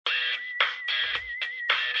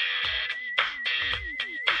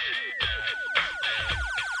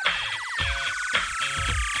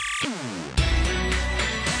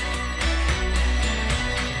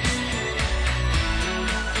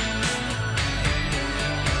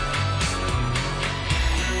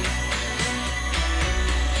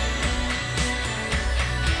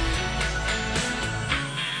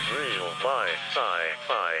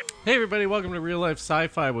Hey everybody, welcome to Real Life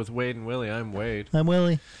Sci-Fi with Wade and Willie. I'm Wade. I'm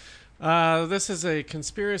Willie. This is a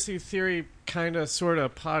conspiracy theory kind of sort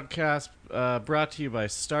of podcast brought to you by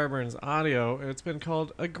Starburns Audio. It's been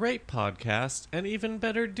called A Great Podcast and Even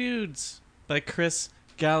Better Dudes by Chris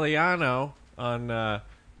Galliano on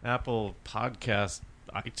Apple Podcast,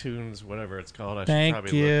 iTunes, whatever it's called. I should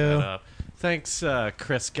probably look that up. Thanks,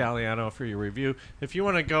 Chris Galliano, for your review. If you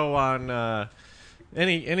want to go on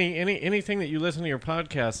anything that you listen to your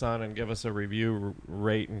podcast on and give us a review,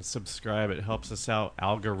 rate, and subscribe, it helps us out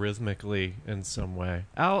algorithmically in some way.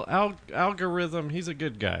 Algorithm, he's a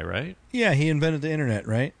good guy, right? Yeah, he invented the internet,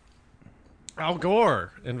 right? Al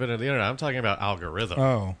Gore invented the internet. I'm talking about algorithm.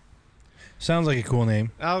 Oh. Sounds like a cool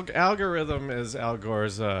name. Algorithm is Al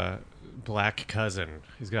Gore's black cousin.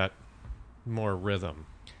 He's got more rhythm.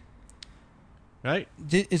 Right?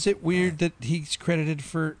 Is it weird that he's credited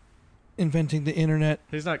for inventing the internet?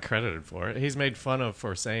 He's not credited for it. He's made fun of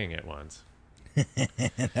for saying it once.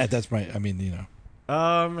 That's my, I mean, you know.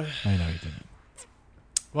 I know he didn't.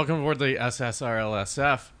 Welcome aboard the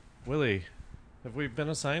SSRLSF. Willie, have we been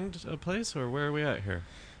assigned a place, or where are we at here?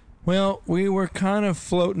 Well, we were kind of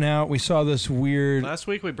floating out. We saw this weird... Last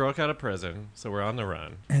week we broke out of prison, so we're on the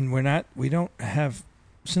run. And we don't have...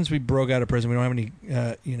 Since we broke out of prison, we don't have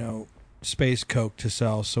any, space coke to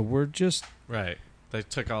sell, so we're just... Right. They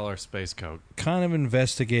took all our space coke. Kind of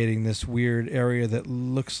investigating this weird area that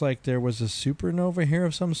looks like there was a supernova here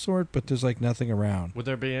of some sort, but there's like nothing around. Would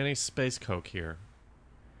there be any space coke here?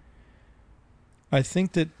 I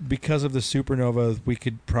think that because of the supernova, we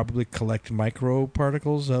could probably collect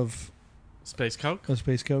microparticles of space coke.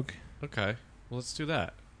 Okay, well, let's do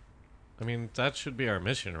that. I mean, that should be our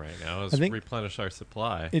mission right now, is replenish our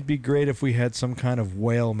supply. It'd be great if we had some kind of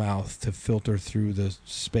whale mouth to filter through the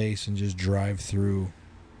space and just drive through.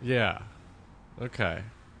 Yeah. Okay.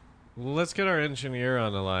 Well, let's get our engineer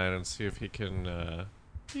on the line and see if he can...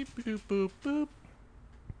 beep, boop, boop, boop.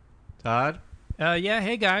 Todd? Yeah,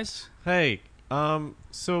 hey, guys. Hey,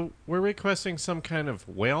 so we're requesting some kind of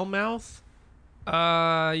whale mouth?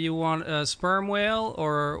 You want a sperm whale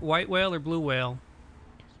or white whale or blue whale?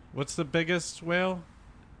 What's the biggest whale?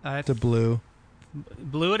 The blue.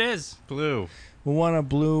 Blue it is. Blue. We want a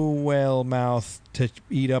blue whale mouth to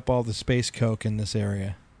eat up all the space coke in this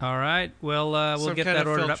area. All right. Well, we'll get that ordered up. Some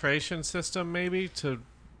kind of filtration system, maybe, to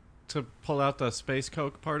pull out the space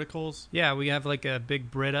coke particles? Yeah, we have like a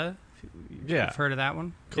big Brita. Yeah. You've heard of that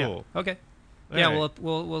one? Cool. Yeah. Okay. All yeah, right.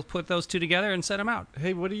 we'll put those two together and set them out.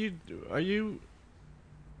 Hey, what you're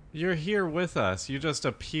here with us. You just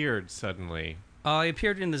appeared suddenly. I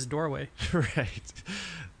appeared in this doorway. Right.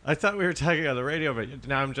 I thought we were talking on the radio, but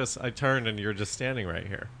now I turned and you're just standing right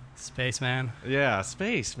here. Spaceman. Yeah,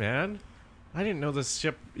 spaceman. I didn't know this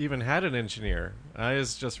ship even had an engineer. I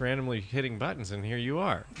was just randomly hitting buttons, and here you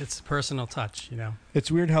are. It's a personal touch, you know. It's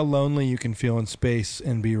weird how lonely you can feel in space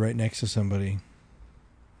and be right next to somebody.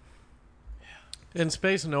 In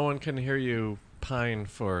space, no one can hear you pine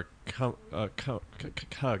for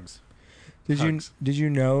hugs. Did you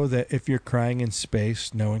know that if you're crying in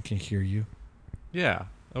space, no one can hear you? Yeah,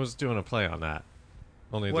 I was doing a play on that.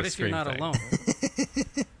 Only what the if you're not thing. alone?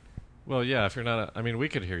 Well, yeah, if you're not... I mean, we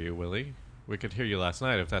could hear you, Willie. We could hear you last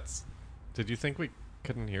night if that's... Did you think we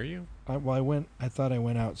couldn't hear you? I thought I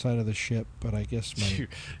went outside of the ship, but I guess my...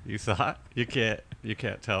 You thought? You can't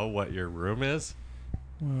tell what your room is?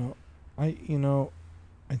 Well, I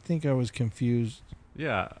think I was confused.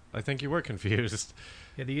 Yeah, I think you were confused.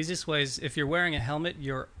 Yeah, the easiest way is if you're wearing a helmet,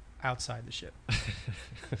 you're outside the ship.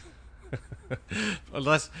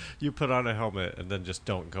 Unless you put on a helmet and then just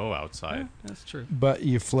don't go outside. Yeah, that's true. But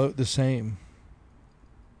you float the same.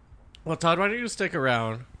 Well, Todd, why don't you stick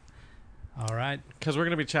around? All right. Because we're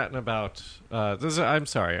going to be chatting about... I'm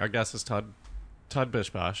sorry, our guest is Todd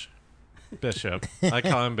Bishbosh. Bishop. I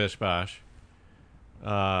call him Bishbosh.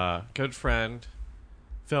 Good friend.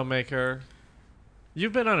 Filmmaker.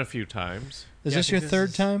 You've been on a few times. Is this your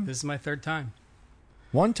third time? This is my third time.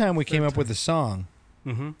 One time we came up with a song.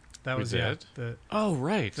 Mm-hmm. That was it. Oh,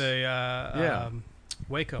 right.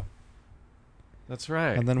 Waco. That's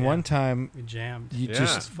right. And then one time we jammed. You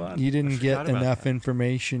didn't get enough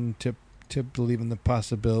information to believe in the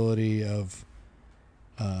possibility of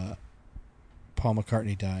Paul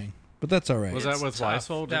McCartney dying. But that's all right. Was that with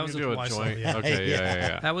Weissel? That was with Weissel. Yeah. Okay,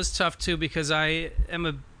 yeah. That was tough too because I'm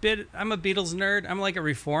a Beatles nerd. I'm like a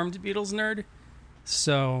reformed Beatles nerd.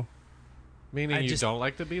 So, meaning you don't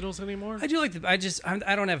like the Beatles anymore? I do like I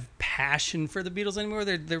don't have passion for the Beatles anymore.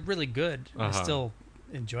 They're really good. I still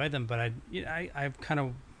enjoy them, but I kind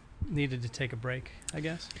of needed to take a break, I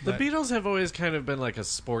guess. The But- Beatles have always kind of been like a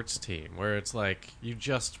sports team where it's like you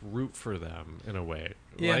just root for them in a way.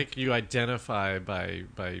 Yeah. Like you identify by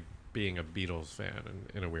being a Beatles fan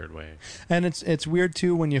in a weird way. And it's weird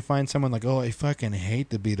too when you find someone like, oh, I fucking hate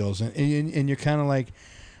the Beatles, and you're kind of like,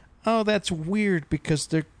 oh, that's weird because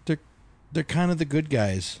they're kind of the good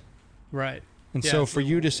guys. Right. And Yeah, so for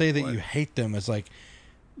you to say that what- you hate them is like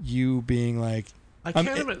you being like, I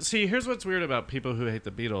can't see. Here's what's weird about people who hate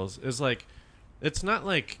the Beatles is like, it's not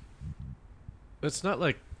like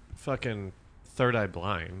fucking Third Eye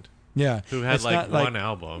Blind, yeah, who had it's like not one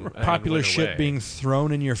album, and popular went shit away. being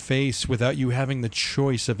thrown in your face without you having the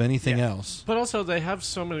choice of anything Yeah. else. But also, they have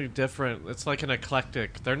so many different. It's like an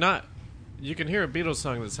eclectic. They're not. You can hear a Beatles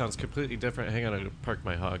song that sounds completely different. Hang on, I'm gonna park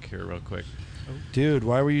my hog here real quick. Dude,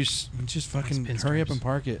 why were you just fucking Pinstripes. hurry up and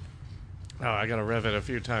park it? Oh, I gotta rev it a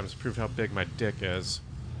few times to prove how big my dick is.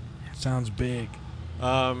 Sounds big.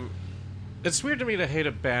 It's weird to me to hate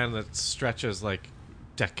a band that stretches like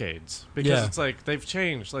decades because Yeah. it's like they've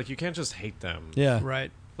changed. Like you can't just hate them. Yeah.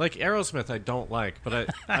 Right. Like Aerosmith, I don't like, but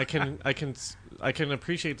I can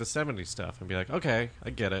appreciate the '70s stuff and be like, okay, I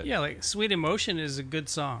get it. Yeah, like Sweet Emotion is a good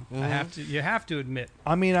song. You have to admit.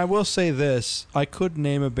 I mean, I will say this. I could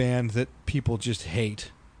name a band that people just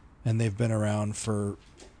hate, and they've been around for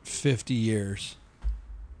 50 years.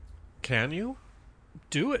 Can you?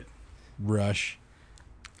 Do it. Rush.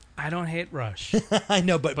 I don't hate Rush. I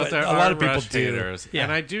know, but But there a are lot of people Rush do. haters, Yeah.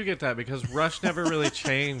 and I do get that because Rush never really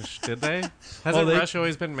changed, did they? Hasn't Oh, they- Rush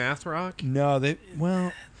always been math rock? No,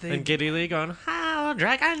 well, And Geddy Lee going, "How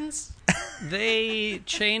dragons?" They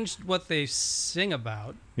changed what they sing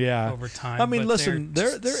about yeah. over time. I mean, but listen,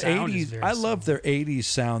 their sound is 80s. very I love similar. their 80s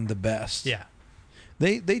sound the best. Yeah.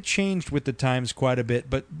 They changed with the times quite a bit,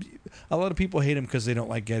 but a lot of people hate him because they don't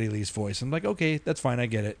like Geddy Lee's voice. I'm like, okay, that's fine, I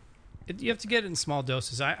get it. You have to get it in small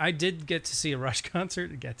doses. I did get to see a Rush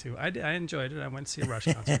concert. I enjoyed it. I went to see a Rush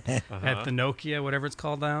concert at the Nokia, whatever it's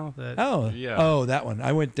called now. Yeah. Oh, that one.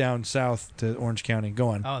 I went down south to Orange County. Go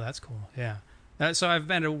on. Oh, that's cool. Yeah. So I've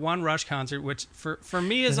been to one Rush concert, which for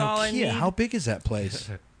me is The all I Nokia, need. How big is that place?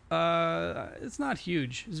 It's not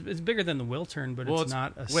huge. It's bigger than the Wiltern, but it's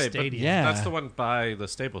not a stadium. yeah. That's the one by the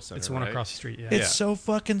Staples Center. It's the one right? across the street. Yeah. It's so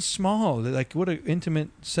fucking small. Like, what an intimate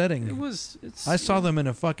setting. I saw them in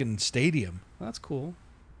a fucking stadium. That's cool.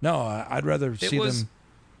 No, I'd rather see them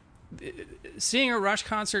Seeing a Rush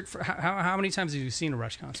concert. How many times have you seen a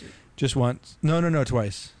Rush concert? just once. No,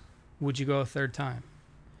 twice. Would you go a third time?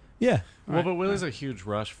 Yeah. Well, but Willie's a huge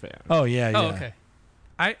Rush fan. Oh, yeah, yeah. Oh, okay.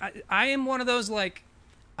 I am one of those like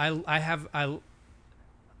I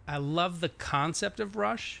love the concept of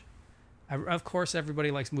Rush. Of course, everybody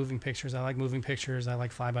likes moving pictures. I like moving pictures. I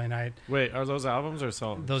like Fly By Night. Wait, are those albums or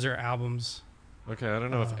songs? Those are albums. Okay, I don't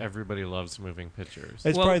know if everybody loves moving pictures.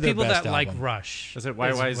 It's well, probably their people best that like album. Rush. Is it what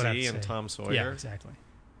I'd YYZ and say. Tom Sawyer? Yeah, exactly.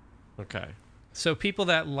 Okay. So people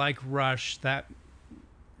that like Rush, that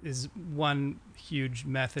is one huge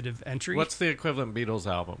method of entry. What's the equivalent Beatles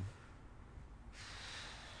album?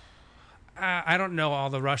 I don't know all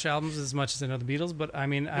the Rush albums as much as I know the Beatles, but I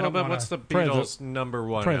mean, I don't but want what's the Probably the- Beatles number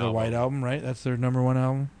one Probably album? the White Album, right? That's their number one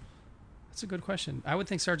album. That's a good question. I would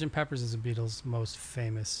think Sgt. Pepper's is the Beatles' most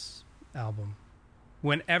famous album.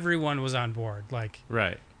 When everyone was on board, like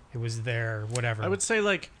Right. it was there, whatever. I would say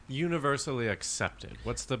like universally accepted.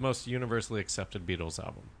 What's the most universally accepted Beatles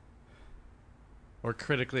album? Or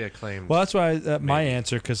critically acclaimed? Well, that's why my Maybe.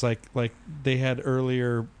 answer, because like they had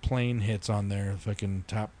earlier plain hits on their fucking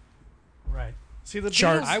top. right. See the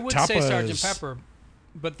Chart- Beatles. I would say Tapas. Sgt. Pepper,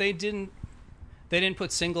 but they didn't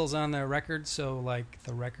put singles on their records, so like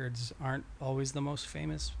the records aren't always the most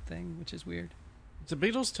famous thing, which is weird. The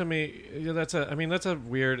Beatles to me, yeah, that's a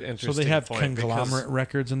weird, interesting. So they have point conglomerate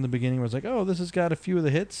records in the beginning. Where it's like, oh, this has got a few of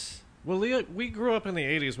the hits. Well, Leah, we grew up in the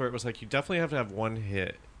 '80s where it was like you definitely have to have one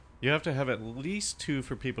hit. You have to have at least two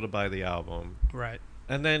for people to buy the album. Right.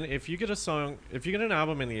 And then if you get an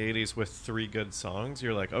album in the '80s with 3 good songs,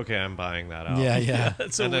 you're like, okay, I'm buying that album. Yeah.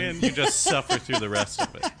 That's a And then win. you just suffer through the rest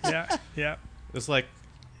of it. Yeah. It's like,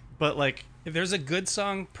 but like, If there's a good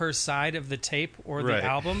song per side of the tape or the Right.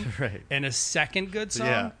 album, right. and a second good song,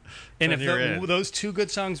 Yeah. and Then if you're in. those 2 good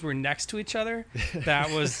songs were next to each other, that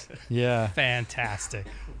was Yeah. fantastic.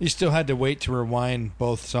 You still had to wait to rewind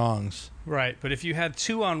both songs. Right, but if you had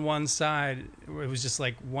 2 on one side, it was just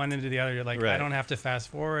like one into the other. You're like, I Right. don't have to fast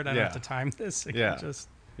forward. I don't Yeah. have to time this. I can Yeah. just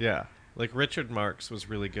Yeah. Like Richard Marx was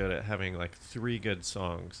really good at having like 3 good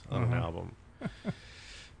songs on an album.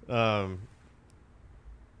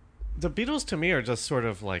 The Beatles to me are just sort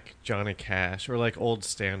of like Johnny Cash or like old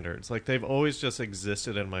standards. Like they've always just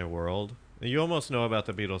existed in my world. You almost know about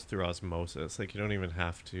the Beatles through osmosis. Like, you don't even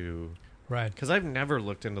have to... Right. Because I've never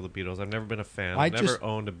looked into the Beatles. I've never been a fan. I've never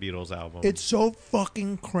owned a Beatles album. It's so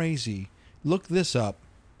fucking crazy. Look this up.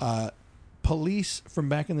 Police from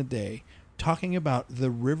back in the day talking about the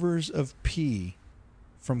rivers of pee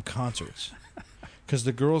from concerts. Because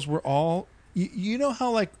the girls were all... You know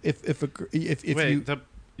how, like, if Wait,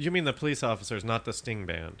 you mean the police officers, not the Sting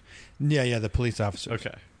band? Yeah, the police officers.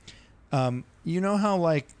 Okay. You know how,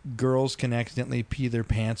 like, girls can accidentally pee their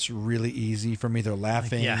pants really easy from either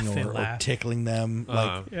laughing or tickling them?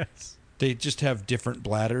 Like, yes. They just have different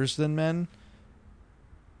bladders than men.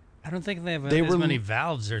 I don't think they have as many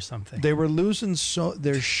valves or something. They were losing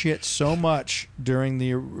their shit so much during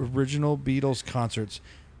the original Beatles concerts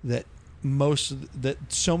that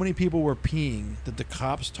so many people were peeing that the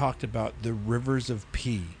cops talked about the rivers of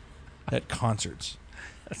pee at concerts.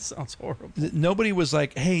 That sounds horrible. Nobody was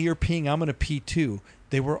like, "Hey, you're peeing. I'm going to pee too."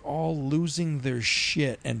 They were all losing their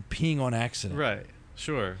shit and peeing on accident. Right.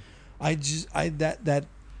 Sure. But it's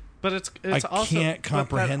also can't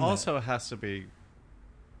comprehend. But that also has to be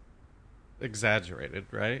exaggerated,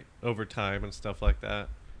 right? Over time and stuff like that.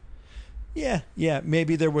 Yeah.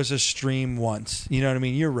 Maybe there was a stream once. You know what I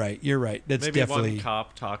mean? You're right. That's maybe definitely... one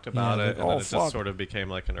cop talked about it, and then it just sort of became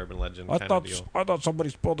like an urban legend kind of deal. I thought somebody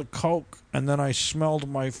spilled a Coke, and then I smelled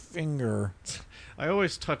my finger. I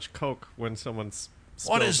always touch Coke when someone spills it.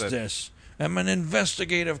 What is this? I'm an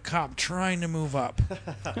investigative cop trying to move up.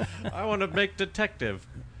 I want to make detective.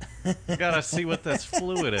 I gotta see what this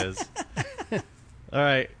fluid is. All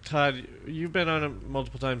right, Todd, you've been on it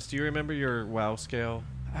multiple times. Do you remember your WoW scale?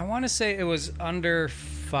 I want to say it was under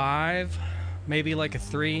 5, maybe like a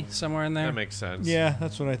 3, somewhere in there. That makes sense. Yeah,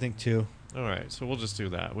 that's what I think too. All right, so we'll just do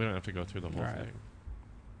that. We don't have to go through the whole All right.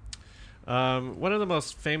 thing. One of the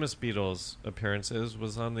most famous Beatles appearances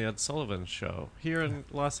was on the Ed Sullivan Show here in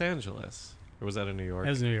Los Angeles. Or was that in New York?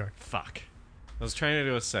 It was New York. Fuck. I was trying to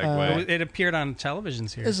do a segue. It appeared on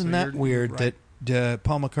televisions here. Isn't that weird that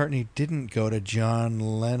Paul McCartney didn't go to John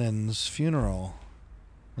Lennon's funeral?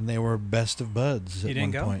 And they were best of buds at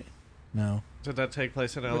one point. No. Did that take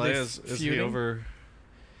place in L.A.? Is he over...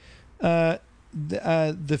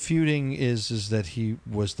 The feuding is that he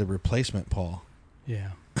was the replacement Paul.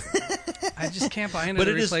 Yeah. I just can't buy into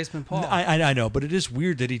the replacement Paul. I know, but it is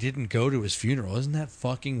weird that he didn't go to his funeral. Isn't that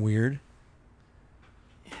fucking weird?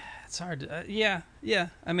 Yeah, it's hard to... yeah.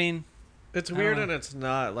 I mean... It's weird and it's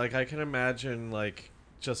not. Like, I can imagine, like...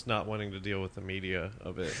 just not wanting to deal with the media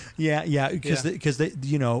of it. Yeah, because they,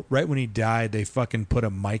 you know, right when he died, they fucking put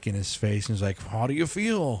a mic in his face and was like, "How do you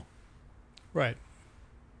feel?" Right.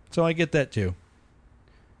 So I get that too.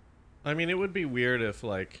 I mean, it would be weird if,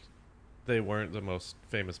 like, they weren't the most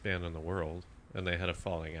famous band in the world and they had a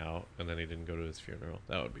falling out and then he didn't go to his funeral.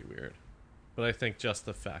 That would be weird. But I think just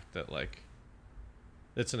the fact that, like,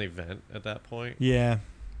 it's an event at that point. Yeah.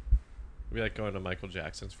 It'd be like going to Michael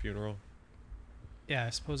Jackson's funeral. Yeah,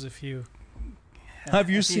 I suppose if you had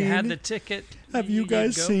the ticket, have you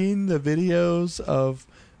guys seen the videos of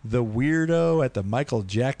the weirdo at the Michael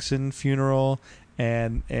Jackson funeral,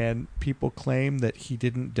 and people claim that he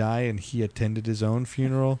didn't die and he attended his own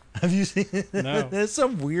funeral? Have you seen it? No. There's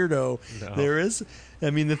some weirdo. No. There is.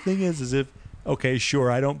 I mean, the thing is if okay,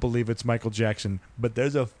 sure, I don't believe it's Michael Jackson, but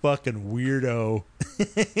there's a fucking weirdo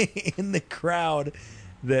in the crowd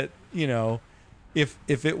that, you know, if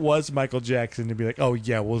it was Michael Jackson, to be like, oh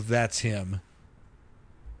yeah, well that's him.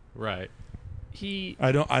 Right.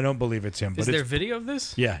 I don't believe it's him. Is there video of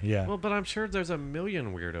this? Yeah. Well, but I'm sure there's a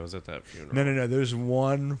million weirdos at that funeral. No. There's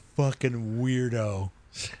one fucking weirdo.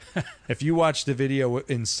 If you watch the video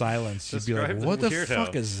in silence, you'd be like, what the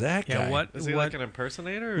fuck is that guy? Yeah, is he like an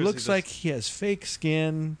impersonator? Or looks like he has fake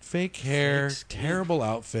skin, fake hair, terrible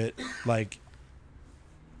outfit. Like,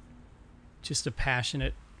 just a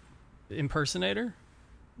passionate impersonator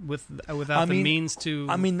without the means to...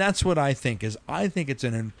 I mean, that's what I think is. I think it's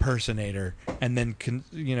an impersonator, and then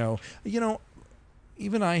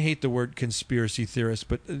even I hate the word conspiracy theorist,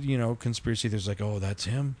 but conspiracy theorists like, oh, that's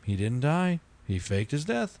him. He didn't die. He faked his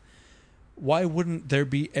death. Why wouldn't there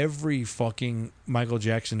be every fucking Michael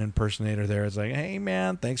Jackson impersonator there? It's like, hey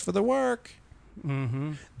man, thanks for the work.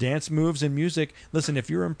 Mm-hmm. Dance moves and music. Listen, if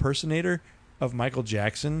you're an impersonator of Michael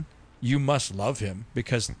Jackson, you must love him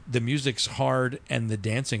because the music's hard and the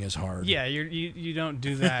dancing is hard. Yeah, you don't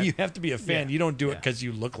do that. You have to be a fan. Yeah. You don't do it because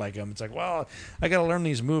you look like him. It's like, well, I got to learn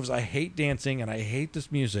these moves. I hate dancing and I hate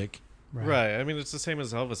this music. Right. I mean, it's the same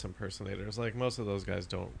as Elvis impersonators. Like, most of those guys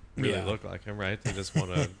don't really look like him, right? They just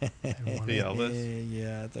want to be Elvis.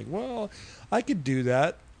 Yeah. It's like, well, I could do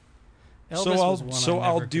that. Elvis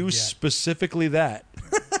I'll do specifically that.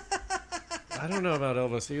 I don't know about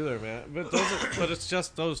Elvis either, man. But it's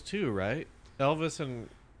just those two, right? Elvis and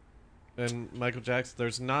Michael Jackson.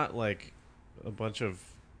 There's not like a bunch of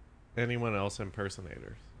anyone else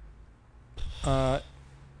impersonators. Not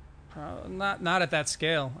at that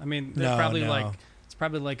scale. I mean, they're probably like it's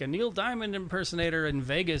probably like a Neil Diamond impersonator in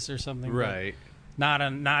Vegas or something. Right. Not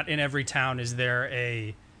in every town is there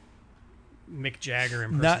a Mick Jagger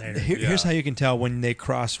impersonator. Here's how you can tell when they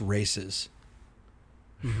cross races.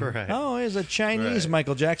 Right. Oh, he's a Chinese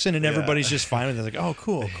Michael Jackson, and everybody's just fine with it. Like, oh,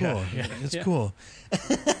 cool. It's cool.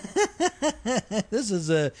 This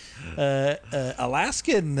is a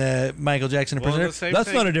Alaskan Michael Jackson impersonator.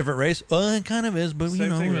 That's not a different race. Well, it kind of is, but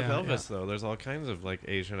same thing with Elvis, though. There's all kinds of like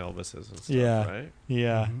Asian Elvises and stuff, right?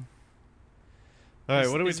 Yeah. Mm-hmm. All right,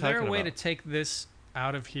 what are we talking about? Is there a way to take this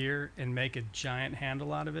out of here and make a giant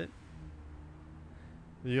handle out of it?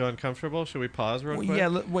 Are you uncomfortable? Should we pause real quick?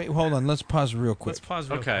 Yeah, wait, hold on. Let's pause real quick. Let's pause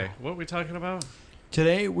real quick. Okay, what are we talking about?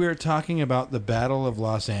 Today we're talking about the Battle of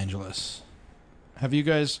Los Angeles. Have you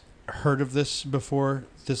guys heard of this before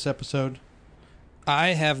this episode? I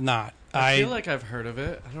have not. I feel like I've heard of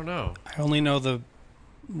it. I don't know. I only know the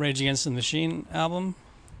Rage Against the Machine album.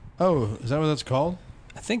 Oh, is that what that's called?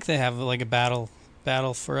 I think they have like a battle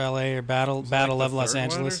for LA or battle of Los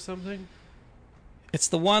Angeles or something. It's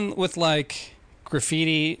the one with like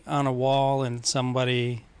graffiti on a wall and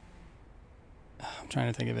somebody. I'm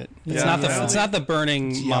trying to think of it. It's not the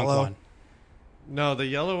burning monk one. No, the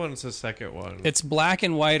yellow one's the second one. It's black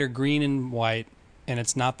and white or green and white, and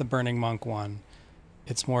it's not the burning monk one.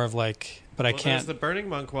 It's more of like, but I can't. There's the burning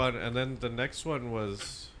monk one, and then the next one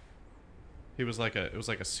was. It was like a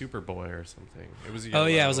Superboy or something. It was yellow. Oh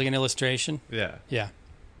yeah, it was like an illustration. Yeah. Yeah.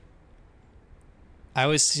 I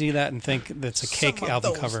always see that and think that's a Cake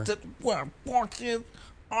album cover. That were walking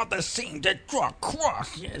on the scene that draw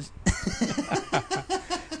crosses.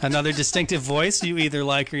 Another distinctive voice you either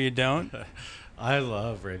like or you don't. I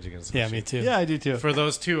love Rage Against the Machine. Yeah, me too. Yeah, I do too. For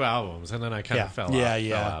those two albums, and then I kind of fell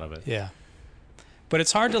out of it. Yeah. But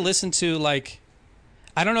it's hard to listen to, like,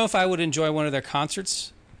 I don't know if I would enjoy one of their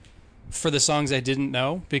concerts for the songs I didn't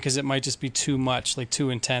know, because it might just be too much, like too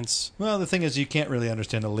intense. Well, the thing is, you can't really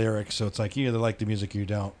understand the lyrics, so it's like you either like the music or you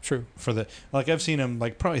don't. True. I've seen them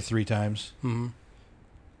like probably 3 times. Mm-hmm.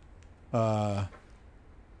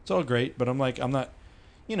 It's all great, but I'm not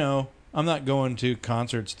going to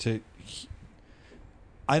concerts to.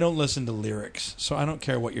 I don't listen to lyrics, so I don't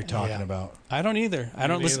care what you're talking about. I don't either. I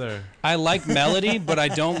don't listen. Neither. I like melody, but I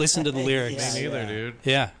don't listen to the lyrics. Me neither, dude.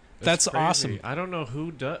 Yeah. That's crazy. Awesome. I don't know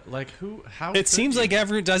who does. Like who? How? It seems like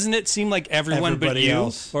doesn't it seem like everyone Everybody but you,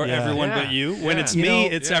 else. or everyone Yeah. but you? When Yeah. it's You me,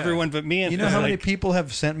 know- it's Yeah. everyone but me. And You know it's how many like, people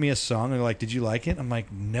have sent me a song and they're like, "Did you like it?" I'm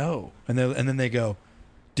like, "No," and then they go,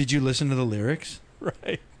 "Did you listen to the lyrics?"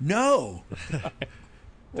 right? No.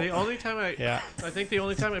 The only time I think the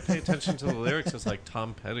only time I pay attention to the lyrics is like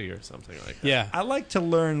Tom Petty or something like that. Yeah. I like to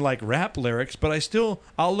learn like rap lyrics, but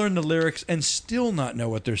I'll learn the lyrics and still not know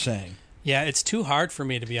what they're saying. Yeah, it's too hard for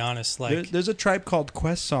me, to be honest. Like, There's a Tribe Called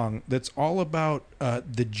Quest song that's all about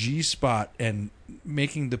the G spot and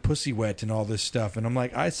making the pussy wet and all this stuff. And I'm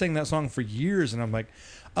like, I sang that song for years, and I'm like,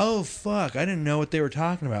 oh fuck, I didn't know what they were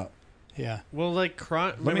talking about. yeah. Well, like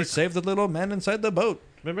Let me save the little man inside the boat.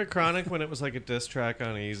 Remember Chronic when it was like a diss track on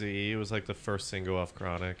Eazy-E? It was like the first single off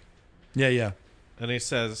Chronic. Yeah. And he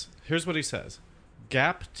says, here's what he says.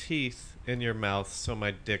 Gap teeth in your mouth so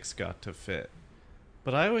my dick's got to fit.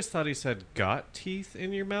 But I always thought he said got teeth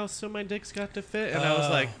in your mouth so my dick's got to fit. And I was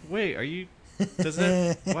like, wait, why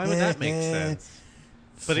would that make sense?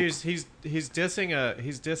 But he's dissing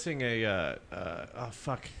oh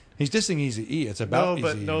fuck. He's dissing Eazy-E. It's about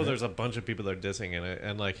Eazy-E, right? There's a bunch of people that are dissing in it,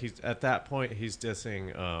 and like he's at that point he's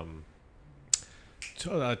dissing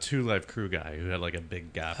Two Live Crew guy who had like a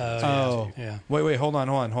big gap. in his teeth. Yeah. Wait, hold on.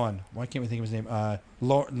 Why can't we think of his name?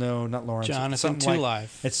 No, not Lawrence. Jonathan Two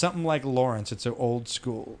Live. It's something like Lawrence. It's an old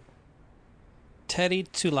school. Teddy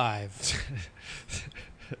Two Live.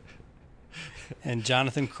 And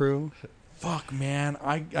Jonathan Crew. Fuck, man.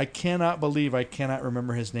 I cannot believe I cannot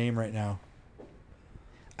remember his name right now.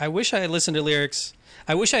 I wish I had listened to lyrics.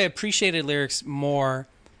 I wish I appreciated lyrics more,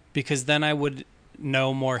 because then I would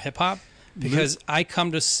know more hip hop. Because I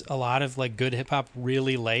come to a lot of like good hip hop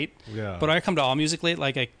really late. Yeah. But I come to all music late.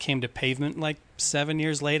 Like I came to Pavement like 7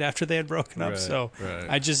 years late after they had broken up. Right, So right.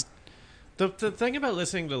 I just. The thing about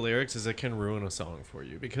listening to lyrics is it can ruin a song for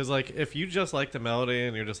you, because like if you just like the melody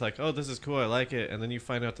and you're just like, oh, this is cool, I like it, and then you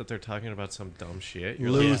find out that they're talking about some dumb shit, you're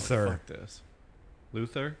Luther. like, fuck this.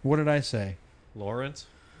 Luther? What did I say? Lawrence?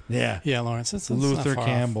 Yeah. Yeah, Lawrence. That's Luther not far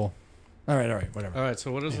Campbell. All right, whatever. All right,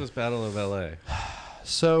 so what is this Battle of LA?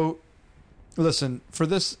 So Listen, for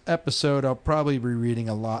this episode, I'll probably be reading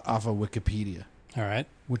a lot off of Wikipedia, All right.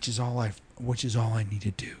 which is all I need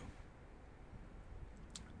to do.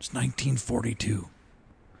 It's 1942.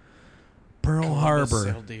 Pearl Columbus Harbor.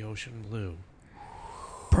 sailed the ocean blue.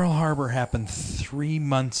 Pearl Harbor happened 3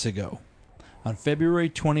 months ago, on February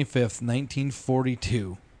 25th,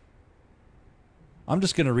 1942. I'm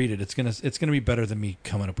just gonna read it. It's gonna be better than me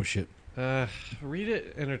coming up with shit. Read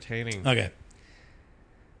it entertaining. Okay.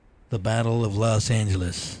 The Battle of Los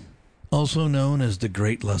Angeles, also known as the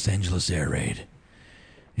Great Los Angeles Air Raid,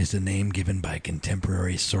 is the name given by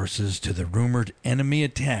contemporary sources to the rumored enemy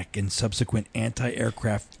attack and subsequent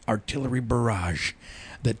anti-aircraft artillery barrage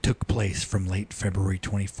that took place from late February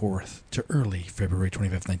 24th to early February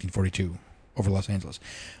 25th, 1942, over Los Angeles.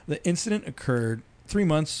 The incident occurred 3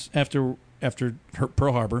 months after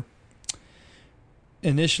Pearl Harbor.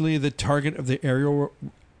 Initially, the target of the aerial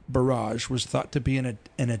barrage was thought to be an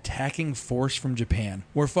attacking force from Japan.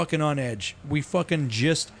 We're fucking on edge.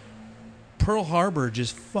 Pearl Harbor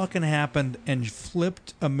just fucking happened and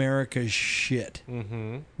flipped America's shit.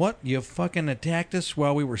 Mm-hmm. What? You fucking attacked us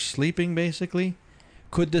while we were sleeping, basically?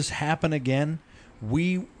 Could this happen again?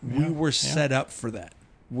 We were set up for that.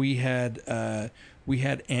 We had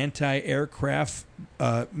anti-aircraft,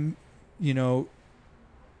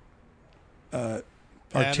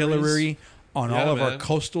 artillery on all of our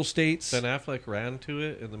coastal states. Ben Affleck ran to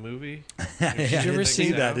it in the movie. Did you ever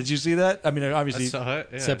see that? Did you see that? I mean, obviously. I saw it.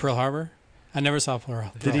 Yeah. Is that Pearl Harbor? I never saw Pearl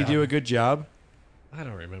Harbor. Did he do a good job? I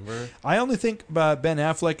don't remember. I only think Ben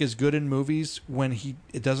Affleck is good in movies when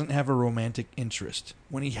it doesn't have a romantic interest.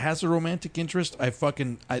 When he has a romantic interest,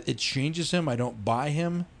 it changes him. I don't buy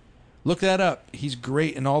him. Look that up. He's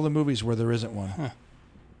great in all the movies where there isn't one. Huh.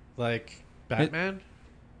 Like Batman?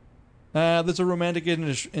 There's a romantic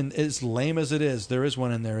interest, and as lame as it is, there is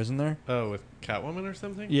one in there, isn't there? Oh, with Catwoman or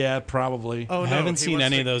something? Yeah, probably. Oh, I no, haven't he seen wants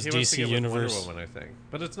any to- of those he wants to DC get with universe. Wonder Woman, I think,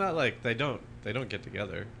 but it's not like they don't get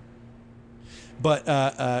together. But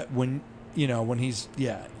when he's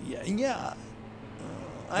I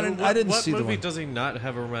didn't see the What movie one. does he not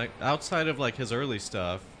have a romantic outside of like his early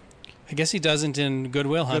stuff? I guess he doesn't in Good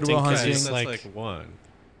Will Hunting. Good Will 'cause Hunting. he's That's like, like one.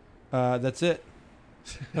 That's it.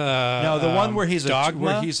 No, the one where he's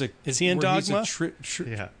Dogma. Is he in Dogma?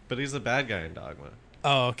 Yeah, but he's the bad guy in Dogma.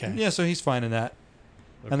 Oh, okay. Yeah, so he's fine in that.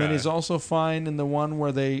 And then Okay. he's also fine in the one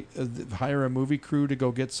where they hire a movie crew to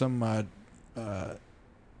go get some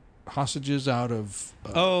hostages out of.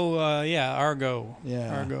 Argo. Yeah.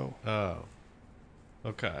 Argo. Oh,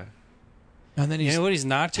 okay. And then You he's know what he's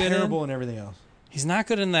not good terrible in? in everything else. He's not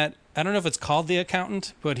good in that. I don't know if it's called The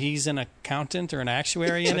Accountant, but he's an accountant or an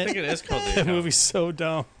actuary in I it. think it is called The That Accountant. movie's so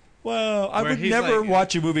dumb. Well, I Where would he's never like-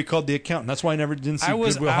 watch a movie called The Accountant. That's why I never didn't see I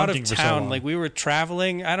was Good Will out Hunting of for so town. long. Like we were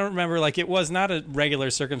traveling. I don't remember. Like it was not a regular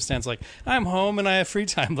circumstance. Like I'm home and I have free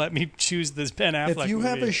time. Let me choose this Ben Affleck. if you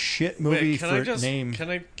have movie. a shit movie Wait, for name, Can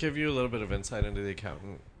I give you a little bit of insight into The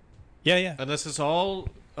Accountant? yeah. And this is all,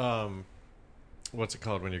 what's it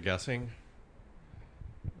called when you're guessing?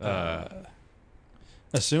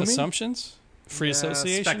 assuming. Assumptions, free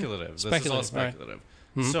association, Speculative. This is all Speculative, right. speculative.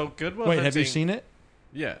 Mhm. So Good Will Wait, Hunting. have you seen it?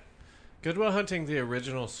 Yeah. Good Will Hunting, the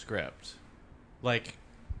original script. Like,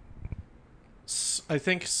 I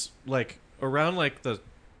think, like, around, like, the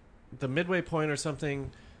midway point or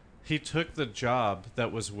something, he took the job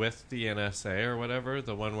that was with the NSA or whatever,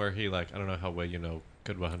 the one where he, like, I don't know how well you know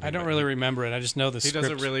Good Will Hunting. I don't but really remember it. I just know the He script.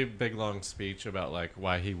 does a really big, long speech about, like,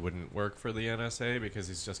 why he wouldn't work for the NSA because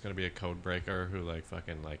he's just going to be a code breaker who, like,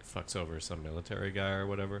 fucking, like, fucks over some military guy or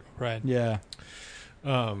whatever. Right. Yeah.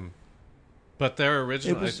 But their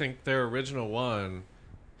original, was- I think their original one,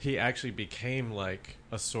 he actually became like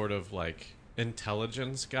a sort of like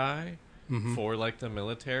intelligence guy Mhm. for like the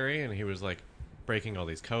military, and he was like breaking all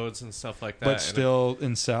these codes and stuff like that. But and still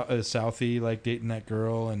in Southie, like dating that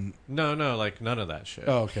girl and. no, like none of that shit.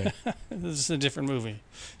 Oh, okay. This is a different movie,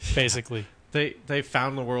 basically. They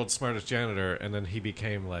found the world's smartest janitor, and then he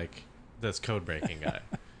became like this code breaking guy.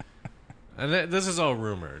 And this is all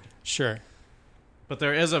rumored, Sure. but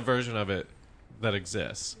there is a version of it that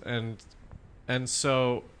exists, and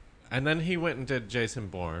then he went and did Jason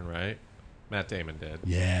Bourne, right? Matt Damon did.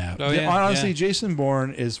 Yeah. Oh, yeah, Honestly, yeah. Jason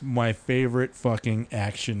Bourne is my favorite fucking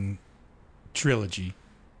action trilogy.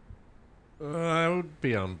 I would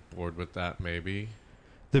be on board with that, maybe.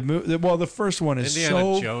 The first one is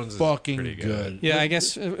Indiana so Jones is fucking pretty good. good. Yeah, I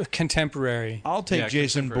guess contemporary. I'll take Yeah,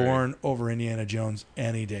 Jason contemporary. Bourne over Indiana Jones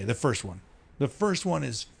any day. The first one. The first one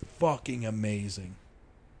is fucking amazing.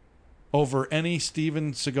 Over any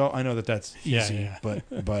Steven Seagal. I know that's Yeah, easy, yeah. but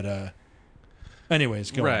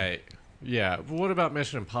anyways, go on. Right. Yeah, but what about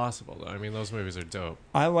Mission Impossible, though? I mean, those movies are dope.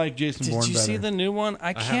 I like Jason Bourne Did you better. see the new one?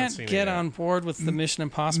 I can't seen it get yet. on board with the Mission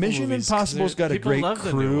Impossible Mission movies, 'cause Impossible's got a people great love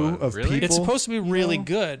the new crew one. of Really? people. it's supposed to be really know?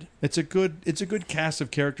 good. It's a good cast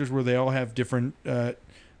of characters where they all have different.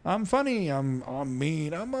 I'm funny. I'm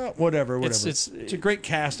mean. I'm whatever. It's a great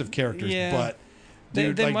cast of characters. Yeah. But They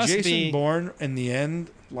dude, like must Jason be- Bourne in the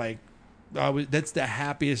end, like that's the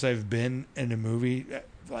happiest I've been in a movie.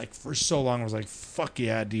 Like for so long, I was like, "Fuck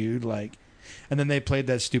yeah, dude!" Like, and then they played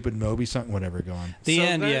that stupid Moby song, whatever. Go on. The So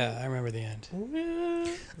end, then- yeah, I remember the end.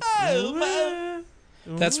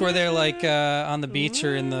 That's where they're like on the beach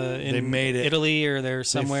or in They made it. Italy or they're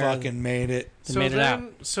somewhere. They fucking made it. They made it out.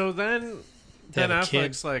 So then They have a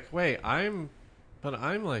Affleck's kid. like, wait, I'm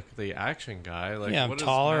like the action guy. Like, Yeah, I'm what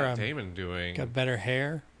taller, is Matt I'm- Damon doing? Got better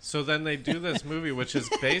hair. So then they do this movie, which is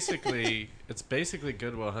basically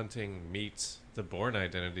Good Will Hunting meets the Bourne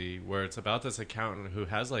Identity, where it's about this accountant who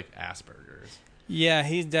has like Asperger's. Yeah,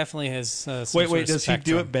 he definitely has. Some Wait, sort of does he do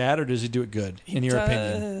spectrum. it bad or does he do it good? In your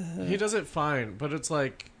opinion, He does it fine, but it's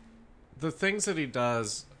like the things that he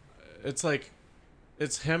does. It's like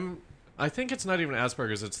it's him. I think it's not even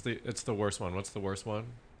Asperger's. It's the worst one. What's the worst one?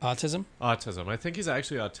 Autism. Autism. I think he's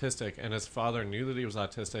actually autistic, and his father knew that he was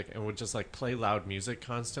autistic and would just like play loud music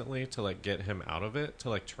constantly to like get him out of it, to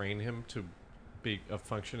like train him to be a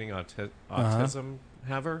functioning autism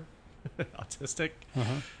haver, autistic,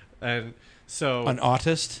 and so an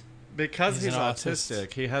autist. because He's he's an autist.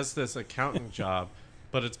 autistic, he has this accountant job,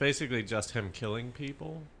 but it's basically just him killing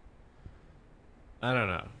people. I don't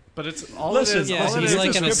know, but it's all Listen, it is. yeah, all it he's is like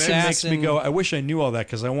is an a description big- makes me assassin. go, I wish I knew all that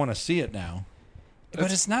because I want to see it now. But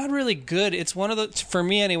it's not really good. It's one of the, for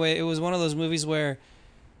me anyway, it was one of those movies where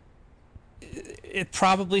it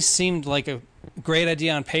probably seemed like a great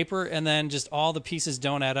idea on paper, and then just all the pieces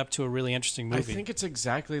don't add up to a really interesting movie. I think it's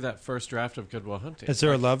exactly that first draft of Good Will Hunting. Is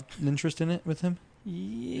there a love interest in it with him?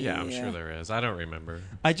 Yeah, I'm sure there is. I don't remember.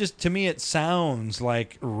 To me, it sounds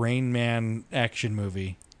like Rain Man action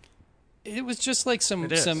movie. It was just like some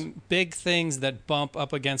It is. big things that bump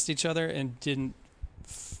up against each other and didn't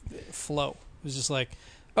flow. It was just like,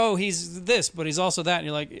 oh, he's this, but he's also that, and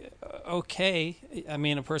you're like, okay. I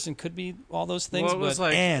mean, a person could be all those things, Well, it was but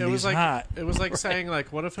like And it was he's like hot. it was like saying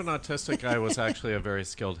like, what if an autistic guy was actually a very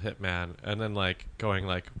skilled hitman, and then like going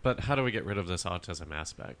like, but how do we get rid of this autism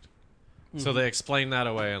aspect? So they explain that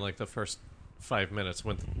away in like the first 5 minutes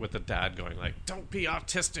with the dad going like, don't be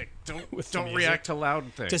autistic, don't music. react to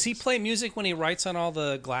loud things. does he play music when he writes on all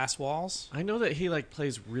the glass walls? I know that he like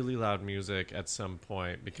plays really loud music at some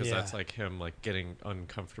point because Yeah. that's like him like getting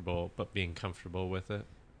uncomfortable but being comfortable with it.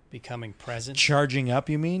 Becoming present. Charging up,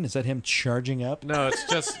 you mean? Is that him charging up? No,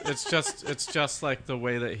 it's just like the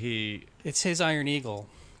way that he. It's his Iron Eagle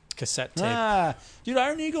cassette tape. Dude,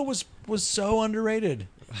 Iron Eagle was so underrated.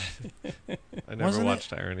 I never Wasn't it?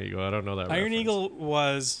 watched Iron Eagle. I don't know that. Iron reference. Eagle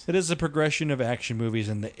was, It is a progression of action movies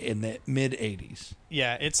in the mid '80s.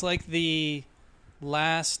 yeah, it's like the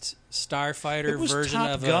last Starfighter It was version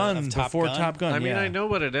Top of Gun of Top before Gun. Top Gun. I mean, yeah. I know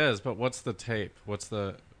what it is, but what's the tape? What's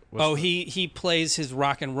the? He plays his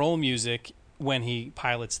rock and roll music when he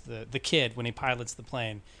pilots the kid when he pilots the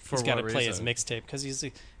plane. For He's got to what play his reason? mixtape because he's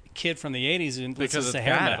a kid from the '80s and Because listens it's to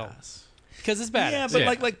hair metal. badass. Because it's badass. Yeah, but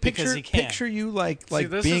Yeah. like Because he can. picture you like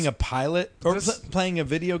this being is- a pilot or this- playing a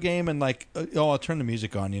video game and like I'll turn the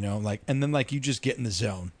music on, like, and then like you just get in the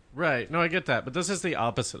zone. Right. No, I get that, but this is the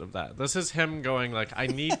opposite of that. This is him going like, I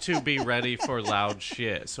need to be ready for loud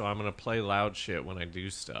shit, so I'm gonna play loud shit when I do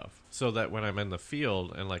stuff, so that when I'm in the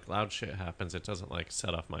field and like loud shit happens, it doesn't like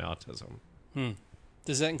set off my autism.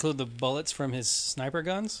 Does that include the bullets from his sniper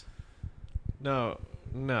guns? No.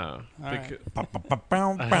 right. Because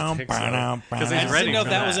Because he's I just ready didn't know if for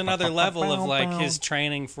that that. was another level of like his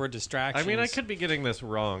training for I distractions. mean, I could be getting this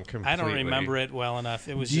wrong completely. I don't remember it well enough.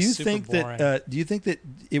 It was Do just you super think boring. that? Do you think that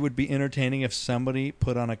it would be entertaining if somebody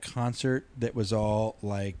put on a concert that was all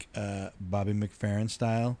like Bobby McFerrin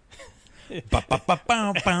style?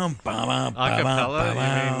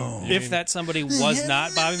 Acapella? if that somebody was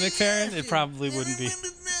not Bobby McFerrin, it probably wouldn't be.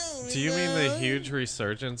 Do you mean the huge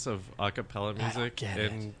resurgence of a cappella music get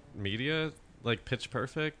in media? Like Pitch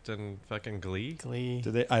Perfect and fucking Glee? Glee.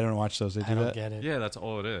 Do they? I don't watch those. They do I don't that. get it. Yeah, that's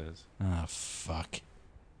all it is. Oh fuck.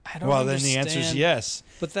 I don't Well, then the answer is understand. yes.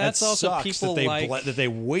 But that's That also sucks people that they like that they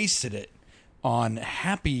wasted it on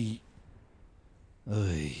happy.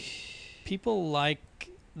 Ugh. people like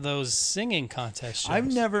those singing contest shows.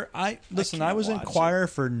 I've never. Listen. can't I was in watch choir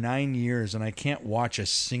for 9 years, and I can't watch a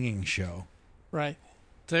singing show. right.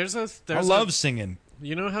 There's I love singing.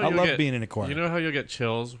 You know how I you'll love get, being in a choir. You know how you'll get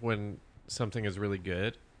chills when something is really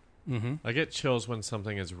good? Mm-hmm. I get chills when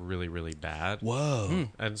something is really, really bad. Whoa.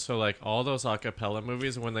 And so, like, all those a cappella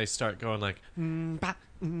movies, when they start going like, ba,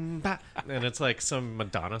 ba, and it's like some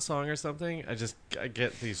Madonna song or something, I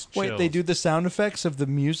get these chills. Wait, they do the sound effects of the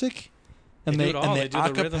music? And They they, do it all. and They they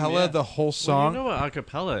do the rhythm, acapella yeah. the whole Well, song? you know what a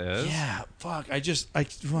cappella is. Yeah, fuck.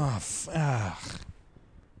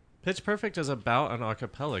 Pitch Perfect is about an a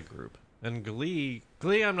cappella group. And Glee,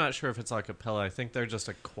 I'm not sure if it's a cappella. I think they're just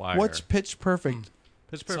a choir. What's Pitch Perfect?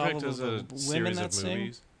 Pitch It's all Perfect of is the a women series that of sing?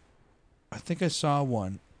 movies. I think I saw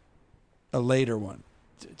one. A later one.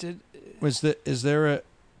 Did Is there a...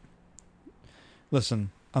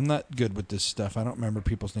 Listen, I'm not good with this stuff. I don't remember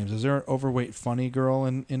people's names. Is there an overweight funny girl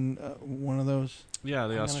in one of those? Yeah,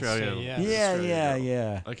 the I'm gonna Australian. say, yeah. Yeah, Australian girl.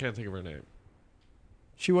 yeah. I can't think of her name.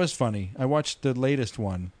 She was funny. I watched the latest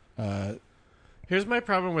one. Here's my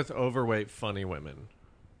problem with overweight funny women.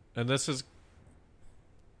 And this is...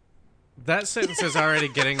 That sentence is already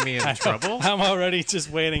getting me in trouble. I'm already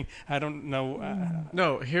just waiting. I don't know.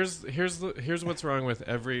 No, here's what's wrong with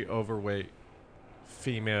every overweight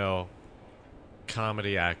female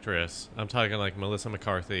comedy actress. I'm talking like Melissa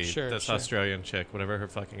McCarthy, Sure, this sure. Australian chick, whatever her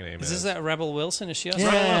fucking name is. Is this that Rebel Wilson? Is she Yeah.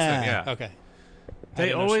 Australian? Wilson, yeah. Okay. I They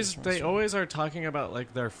didn't know she was from they Australia. always are talking about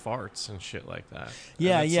like their farts and shit like that.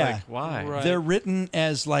 Yeah, And it's yeah. Like, why? Right. They're written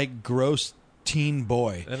as like gross teen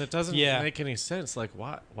boy. And it doesn't Yeah. make any sense. Like,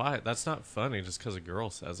 why? Why? That's not funny just because a girl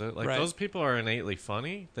says it. Like, Right. those people are innately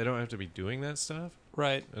funny. They don't have to be doing that stuff.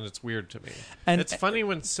 Right. And it's weird to me. And it's funny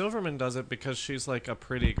when Silverman does it because she's like a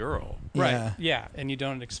pretty girl. Right. Yeah. Yeah. And you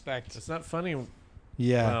don't expect. It's not funny.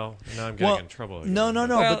 Yeah. Well, now I'm getting in trouble. Again. No.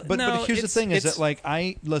 Well, but no, here's the it's- thing: is it's- that like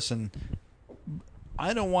I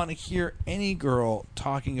don't want to hear any girl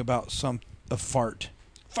talking about a fart.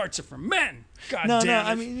 Farts are for men. God No, damn it.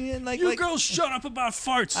 I mean, yeah, like, you like girls shut up about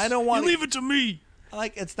farts. I don't wanna- You leave it to me.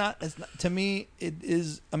 like it's not to me. It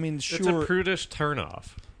is. I mean, It's sure. a prudish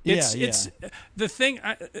turnoff. It's the thing.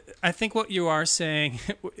 I think what you are saying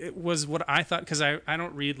it was what I thought, because I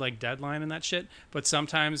don't read like Deadline and that shit, but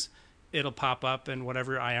sometimes it'll pop up in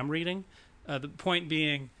whatever I am reading. The point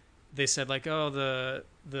being, they said like, oh, the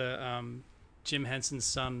Jim Henson's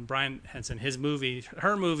son, Brian Henson,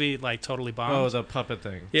 her movie, like totally bombed. Oh, the puppet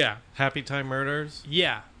thing. Yeah, Happy Time Murders.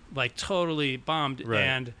 yeah, like totally bombed. Right.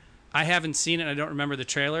 And I haven't seen it. I don't remember the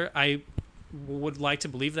trailer. I would like to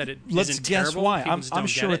believe that it Let's isn't guess terrible. why. People I'm just don't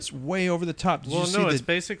sure get it's way over the top. Did Well, you see no, it's the,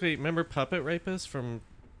 basically, remember Puppet Rapist from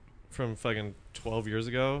fucking 12 years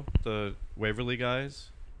ago? The Waverly guys?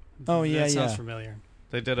 Oh, yeah, That sounds yeah. familiar.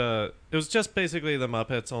 They did it was just basically the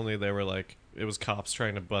Muppets, only they were like, it was cops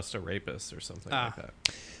trying to bust a rapist or something like that.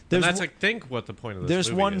 There's And that's, one- I think, what the point of this There's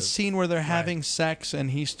movie one is. scene where they're having sex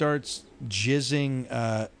and he starts jizzing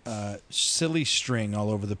silly string all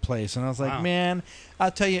over the place, and I was like, Wow. man,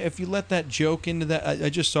 I'll tell you, if you let that joke into that, I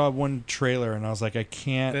just saw one trailer and I was like, I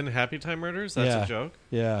can't. In Happy Time Murders? That's Yeah. a joke?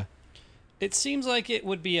 Yeah. It seems like it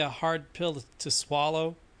would be a hard pill to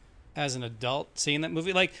swallow as an adult seeing that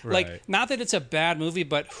movie. Like Right. not that it's a bad movie,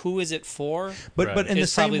 but who is it for? But Right. but in the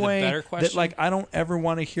Is probably same the way better that question. like I don't ever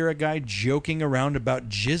want to hear a guy joking around about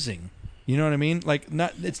jizzing. You know what I mean? Like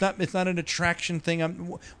it's not an attraction thing.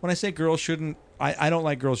 When I say girls shouldn't, I don't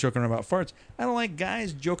like girls joking around about farts. I don't like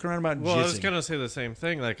guys joking around about Well, jizzing. I was going to say the same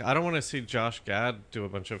thing. Like, I don't want to see Josh Gad do a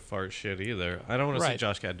bunch of fart shit either. I don't want to see Right.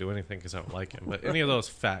 Josh Gad do anything because I don't like him. But any of those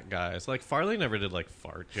fat guys, like Farley never did like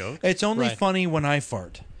fart jokes. It's only Right. funny when I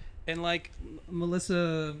fart. And like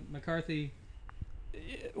Melissa McCarthy,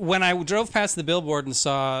 when I drove past the billboard and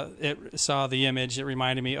saw the image, it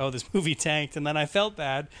reminded me, oh, this movie tanked, and then I felt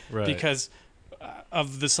bad Right. because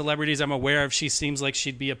of the celebrities I'm aware of. She seems like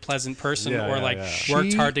she'd be a pleasant person, Yeah, or yeah, like yeah.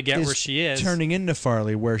 worked She hard to get where she is. Turning into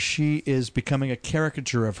Farley, where she is becoming a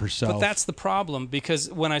caricature of herself. But that's the problem, because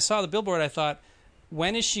when I saw the billboard, I thought,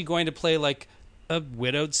 when is she going to play like a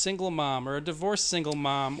widowed single mom or a divorced single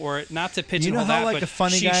mom, or not to you pigeonhole know how that, like but a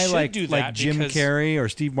funny she guy should like do that Jim because- Carrey or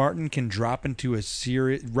Steve Martin can drop into a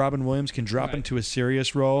serious. Robin Williams can drop Right. into a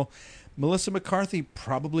serious role. Melissa McCarthy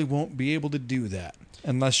probably won't be able to do that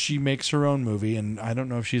unless she makes her own movie, and I don't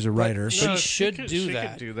know if she's a writer. She so should could, do she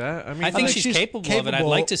that. could do that. I mean, I think like, she's capable of it. I'd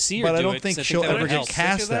like to see her but do I don't it, think 'cause I she'll think that ever would get help.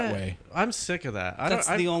 cast Sick of that way. I'm sick of that. That's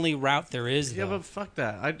the only route there is. Yeah, though. but fuck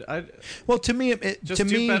that. I Well, to me, it just to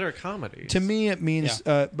do me, better comedies. To me, it means.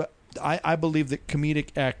 But I believe that comedic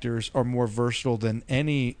actors are more versatile than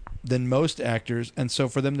any than most actors, and so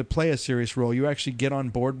for them to play a serious role, you actually get on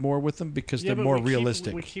board more with them because they're more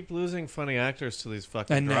realistic. We keep losing funny actors to these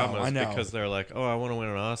fucking dramas because they're like, oh, I want to win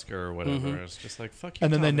an Oscar or whatever. Mm-hmm. It's just like, fuck you,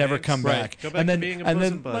 and then Tom they never Hanks. come back. Go back to being a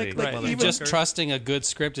bosom buddy. Even just trusting a good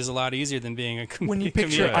script is a lot easier than being a comedian. When you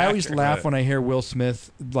picture, I always laugh when I hear Will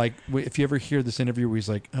Smith. Like, if you ever hear this interview where he's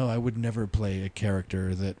like, "Oh, I would never play a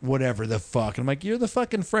character that whatever the fuck," and I'm like, "You're the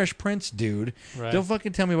fucking Fresh Prince, dude. Right. Don't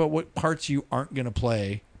fucking tell me about what parts you aren't gonna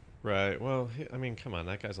play." Right. Well, I mean, come on.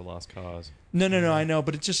 That guy's a lost cause. No. I know,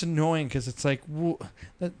 but it's just annoying because it's like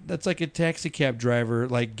that's like a taxi cab driver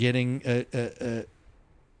like getting a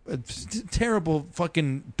terrible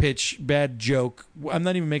fucking pitch, bad joke. I'm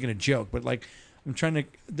not even making a joke, but like I'm trying to.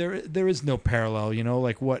 There is no parallel, you know,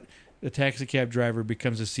 like what the taxi cab driver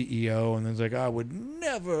becomes a CEO and then it's like I would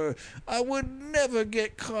never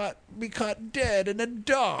be caught dead in a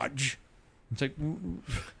Dodge. It's like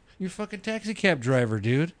you're a fucking taxi cab driver,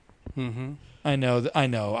 dude. Mm-hmm. I know. I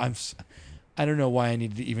don't know why I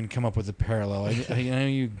need to even come up with a parallel. I know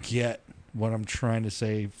you get what I'm trying to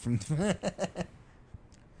say from.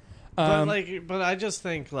 But I just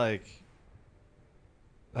think like,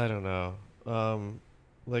 I don't know.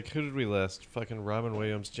 Like who did we list? Fucking Robin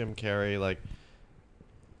Williams, Jim Carrey. Like,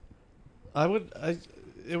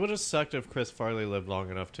 it would have sucked if Chris Farley lived long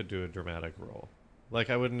enough to do a dramatic role. Like,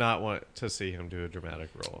 I would not want to see him do a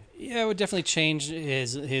dramatic role. Yeah, it would definitely change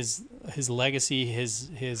his legacy,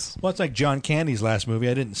 his... Well, it's like John Candy's last movie.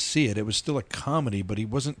 I didn't see it. It was still a comedy, but he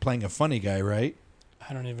wasn't playing a funny guy, right?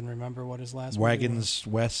 I don't even remember what his last Wagons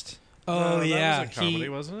movie was. West. Oh, yeah. That was a comedy,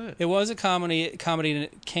 wasn't it? It was a comedy, and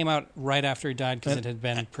it came out right after he died because it had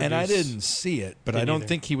been produced. And I didn't see it, but I don't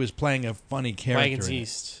think he was playing a funny character. Wagons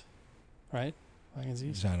East, right? Wagons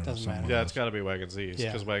East? Doesn't matter. Yeah, it's got to be Wagons East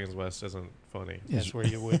because Wagons West isn't funny. That's where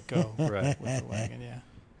you would go right. with the wagon, yeah.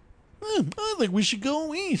 I think we should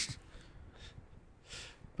go east.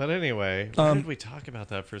 But anyway, why did we talk about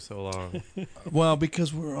that for so long? Well,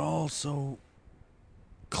 because we're all so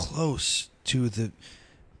close to the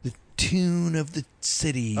tune of the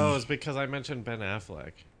city. Oh, it's because I mentioned Ben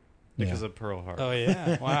Affleck because of Pearl Harbor. Oh,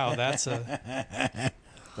 yeah. Wow, that's a...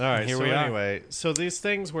 All right, Here so we are. anyway, so these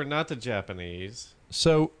things were not the Japanese.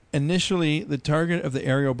 So initially, the target of the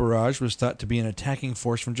aerial barrage was thought to be an attacking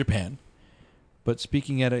force from Japan. But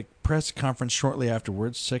speaking at a press conference shortly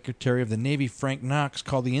afterwards, Secretary of the Navy Frank Knox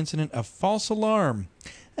called the incident a false alarm.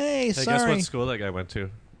 Hey, sorry. Guess what school that guy went to?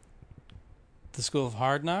 The School of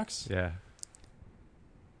Hard Knocks? Yeah.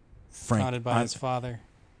 Frank, founded by his father.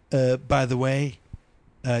 By the way,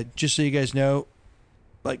 just so you guys know,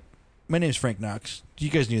 like, my name's Frank Knox. You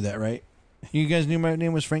guys knew that, right? You guys knew my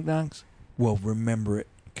name was Frank Knox? Well, remember it,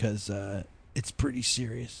 because it's pretty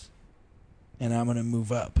serious. And I'm going to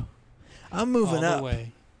move up. I'm moving up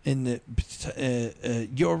in the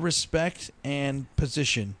your respect and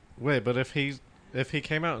position. Wait, but if he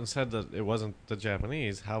came out and said that it wasn't the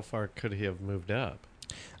Japanese, how far could he have moved up?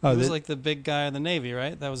 He was like the big guy in the Navy,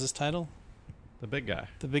 right? That was his title? The big guy.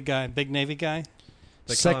 The big guy, big Navy guy?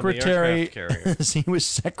 Secretary. He was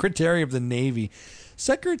Secretary of the Navy.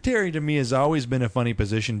 Secretary to me has always been a funny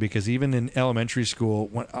position because even in elementary school,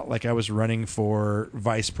 like I was running for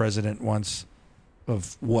vice president once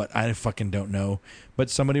of what I fucking don't know, but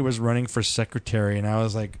somebody was running for secretary, and I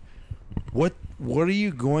was like, "What are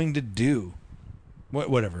you going to do?"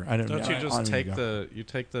 Whatever. I don't know. Don't you just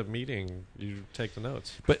take the meeting, you take the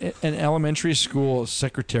notes. But in elementary school,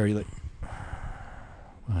 secretary, like,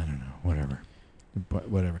 I don't know, whatever. But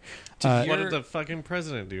whatever. What did the fucking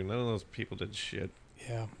president do? None of those people did shit.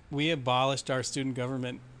 Yeah. We abolished our student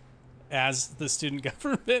government as the student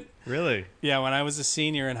government. Really? Yeah, when I was a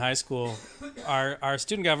senior in high school, our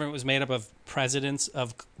student government was made up of presidents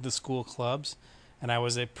of the school clubs, and I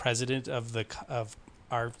was a president of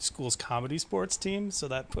our school's comedy sports team, so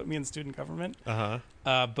that put me in student government.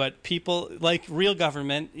 But people, like real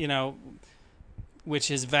government, you know,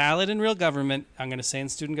 which is valid in real government, I'm going to say in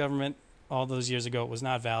student government, all those years ago it was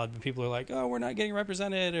not valid, but people are like, oh, we're not getting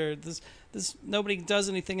represented, or this nobody does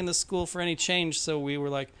anything in the school for any change, so we were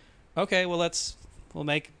like, okay, well, we'll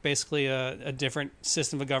make basically a different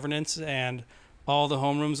system of governance, and all the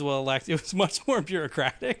homerooms will elect. It was much more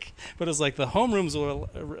bureaucratic, but it was like the homerooms will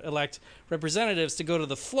elect representatives to go to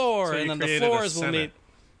the floor, so and then the floors will meet.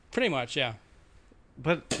 Pretty much, yeah.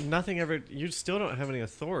 But nothing ever. You still don't have any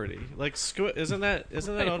authority. Like, isn't that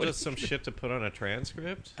all just some shit to put on a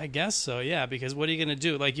transcript? I guess so, yeah. Because what are you going to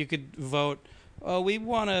do? Like, you could vote. Oh, we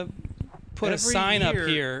want to put a sign up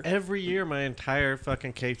here. Every year, my entire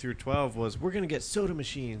fucking K through 12 was, we're going to get soda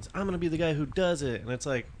machines. I'm going to be the guy who does it, and it's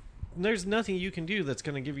like, there's nothing you can do that's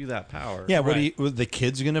going to give you that power. Yeah, right. The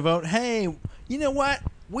kids are going to vote? Hey, you know what?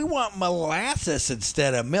 We want molasses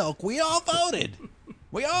instead of milk. We all voted.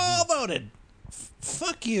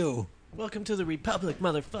 Fuck you. Welcome to the Republic,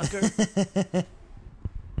 motherfucker.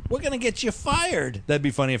 We're going to get you fired. That'd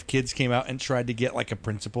be funny if kids came out and tried to get like a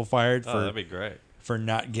principal fired that'd be great. for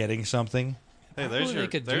not getting something. Hey, there's they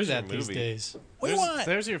could do that these days.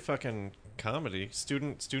 There's your fucking comedy,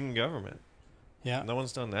 student government. Yeah. No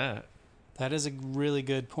one's done that. That is a really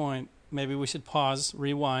good point. Maybe we should pause,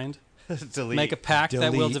 rewind, Delete. make a pact that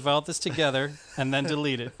we'll Delete. develop this together, and then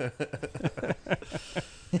delete it.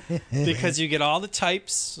 Because you get all the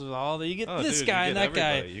types, you get this dude, guy you and get that guy.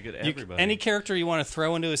 everybody. You get everybody. Any character you want to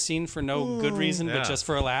throw into a scene for no good reason, Yeah. but just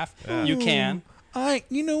for a laugh, Yeah. you can.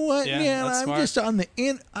 You know what? Yeah, that's I'm smart. just on the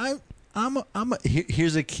in.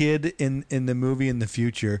 Here's a kid in the movie in the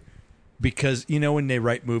future, because you know when they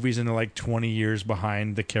write movies and they're like 20 years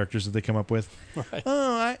behind the characters that they come up with. Right.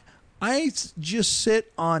 Oh, I just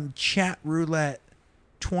sit on chat roulette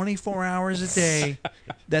 24 hours a day.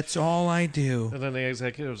 That's all I do. And then the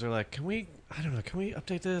executives are like, can we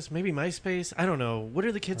update this? Maybe MySpace? I don't know. What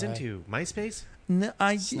are the kids Right. into? MySpace? No,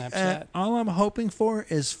 Snapchat. All I'm hoping for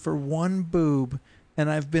is for one boob, and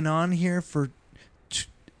I've been on here for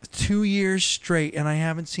 2 years straight, and I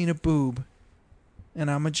haven't seen a boob. And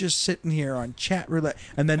I'm just sitting here on chat roulette,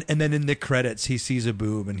 and then in the credits he sees a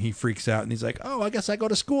boob and he freaks out and he's like, "Oh, I guess I go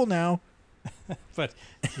to school now." But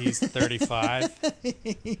he's 35.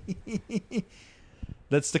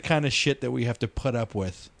 That's the kind of shit that we have to put up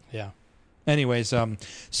with. Yeah. Anyways, so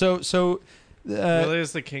Really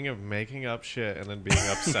is the king of making up shit and then being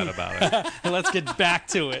upset about it. Let's get back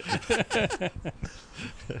to it.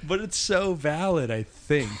 but it's so valid, I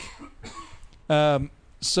think.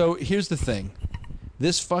 So here's the thing.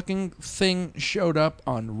 This fucking thing showed up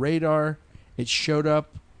on radar. It showed up.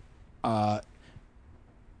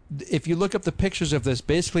 If you look up the pictures of this,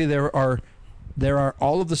 basically there are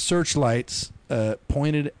all of the searchlights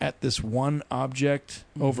pointed at this one object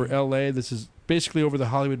over L.A. This is basically over the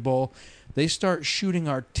Hollywood Bowl. They start shooting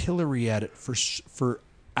artillery at it for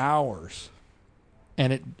hours,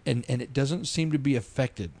 and it doesn't seem to be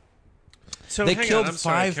affected. So They hang killed on, I'm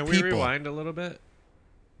sorry. 5 Can people. we rewind a little bit?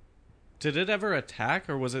 Did it ever attack,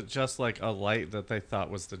 or was it just like a light that they thought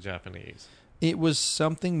was the Japanese? It was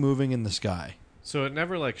something moving in the sky. So it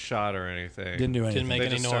never like shot or anything. Didn't do anything. Didn't make They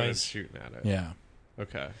any just started noise. shooting at it. Yeah.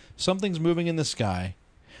 Okay. Something's moving in the sky.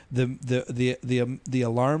 The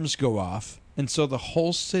alarms go off, and so the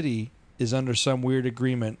whole city is under some weird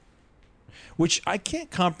agreement, which I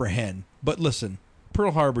can't comprehend. But listen,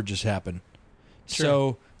 Pearl Harbor just happened,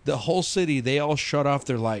 so the whole city, they all shut off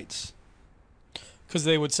their lights. Because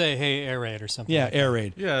they would say, "Hey, air raid" or something. Yeah, like air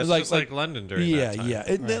raid. Yeah, it's just like London during that time. Yeah.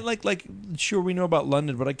 Right. Sure, we know about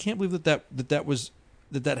London, but I can't believe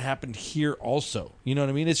that happened here also. You know what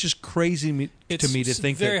I mean? It's just crazy to me to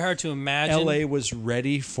think very that hard to imagine. L.A. was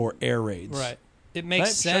ready for air raids. Right. It makes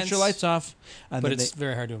Right? sense. Shut your lights off. And But then it's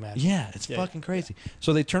very hard to imagine. yeah, it's Yeah, fucking crazy.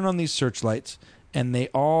 So they turn on these searchlights, and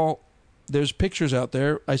there's pictures out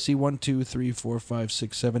there. I see 1, 2, 3, 4, 5,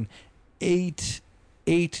 6, 7, 8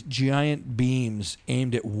 giant beams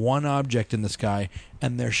aimed at one object in the sky,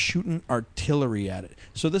 and they're shooting artillery at it.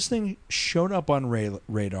 So this thing showed up on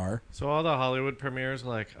radar. So all the Hollywood premieres are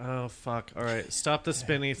like, oh fuck, all right, stop the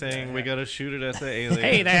spinny thing. We gotta shoot it at the alien.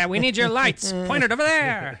 Hey there, we need your lights pointed over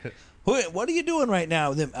there. What are you doing right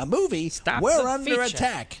now? A movie? Stop We're the under feature.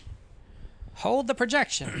 attack. Hold the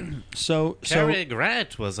projection. So Cary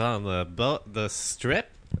Grant was on the strip.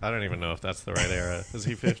 I don't even know if that's the right era. Is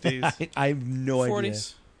he 50s? I have no idea.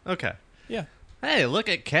 40s. Okay. Yeah. Hey, look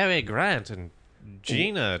at Cary Grant and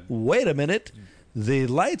Gina. Wait a minute. The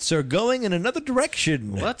lights are going in another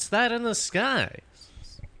direction. What's that in the sky?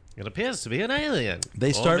 It appears to be an alien.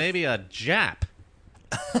 They Or start- maybe a Jap.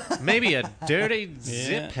 Maybe a dirty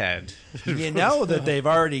zip head. You know that they've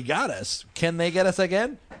already got us. Can they get us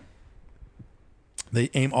again? They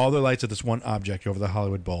aim all their lights at this one object over the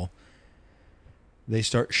Hollywood Bowl. They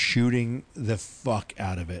start shooting the fuck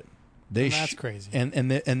out of it. That's crazy. And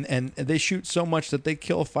they shoot so much that they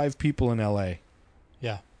kill 5 people in L.A.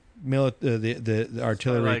 Yeah. The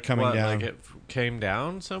artillery Like, coming what, down. Like it came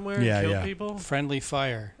down somewhere Yeah, and killed yeah. people? Friendly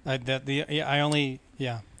fire. I only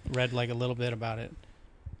read like a little bit about it.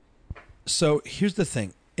 So here's the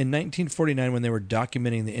thing. In 1949, when they were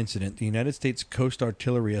documenting the incident, the United States Coast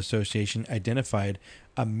Artillery Association identified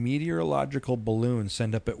a meteorological balloon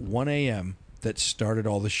sent up at 1 a.m. that started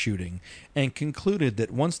all the shooting, and concluded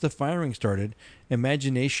that once the firing started,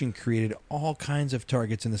 imagination created all kinds of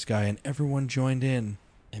targets in the sky, and everyone joined in.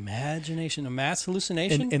 Imagination, a mass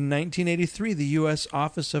hallucination? In 1983, the U.S.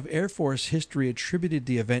 Office of Air Force History attributed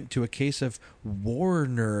the event to a case of war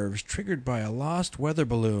nerves triggered by a lost weather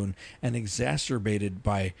balloon and exacerbated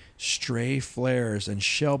by stray flares and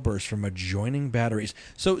shell bursts from adjoining batteries.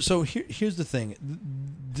 So here's the thing.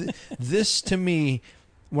 This, to me,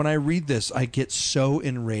 when I read this, I get so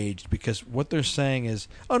enraged because what they're saying is,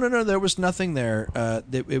 oh, no, there was nothing there.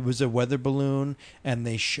 It was a weather balloon, and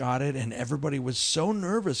they shot it, and everybody was so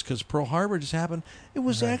nervous because Pearl Harbor just happened. It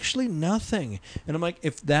was actually nothing. And I'm like,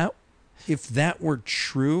 if that were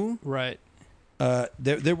true, right,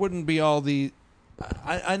 there wouldn't be all the.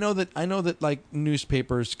 I know that like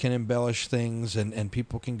newspapers can embellish things and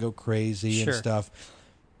people can go crazy and stuff.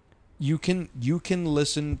 You can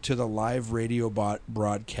listen to the live radio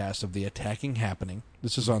broadcast of the attacking happening.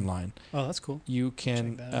 This is online. Oh, that's cool. You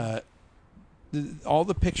can all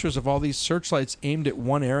the pictures of all these searchlights aimed at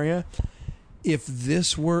one area. If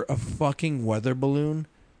this were a fucking weather balloon,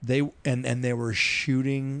 they were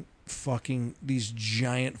shooting fucking these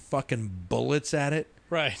giant fucking bullets at it.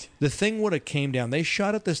 Right. The thing would have came down. They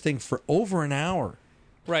shot at this thing for over an hour.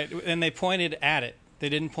 Right, and they pointed at it. They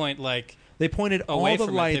didn't point like. They pointed away all the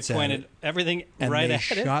from lights it. They pointed at it, everything and right they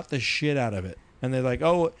at it. shot the shit out of it. And they're like,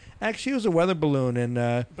 "Oh, actually, it was a weather balloon."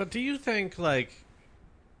 And but do you think, like,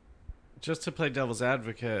 just to play devil's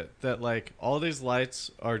advocate, that like all these lights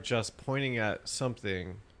are just pointing at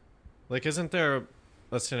something? Like, isn't there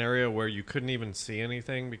a scenario where you couldn't even see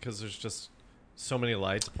anything because there's just so many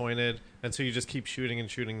lights pointed, and so you just keep shooting and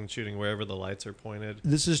shooting and shooting wherever the lights are pointed?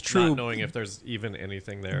 This is true. Not knowing if there's even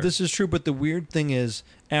anything there. This is true, but the weird thing is,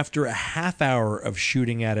 after a half hour of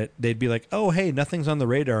shooting at it, they'd be like, "Oh, hey, nothing's on the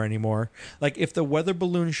radar anymore." Like, if the weather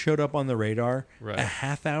balloon showed up on the radar, a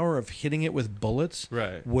half hour of hitting it with bullets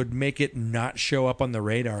would make it not show up on the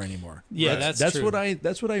radar anymore. Yeah, that's true.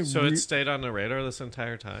 That's what I. So it stayed on the radar this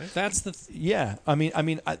entire time. That's the. Yeah, I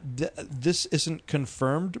mean, this isn't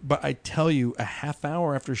confirmed, but I tell you, a half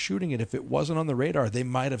hour after shooting it, if it wasn't on the radar, they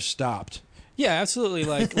might have stopped. Yeah, absolutely.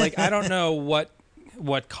 Like I don't know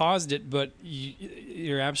what caused it, but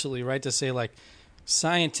you're absolutely right to say, like,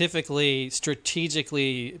 scientifically,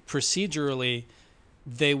 strategically, procedurally,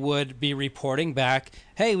 they would be reporting back,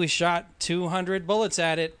 hey, we shot 200 bullets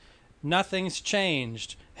at it, nothing's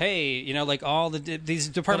changed. Hey, like all these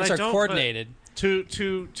departments are coordinated.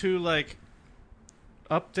 To like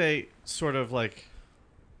update sort of like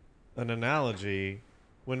an analogy,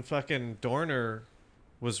 when fucking Dorner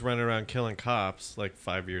was running around killing cops like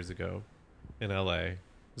 5 years ago in L.A.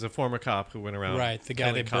 He's a former cop who went around the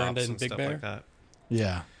guy they burned in and Big stuff Bear. like that.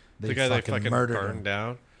 Yeah, The guy they fucking murdered burned him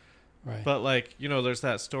down. Right. But like, there's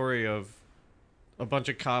that story of a bunch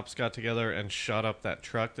of cops got together and shot up that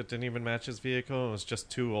truck that didn't even match his vehicle. It was just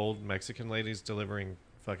two old Mexican ladies delivering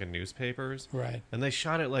fucking newspapers. Right. And they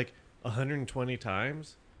shot it like 120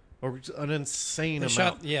 times. Or an insane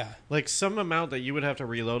amount. Like some amount that you would have to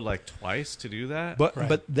reload like twice to do that.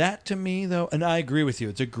 But that to me, though, and I agree with you,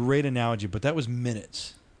 it's a great analogy, but that was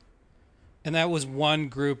minutes. And that was one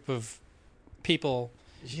group of people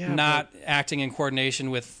not acting in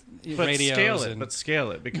coordination with radios. But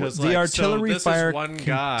scale it. Because the artillery this fire is one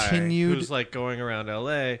guy continued. who's like going around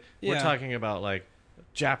L.A. We're talking about like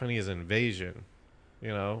Japanese invasion.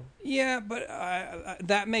 Yeah, but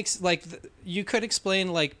that makes like you could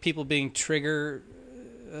explain like people being trigger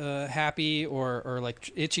happy or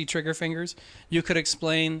like itchy trigger fingers. You could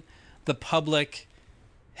explain the public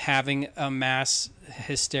having a mass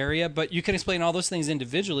hysteria, but you can explain all those things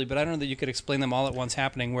individually, but I don't know that you could explain them all at once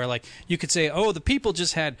happening, where like you could say, oh, the people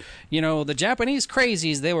just had, the Japanese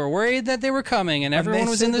crazies, they were worried that they were coming and everyone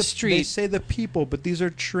was in the street. They say the people, but these are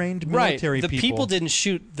trained military people. The people didn't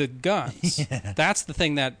shoot the guns. Yeah. That's the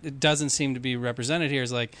thing that doesn't seem to be represented here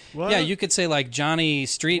is like, you could say like Johnny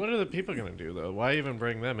Street. What are the people going to do though? Why even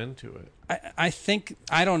bring them into it? I think,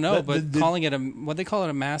 I don't know, but calling it what they call it,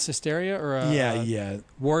 a mass hysteria or a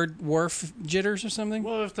wharf jitters or something?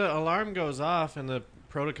 Well, if the alarm goes off and the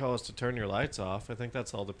protocol is to turn your lights off, I think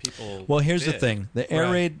that's all the people Well, here's did. the thing. The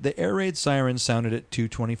air raid siren sounded at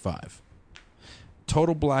 2:25.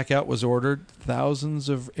 Total blackout was ordered. Thousands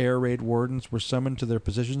of air raid wardens were summoned to their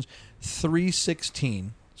positions.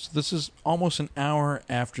 3:16. So this is almost an hour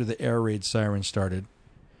after the air raid siren started.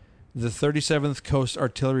 The 37th Coast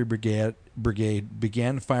Artillery Brigade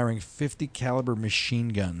began firing 50 caliber machine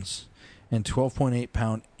guns and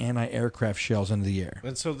 12.8-pound anti-aircraft shells into the air.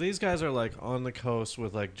 And so these guys are like on the coast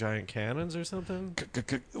with like giant cannons or something?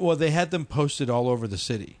 Well, they had them posted all over the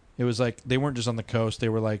city. It was like they weren't just on the coast. They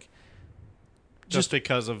were like... Just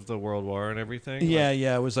because of the World War and everything? Yeah,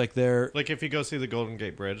 it was like they're... Like if you go see the Golden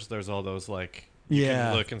Gate Bridge, there's all those like You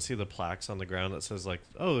can look and see the plaques on the ground that says, like,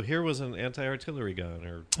 oh, here was an anti-artillery gun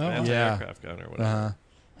or anti-aircraft gun or whatever.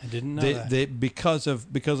 I didn't know that. They because of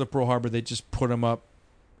Pearl Harbor, they just put them up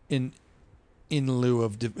in lieu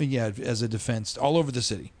of as a defense all over the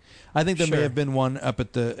city. I think there may have been one up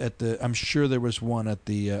at the. I'm sure there was one at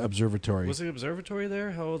the observatory. Was the observatory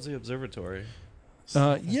there? How old's the observatory?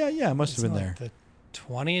 It must have been there. The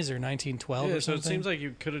 20s or 1912 or something. So it seems like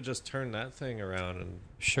you could have just turned that thing around and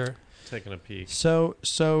taken a peek. So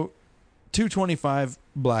 2:25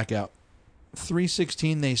 blackout.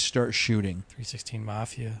 3:16 they start shooting. 316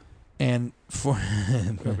 Mafia. And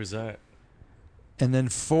Where was that? And then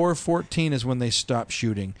 4:14 is when they stop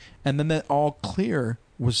shooting. And then that all clear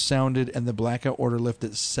was sounded and the blackout order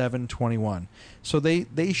lifted at 7:21. So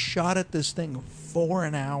they shot at this thing for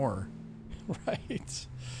an hour. Right.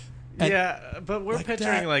 Yeah, but we're like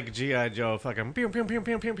picturing that. like G.I. Joe fucking pew pew pew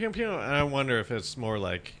pew pew pew pew. And I wonder if it's more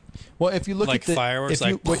like Well, if you look like at the fireworks,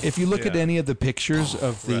 if you look at Yeah. any of the pictures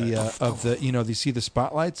of the you see the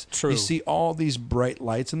spotlights, True. you see all these bright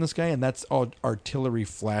lights in the sky, and that's all artillery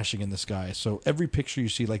flashing in the sky. So every picture you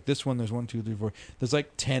see, like this one, there's 1, 2, 3, 4. There's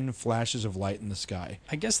like 10 flashes of light in the sky.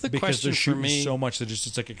 I guess the Because question they're for shooting me, so much that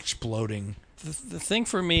it's like exploding. the thing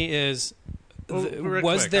for me is, real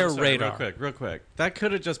was quick, there I'm sorry, radar? Real quick. That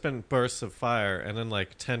could have just been bursts of fire, and then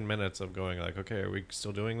like 10 minutes of going like, okay, are we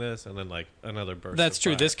still doing this? And then like another burst. That's of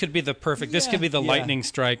true. Fire. This could be the perfect. This could be the lightning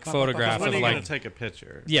strike photograph When of are you like. going to take a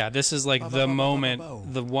picture? Yeah, this is like the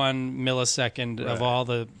moment, the 1 millisecond of all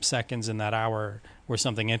the seconds in that hour where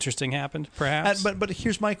something interesting happened, perhaps. But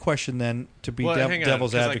here's my question then, to be Hang on,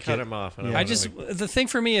 devil's 'cause advocate. I cut him off. And the thing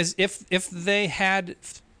for me is if they had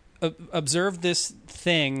observed this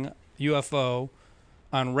thing UFO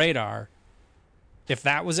on radar, if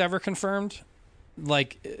that was ever confirmed,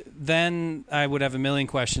 like then I would have a million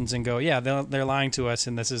questions and go, yeah, they're lying to us,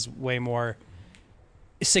 and this is way more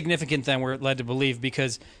significant than we're led to believe.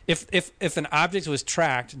 Because if an object was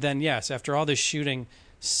tracked, then yes, after all this shooting,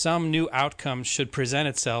 some new outcome should present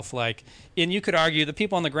itself. Like, and you could argue the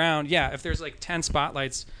people on the ground, yeah, if there's like 10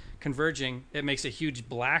 spotlights converging, it makes a huge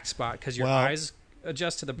black spot because your eyes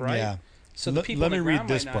adjust to the bright. Yeah. So the people let on me the read ground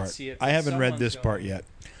this might not part. see it, I but haven't read someone's this going, part yet.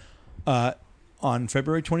 On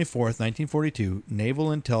February 24th, 1942,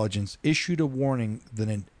 Naval Intelligence issued a warning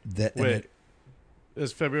that Wait,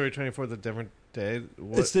 is February 24th a different day?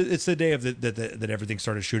 What? it's the day of that everything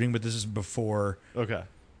started shooting, but this is before. Okay.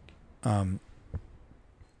 They're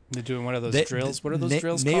doing one of those drills. What are those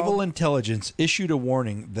drills called? Naval Intelligence issued a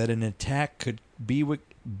warning that an attack could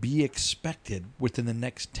be expected within the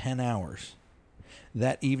next 10 hours.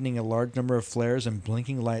 That evening, a large number of flares and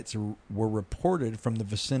blinking lights were reported from the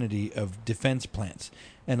vicinity of defense plants.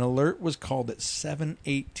 An alert was called at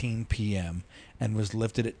 7:18 p.m. and was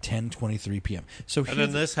lifted at 10:23 p.m. So And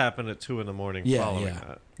then this happened at 2 a.m. following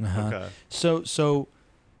that. Uh-huh. Okay. So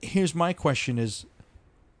here's my question is,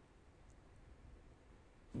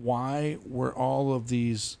 why were all of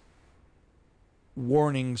these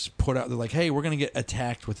warnings put out? They're like, hey, we're going to get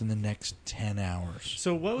attacked within the next 10 hours.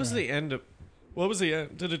 So what was the end of... What was the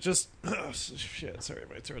end? Did it just... Oh, shit, sorry,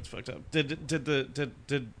 my throat's fucked up. Did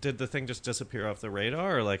the thing just disappear off the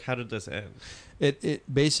radar? Or, like, how did this end? It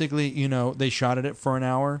basically, they shot at it for an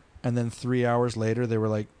hour, and then 3 hours later, they were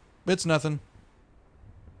like, it's nothing.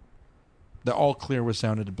 The all clear was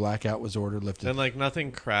sounded, a blackout was ordered, lifted. And, like,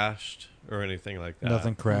 nothing crashed or anything like that?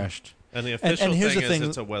 Nothing crashed. And the official and here's thing the thing, is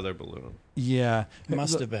it's a weather balloon. Yeah.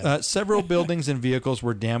 Must have been. Several buildings and vehicles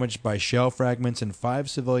were damaged by shell fragments, and 5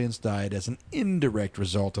 civilians died as an indirect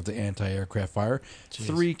result of the anti-aircraft fire. Jeez.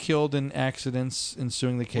 3 killed in accidents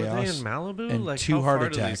ensuing the chaos. Were they in Malibu? and Like, 2 how heart far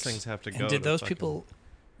do attacks. these things have to go? And did to those fucking- people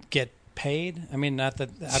get paid? I mean, not that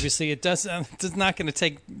obviously it does. It's not going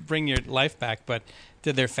to bring your life back, but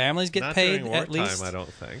did their families get Not paid during at wartime, least? I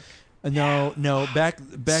don't think. No. Back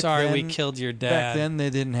Sorry, then, we killed your dad. Back then, they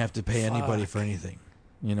didn't have to pay anybody Fuck. for anything.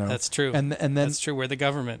 That's true. And then That's true. We're the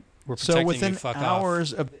government. We're protecting so within you. Fuck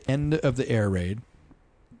hours off. of the end of the air raid,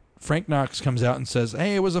 Frank Knox comes out and says,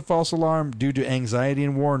 "Hey, it was a false alarm due to anxiety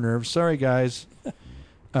and war nerves. Sorry, guys."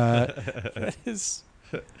 That is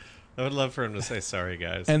I would love for him to say sorry,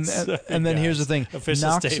 guys. And then here's the thing. Official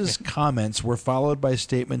Knox's statement. comments were followed by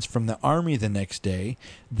statements from the Army the next day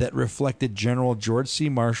that reflected General George C.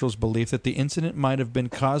 Marshall's belief that the incident might have been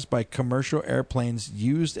caused by commercial airplanes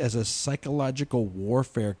used as a psychological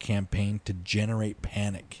warfare campaign to generate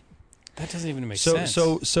panic. That doesn't even make sense.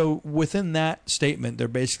 So within that statement, they're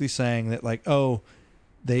basically saying that, like,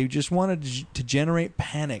 they just wanted to generate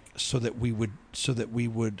panic so that we would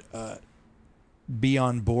be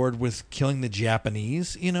on board with killing the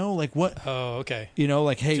Japanese? You know, like what? Oh, okay. You know,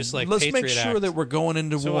 like, hey, Just like let's make Patriot sure Act. that we're going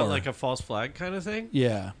into So war. what, like a false flag kind of thing?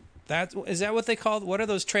 Yeah. Is that what they called? What are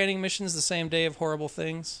those training missions? The same day of horrible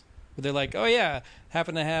things, where they're like, oh yeah,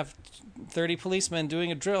 happen to have 30 policemen doing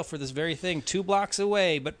a drill for this very thing 2 blocks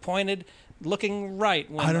away, but pointed, looking right.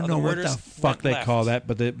 When I don't know what the fuck they call that,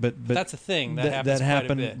 but that's a thing that happens quite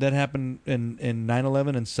happened. a bit. That happened in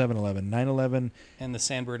 9/11 and 7/11. 9/11 and the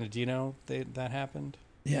San Bernardino, that happened.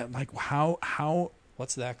 Yeah, like how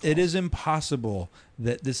What's that called? it is impossible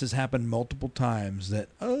that this has happened multiple times. That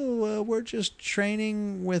we're just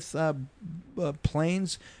training with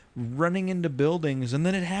planes running into buildings, and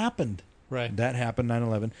then it happened. Right. That happened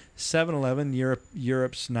 9/11. 7/11,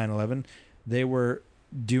 Europe's 9/11. They were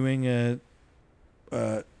doing a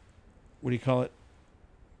what do you call it?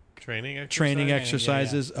 Training exercise? Training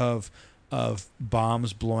exercises of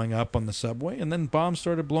bombs blowing up on the subway, and then bombs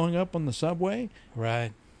started blowing up on the subway.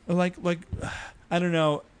 Right. Like I don't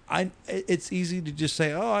know. It's easy to just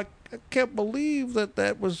say, "Oh, I can't believe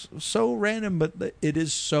that was so random," but it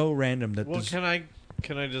is so random that. Well,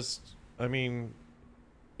 can I just? I mean,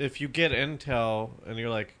 if you get intel and you're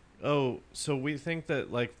like, "Oh, so we think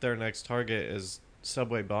that like their next target is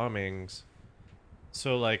subway bombings,"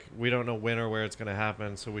 so like we don't know when or where it's going to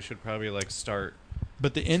happen, so we should probably like start.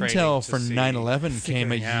 But the training intel to for see- 9/11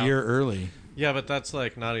 came a figuring out. year early. Yeah, but that's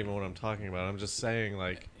like not even what I'm talking about. I'm just saying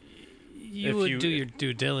like. You If would you- do your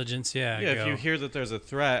due diligence, Yeah, if you hear that there's a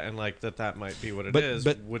threat and like that might be what it is,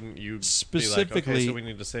 But wouldn't you specifically, be like, okay, so we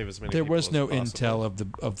need to save as many there people was no as possible? intel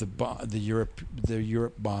of the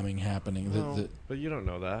Europe bombing happening. No, but you don't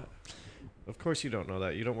know that. Of course you don't know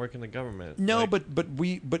that. You don't work in the government. No, Like,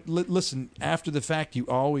 but listen. After the fact, you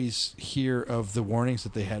always hear of the warnings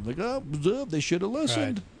that they had. Like, they should have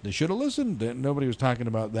listened. Right. They should have listened. Nobody was talking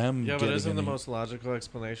about them. yeah, but getting isn't the any- most logical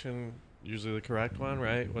explanation usually the correct one,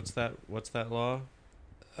 right? What's that law?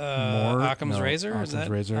 Occam's No, razor? Occam's Is that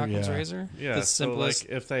razor, Occam's yeah. razor? Yeah, The so simplest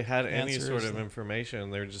like if they had any answer sort is of the-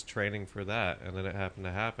 information, they're just training for that, and then it happened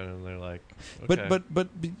to happen, and they're like, okay. But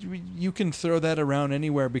you can throw that around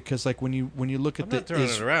anywhere because like when you look at I'm the not throwing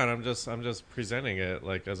it around. I'm just presenting it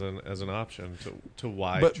like as an option to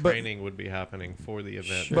why But- training would be happening for the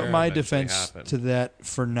event. Sure. But my eventually defense happened. to that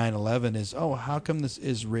for 9/11 is, how come this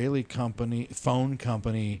Israeli phone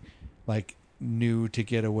company, like knew to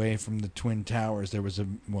get away from the Twin Towers? There was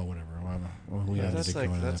whatever. We Yeah, had that's to go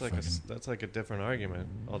into that that's like a different argument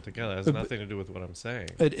altogether. It has But- nothing to do with what I'm saying.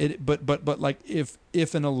 But like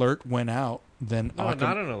if an alert went out, then No,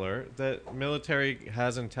 not an alert. That military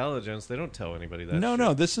has intelligence. They don't tell anybody that. no, shit.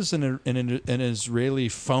 no. This is an Israeli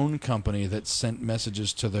phone company that sent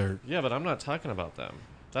messages to their. Yeah, but I'm not talking about them.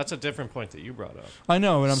 That's a different point that you brought up. I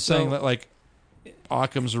know, but I'm So- saying that like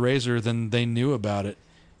Occam's razor, then they knew about it.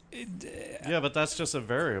 Yeah, but that's just a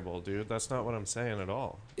variable, dude. That's not what I'm saying at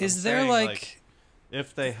all. Is I'm there saying, like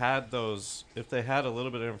if they had a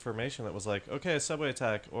little bit of information that was like, okay, a subway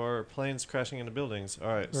attack or planes crashing into buildings. All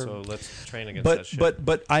right, so let's train against that shit.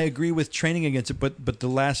 But I agree with training against it. But the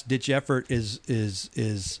last ditch effort is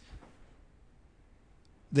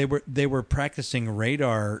they were practicing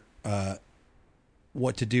radar,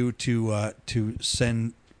 what to do to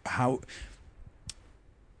send how.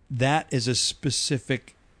 That is a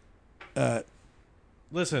specific.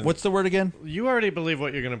 Listen, What's the word again? you already believe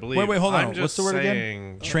what you're going to believe. Wait, hold on. I'm just What's the word again?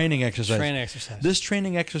 saying, Training exercise. training exercise? This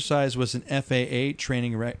training exercise was an FAA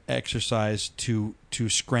training exercise to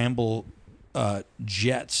scramble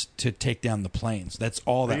jets to take down the planes. That's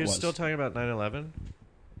all Are that you was. still talking about 9/11?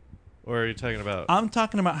 Or are you talking about... I'm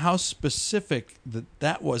talking about how specific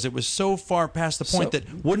that was. It was so far past the point So-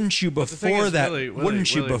 that wouldn't you But the thing before is, that? Willie,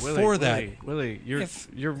 wouldn't you Willie, before that? Willie, If-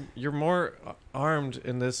 you're more armed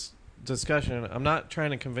in this discussion. I'm not trying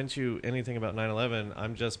to convince you anything about 9/11.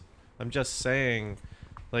 I'm just saying,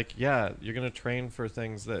 like, yeah, you're going to train for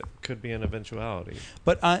things that could be an eventuality.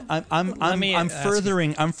 But I'm Let me ask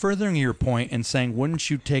you- furthering your point and saying, wouldn't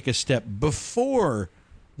you take a step before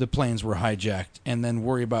the planes were hijacked and then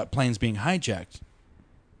worry about planes being hijacked?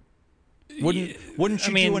 Wouldn't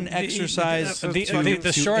you do an exercise?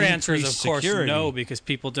 The short answer is, increase of course, security? no, because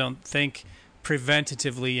people don't think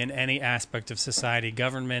preventatively in any aspect of society.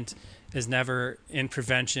 Government is never in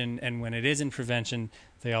prevention, and when it is in prevention,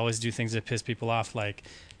 they always do things that piss people off, like,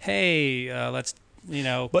 hey, let's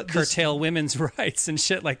But curtail women's rights and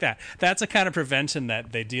shit like that. That's a kind of prevention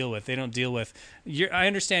that they deal with. They don't deal with... I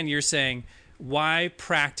understand you're saying, why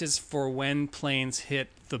practice for when planes hit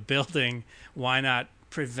the building? Why not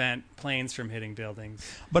prevent planes from hitting buildings.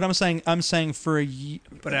 But I'm saying for a year.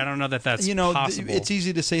 But I don't know that that's possible. It's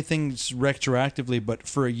easy to say things retroactively, but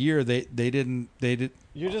for a year they did.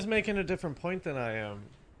 You're just making a different point than I am.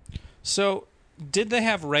 So, did they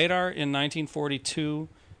have radar in 1942?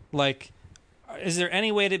 Like, is there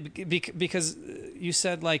any way to because you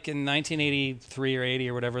said like in 1983 or 80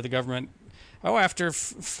 or whatever the government after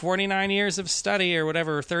 49 years of study or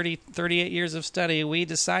whatever 38 years of study we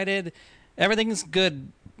decided everything's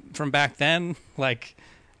good from back then, like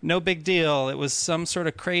no big deal, it was some sort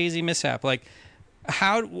of crazy mishap. Like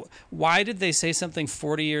why did they say something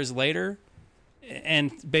 40 years later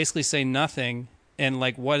and basically say nothing? And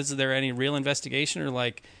like, is there any real investigation, or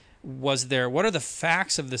like, what are the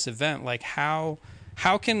facts of this event? Like, how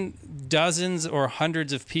can dozens or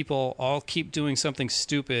hundreds of people all keep doing something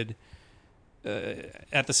stupid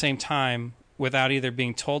at the same time without either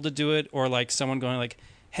being told to do it or like someone going like,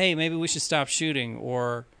 hey, maybe we should stop shooting,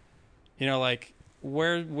 or like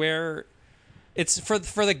where it's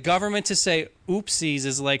for the government to say oopsies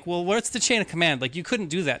is like, well, what's the chain of command? Like, you couldn't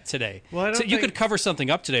do that today. Well, you could cover something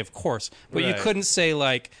up today, of course, but you couldn't say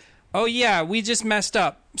like, oh yeah, we just messed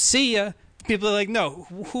up. See ya. People are like, no,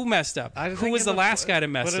 who messed up? Who was the last guy to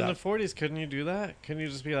mess up? But in the 40s, couldn't you do that? Couldn't you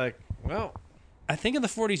just be like, well... I think in the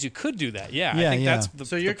 40s you could do that, yeah. I think that's the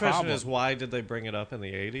So your the question problem. is, why did they bring it up in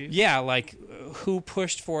the 80s? Yeah, like, who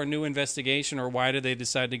pushed for a new investigation, or why did they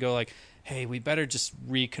decide to go like, hey, we better just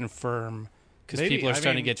reconfirm, because people are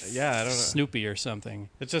starting to get I don't know. snoopy or something.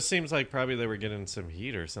 It just seems like probably they were getting some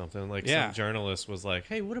heat or something. Like some journalist was like,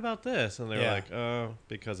 hey, what about this? And they were like, oh,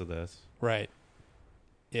 because of this. Right.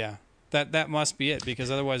 Yeah. That must be it,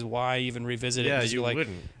 because otherwise, why even revisit it? Yeah, Just you like,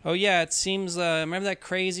 wouldn't. oh yeah, it seems. Remember that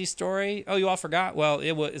crazy story? Oh, you all forgot? Well,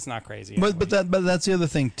 it's not crazy. But Anyway. but that's the other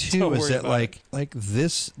thing too, Don't is worry that about like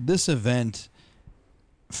this event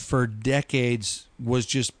for decades was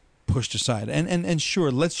just pushed aside. And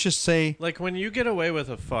sure, let's just say, Like when you get away with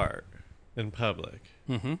a fart in public,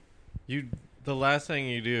 Mm-hmm. the last thing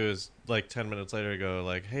you do is like 10 minutes later go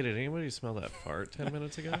like, hey, did anybody smell that fart 10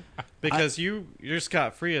 minutes ago? Because you're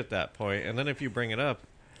scot-free at that point. And then if you bring it up,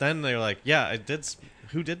 then they're like, yeah, I did.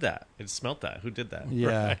 Who did that? It smelled that. Who did that?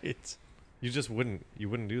 yeah. Right. You just wouldn't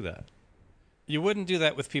do that. You wouldn't do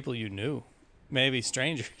that with people you knew, maybe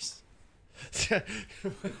strangers.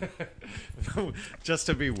 Just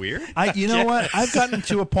to be weird? You know what? I've gotten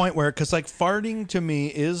to a point where, because like farting to me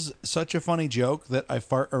is such a funny joke that I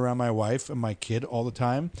fart around my wife and my kid all the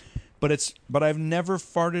time. But I've never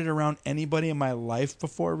farted around anybody in my life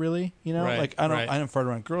before, really. Right, like I don't fart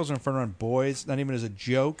around girls. I don't fart around boys. Not even as a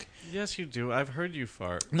joke. Yes, you do. I've heard you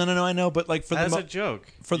fart. No, I know. But like As a joke.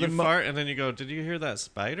 for you the fart and then you go, did you hear that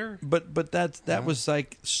spider? But that was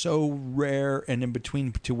like so rare and in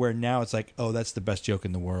between to where now it's like, oh, that's the best joke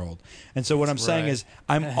in the world. And so what I'm saying is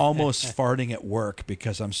I'm almost farting at work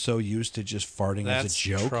because I'm so used to just farting as a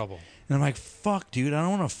joke. Trouble. And I'm like, fuck, dude, I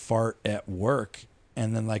don't want to fart at work.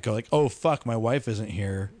 And then like go like, oh fuck, my wife isn't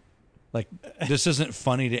here. Like, this isn't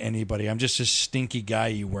funny to anybody. I'm just a stinky guy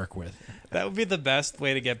you work with. That would be the best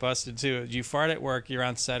way to get busted too. You fart at work, you're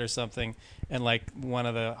on set or something, and like one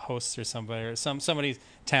of the hosts or somebody or somebody's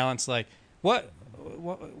talent's like, what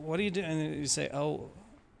do you do? And you say, oh,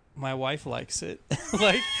 my wife likes it.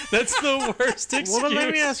 Like, that's the worst excuse. Well, then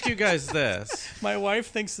let me ask you guys this. My wife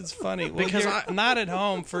thinks it's funny. Well, Because you're not at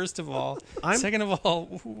home, first of all. Second of all,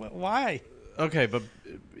 why? Okay, but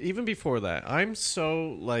even before that, I'm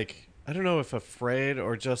so, like, I don't know if afraid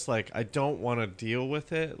or just, like, I don't want to deal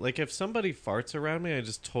with it. Like, if somebody farts around me, I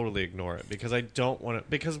just totally ignore it because I don't want to.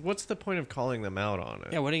 Because what's the point of calling them out on it?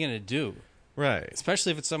 Yeah, what are you going to do? Right.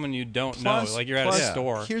 Especially if it's someone you don't know. Like, you're at a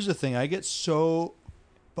store. Here's the thing. I get so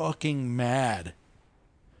fucking mad.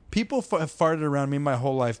 People have farted around me my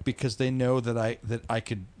whole life because they know that I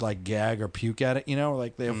could like gag or puke at it,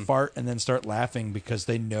 like they'll fart and then start laughing because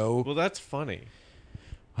they know. Well, that's funny.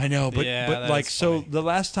 I know, but like, so funny. the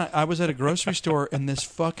last time I was at a grocery store and this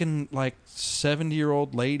fucking like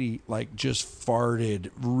 70-year-old lady like just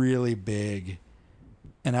farted really big,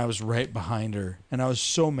 and I was right behind her, and I was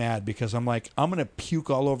so mad because I'm like, I'm gonna puke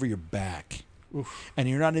all over your back. Oof. And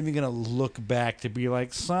you're not even going to look back to be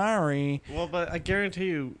like, sorry. Well, but I guarantee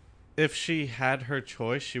you, if she had her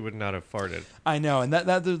choice, she would not have farted. I know, and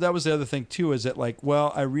that was the other thing too. Is that like,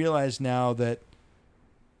 well, I realize that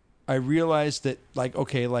like,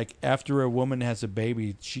 okay, like after a woman has a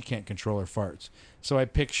baby, she can't control her farts. So I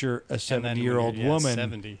picture a 70-year-old woman.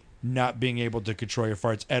 70. not being able to control your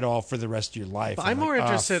farts at all for the rest of your life. I'm more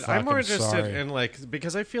interested. I'm sorry. in like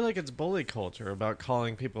because I feel like it's bully culture about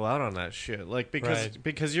calling people out on that shit. Like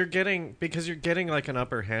because you're getting like an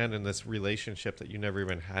upper hand in this relationship that you never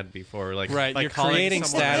even had before. Like you're creating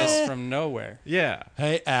status from nowhere. Yeah.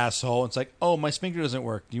 Hey, asshole! It's like, oh, my sphincter doesn't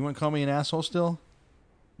work. Do you want to call me an asshole still?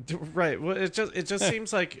 Right. Well, it just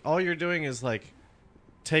seems like all you're doing is like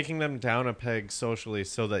taking them down a peg socially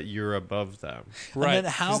so that you're above them. Right. And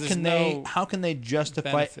then how can they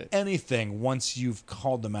justify benefit. anything once you've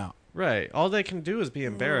called them out? Right. All they can do is be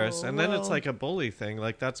embarrassed, and then it's like a bully thing.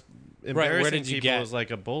 Like that's embarrassing Where did you people get? is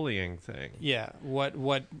like a bullying thing. Yeah. What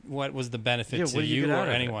was the benefit Yeah, to what do you you get or out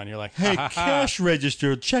of it? anyone? You're like, Hey, ha, ha, ha. cash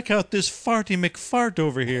register, check out this farty McFart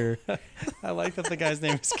over here. I like that the guy's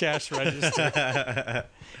name is Cash Register.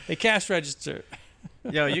 Hey, Cash Register.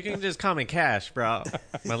 Yo, you can just call me Cash, bro.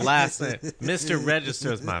 My last name, Mr.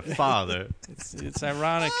 Register, is my father. It's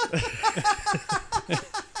ironic.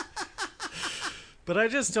 But I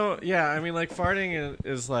just don't. Yeah, I mean, like farting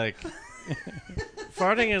is like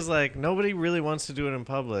farting is like nobody really wants to do it in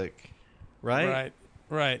public, right?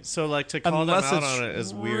 Right. So like to call Unless them out it's on it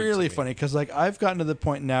is weird. really to me. funny because like I've gotten to the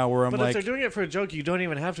point now where I'm But like, if they're doing it for a joke, you don't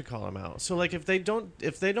even have to call them out. So like if they don't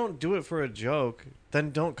do it for a joke,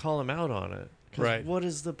 then don't call them out on it. 'Cause Right. what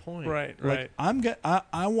is the point? Right. like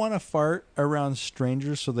I want to fart around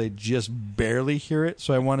strangers so they just barely hear it.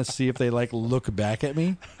 So I want to see if they like look back at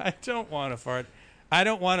me. I don't want to fart. I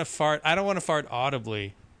don't want to fart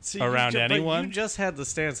audibly See, around but anyone. you just had the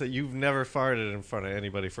stance that you've never farted in front of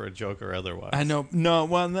anybody for a joke or otherwise. I know, no,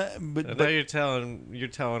 well, And now but you're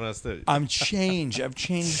telling us that I'm changed. I've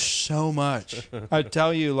changed so much. I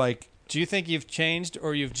tell you, like, Do you think you've changed,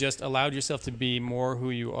 or you've just allowed yourself to be more who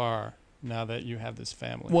you are now that you have this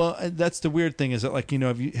family? well, that's the weird thing is that, like, you know,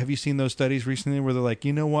 have you seen those studies recently where they're like,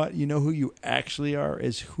 you know what, you know who you actually are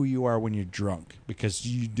is who you are when you're drunk because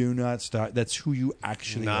you do not stop. That's who you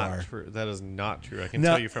actually not are. true. That is not true. I can No,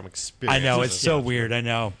 tell you from experience. I know it's That's so not true. weird. I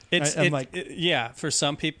know. Yeah. For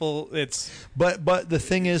some people, it's But the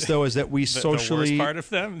thing is though is that we the socially worst part of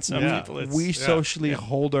them. And some Yeah. people, it's we socially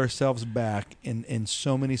hold ourselves back in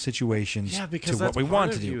so many situations Yeah, because to what that's we part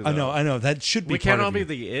want to of do. you, I though. know that should be We part can't of all be you.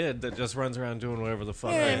 the id that just runs around doing whatever the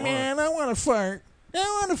fuck Hey they man, want. I want to fart.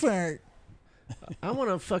 I want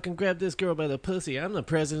to fucking grab this girl by the pussy. I'm the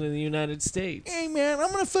president of the United States. Hey man,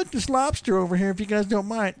 I'm gonna fuck this lobster over here if you guys don't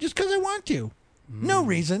mind, just because I want to. No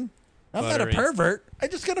reason. I'm not Buttery. a pervert. I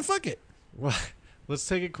just gotta fuck it. Well, let's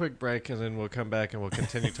take a quick break and then we'll come back and we'll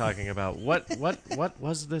continue talking about what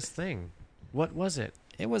was this thing? What was it?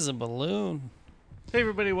 It was a balloon. Hey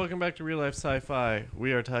everybody, welcome back to Real Life Sci-Fi.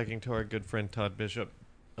 We are talking to our good friend Todd Bishop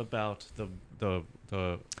about the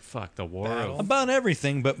war Battle? of About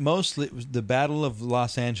everything, but mostly it was the Battle of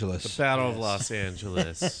Los Angeles. the Battle of Los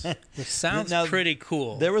Angeles. Which sounds Now, pretty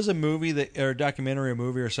cool. There was a movie or a documentary, a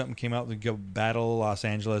movie or something came out with the Battle of Los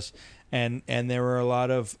Angeles, and there were a lot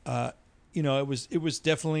of, it was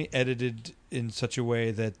definitely edited in such a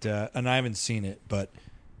way that, and I haven't seen it, but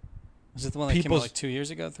Was it the one that came out people's- like 2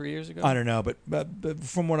 years ago, 3 years ago? I don't know. But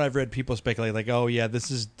from what I've read, people speculate like, oh yeah,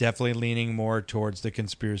 this is definitely leaning more towards the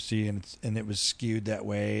conspiracy, and it was skewed that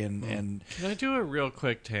way, and Can I do a real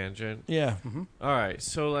quick tangent? yeah. All right,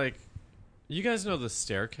 so like, you guys know The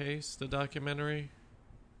Staircase, the documentary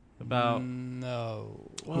about? No.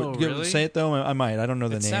 Whoa, You really? Say it though. I might. I don't know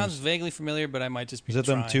the It names. sounds vaguely familiar, but I might just be Is that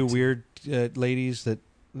them trying two to. weird ladies that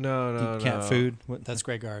No, eat cat food? What? That's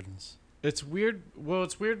Grey Gardens. It's weird. Well,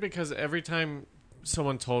 it's weird because every time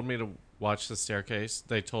someone told me to watch The Staircase,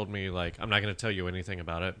 they told me like, I'm not going to tell you anything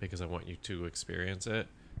about it because I want you to experience it.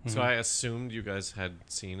 So I assumed you guys had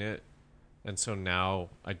seen it, and so now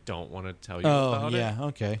I don't want to tell you Oh about yeah. it.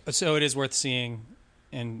 Okay. So it is worth seeing,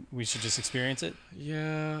 and we should just experience it?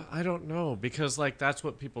 Yeah, I don't know because like that's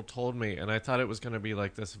what people told me, and I thought it was going to be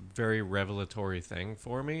like this very revelatory thing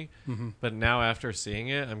for me. But now after seeing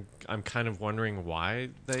it, I'm kind of wondering why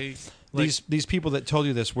they like, These people that told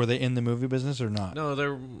you this, were they in the movie business or not? No,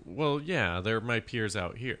 they're my peers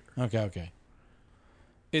out here. Okay.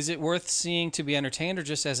 Is it worth seeing to be entertained, or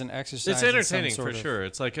just as an exercise? It's entertaining in some for sort of- sure.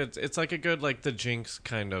 It's like a good like the Jinx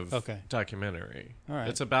kind of Okay. documentary. All right.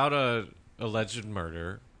 It's about a alleged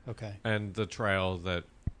murder Okay, and the trial that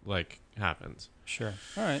like happens. sure.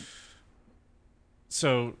 All right.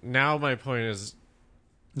 So now my point is,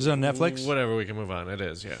 Is it on Netflix? Whatever, we can move on. It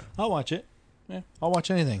is, yeah. I'll watch it. Yeah. I'll watch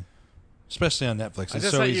anything, especially on Netflix. I It's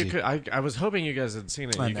just so thought easy. you could. I was hoping you guys had seen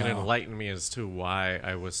it. I You could know. enlighten me as to why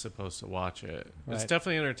I was supposed to watch it. It's Right.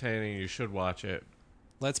 definitely entertaining. You should watch it.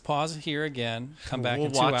 Let's pause here again. Come back We'll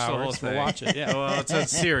in 2 watch the whole hours. We'll thing. watch it. Yeah. Well, it's a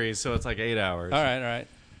series, so it's like 8 hours. All right.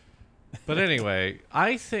 But anyway,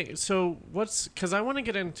 I think so. Because I want to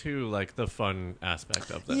get into like the fun aspect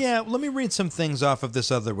of this. Yeah, let me read some things off of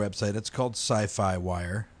this other website. It's called Sci-Fi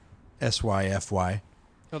Wire, SYFY.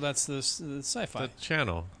 Oh, that's the sci-fi. The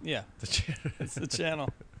channel. Yeah, The channel. it's the channel.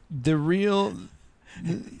 The real.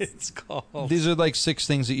 It's called These are like 6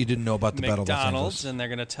 things that you didn't know about the Battle of Los McDonald's, Angeles. and they're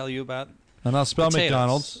going to tell you about. And I'll spell potatoes.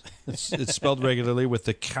 McDonald's. It's spelled regularly with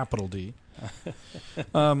the capital D.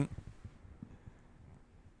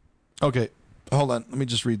 Okay, hold on. Let me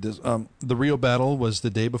just read this. The real battle was the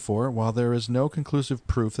day before. While there is no conclusive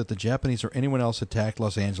proof that the Japanese or anyone else attacked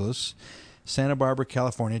Los Angeles, Santa Barbara,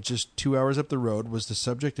 California, just 2 hours up the road, was the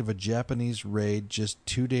subject of a Japanese raid just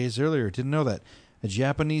 2 days earlier. Didn't know that. A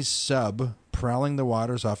Japanese sub prowling the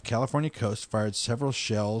waters off California coast fired several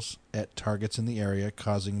shells at targets in the area,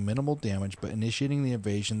 causing minimal damage, but initiating the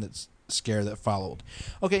invasion scare that followed.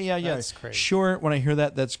 Okay, yeah. That's crazy. Sure, when I hear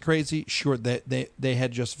that, that's crazy. Sure, they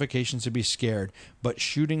had justifications to be scared, but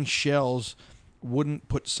shooting shells wouldn't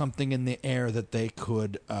put something in the air that they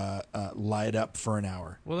could light up for an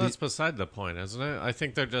hour. Well, that's beside the point, isn't it? I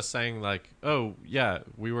think they're just saying like, oh yeah,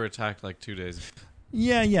 we were attacked like 2 days.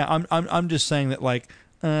 Yeah. I'm just saying that like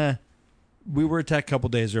we were attacked a couple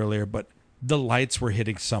days earlier, but the lights were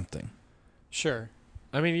hitting something. Sure.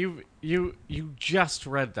 I mean, you just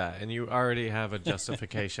read that, and you already have a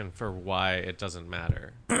justification for why it doesn't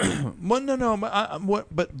matter. Well, no.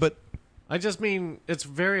 But I just mean it's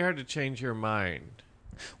very hard to change your mind.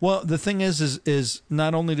 well, the thing is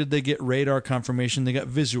not only did they get radar confirmation, they got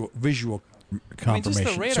visual confirmation. I mean, just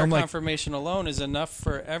the radar So I'm like, confirmation alone is enough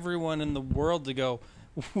for everyone in the world to go,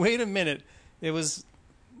 wait a minute, it was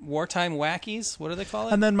wartime wackies? What do they call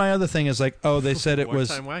it? and then my other thing is like, oh, they said it was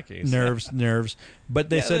Wartime wackies. nerves, but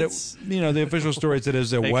they Yeah, said it. that's- The official story is it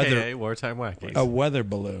is a AKA wartime wackies. weather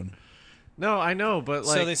balloon. No, I know, but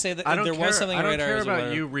like, So they say that I don't there care, was something I don't radar care as about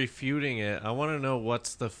well. you refuting it. I want to know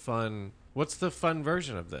what's the fun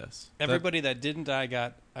version of this. Everybody that didn't die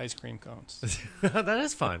got ice cream cones. That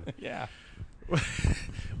is fun. Yeah.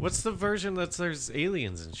 What's the version that's there's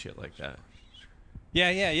aliens and shit like that?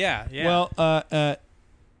 Yeah. Well,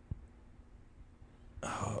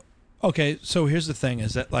 okay. So here's the thing: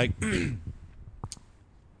 is that like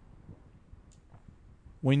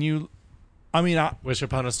when you, Wish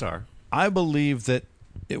upon a star. I believe that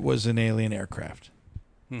it was an alien aircraft,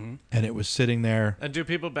 Mhm. and it was sitting there. And do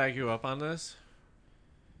people back you up on this?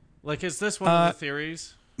 Like, is this one of the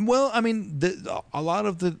theories? Well, I mean, a lot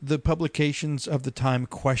of the publications of the time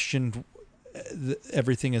questioned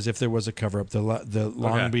everything as if there was a cover up. The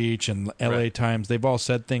Long Okay. Beach and L.A. Right. Times, they've all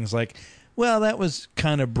said things like, "Well, that was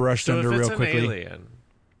kind of brushed So under if it's real an quickly." alien,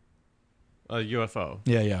 a UFO.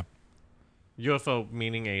 Yeah. UFO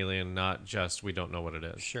meaning alien, not just we don't know what it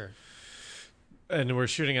is. Sure. And we're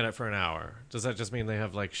shooting at it for an hour. Does that just mean they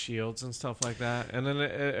have like shields and stuff like that? And then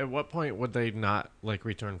at what point would they not like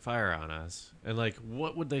return fire on us? And like,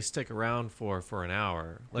 what would they stick around for an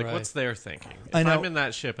hour? Like, Right. what's their thinking? If I know. I'm in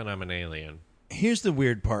that ship and I'm an alien, Here's the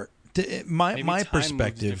weird part. My Maybe time moves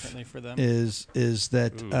perspective differently for them. is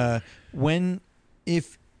that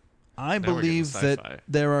if I Now we're getting believe sci-fi. that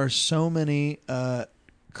there are so many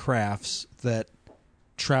crafts that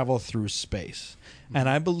travel through space, and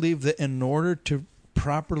I believe that in order to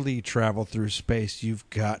properly travel through space, you've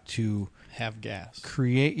got to Have gas.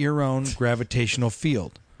 create your own gravitational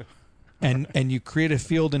field. And you create a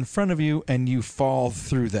field in front of you, and you fall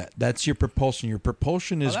through that. That's your propulsion. Your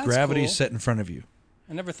propulsion is that's gravity cool. set in front of you.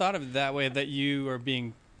 I never thought of it that way, that you are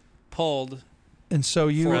being pulled And so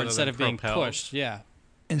you Rather instead than of being propelled. pushed. Yeah.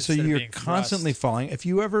 and so instead of you're being constantly thrust. falling. If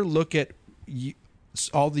you ever look at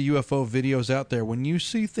all the UFO videos out there, when you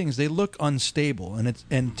see things, they look unstable,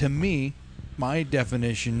 and to me, my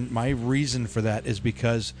definition, my reason for that is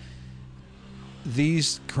because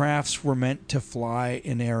these crafts were meant to fly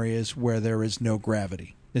in areas where there is no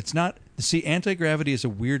gravity. It's not. See, anti-gravity is a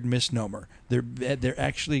weird misnomer. They're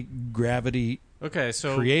actually gravity. okay,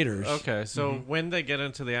 so Creators. Okay, so when they get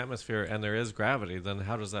into the atmosphere and there is gravity, then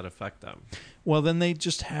how does that affect them? Well, then they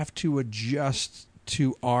just have to adjust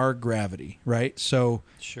to our gravity, right? So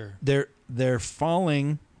Sure. they're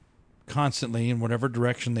falling constantly in whatever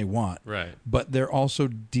direction they want, Right. but they're also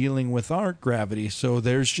dealing with our gravity, so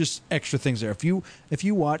there's just extra things there. If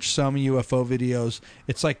you watch some UFO videos,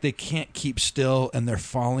 it's like they can't keep still and they're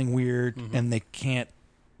falling weird, and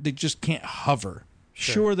they just can't hover.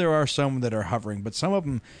 Sure, there are some that are hovering, but some of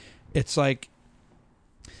them, it's like,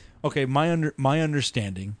 okay, my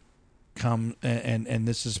understanding and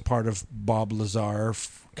this is part of Bob Lazar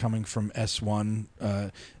coming from S1.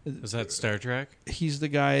 Is that Star Trek? He's the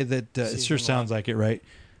guy that it Season sure sounds one. like it, right?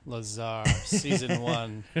 Lazar, season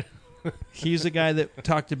 1. He's the guy that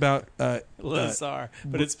talked about Lazar,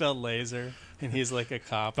 but it's spelled laser, and he's like a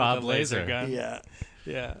cop Bob with a laser Laser. gun. Yeah.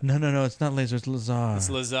 Yeah. No, it's not laser. It's Lazar. It's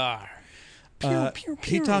Lazar.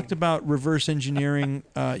 He talked about reverse engineering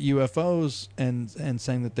UFOs and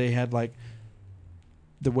saying that they had like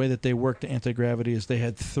the way that they worked anti-gravity is they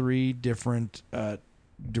had 3 different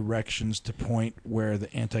directions to point where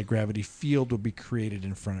the anti-gravity field would be created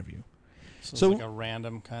in front of you. So it's like a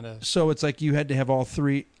random kind of. So it's like you had to have all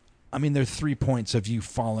 3. I mean, there are 3 points of you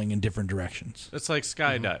falling in different directions. It's like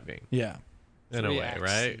skydiving Yeah. in a 3 way, axes.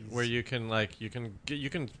 right? Where you can you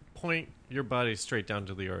can point your body straight down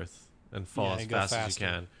to the earth and fall Yeah, as and go fast as you faster.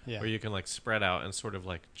 can. Yeah. Or you can like spread out and sort of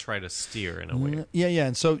like try to steer in a way. Yeah.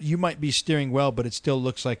 And so you might be steering well, but it still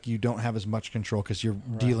looks like you don't have as much control because you're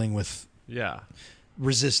dealing with Yeah.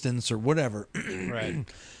 resistance or whatever. Right.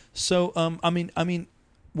 So, I mean,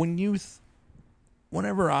 when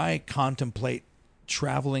whenever I contemplate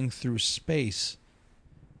traveling through space,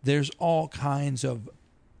 there's all kinds of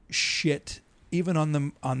shit, even on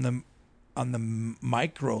the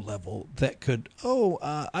micro level, that could.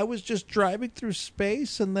 I was just driving through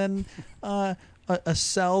space, and then a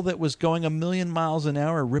cell that was going 1,000,000 miles an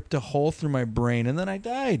hour ripped a hole through my brain, and then I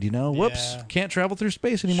died. Whoops, Yeah. can't travel through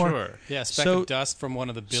space anymore. Sure. Yeah, a speck So- of dust from one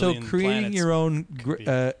of the So billion creating planets your own could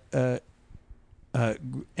be-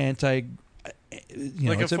 anti,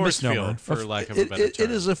 Like a it's force misnomer. field, for lack of a better It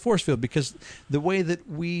term. is a force field because the way that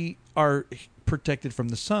we are protected from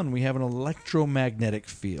the sun, we have an electromagnetic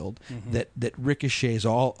field that ricochets a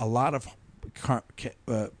lot of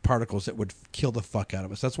particles that would kill the fuck out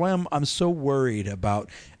of us. That's why I'm so worried about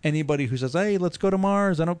anybody who says, "Hey, let's go to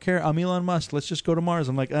Mars. I don't care. I'm Elon Musk. Let's just go to Mars."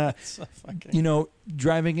 I'm like, So fucking-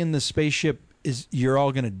 driving in the spaceship you're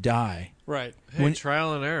all gonna die. right. Hey,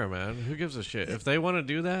 trial and error, man. Who gives a shit? If they want to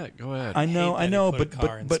do that, go ahead. I know, hate that he put a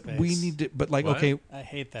car in but we space. need to. But like, What? okay, I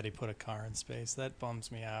hate that he put a car in space. That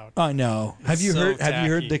bums me out. I know. Have you so heard? Have you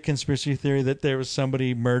heard tacky. the conspiracy theory that there was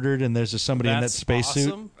somebody murdered and there's somebody in that That's spacesuit?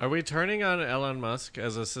 awesome. Are we turning on Elon Musk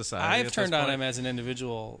as a society? I've at turned this on point? him as an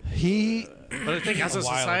individual. He But I think as a a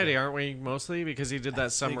while society, ago. aren't we mostly because he did I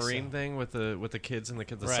that think submarine so. thing with the kids and the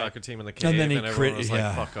Right. soccer team in the cave, And then he everyone was yeah.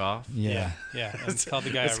 like, "Fuck off." yeah. Yeah. And it's called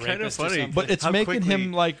the guy It's a kind of rapist or funny. something. But it's How making quickly-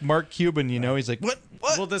 him like Mark Cuban, He's like, what?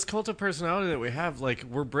 Well, this cult of personality that we have, like,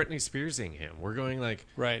 we're Britney Spearsing him. We're going like,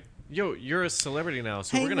 right. "Yo, you're a celebrity now,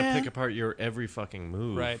 so Hey, we're gonna man. pick apart your every fucking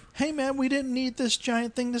move." Right. Hey man, we didn't need this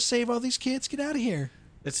giant thing to save all these kids. Get out of here.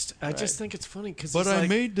 I just think it's funny because But I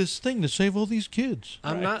made this thing to save all these kids.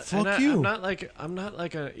 I'm not. Fuck and you. I'm not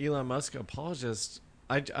like a Elon Musk apologist.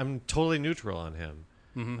 I'm totally neutral on him.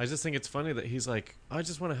 I just think it's funny that he's like, "I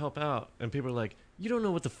just want to help out," and people are like, "You don't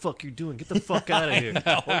know what the fuck you're doing. Get the fuck out of here."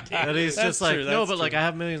 And he's That's just like, true, "No, that's but like true. I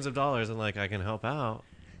have millions of dollars and like I can help out."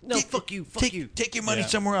 No, fuck you, fuck you. Take your money Yeah.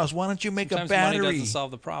 somewhere else. Why don't you make Sometimes a money battery? doesn't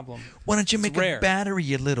solve the problem. Why don't you It's make rare. a battery,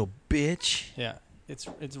 you little bitch? Yeah. It's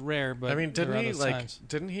rare, but I mean, there are didn't he those times.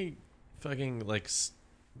 didn't he fucking like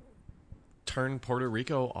turn Puerto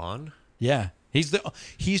Rico on? Yeah.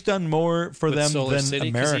 He's done more for With them Solar than City,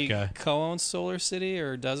 'cause America. He co-owns Solar City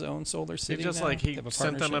or does own Solar He City. just now? like he They have a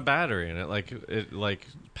sent them a partnership? battery and it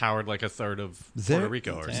powered like a third of They're- Puerto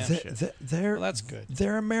Rico or Damn. some shit. They're Well, that's good.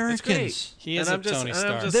 They're It's Americans. great. He is And a I'm just, Tony and I'm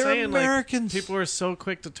Stark. just They're saying, Americans. Like, people are so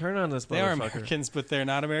quick to turn on this They are motherfucker. Americans, but they're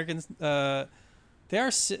not Americans. They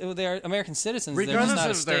are American citizens. They're just Regardless not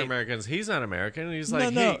a if they're state. Americans, he's not American. He's No,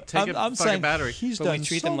 like, no, hey, take a I'm fucking saying battery. He's But done we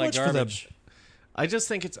treat so them like much for them. garbage. I just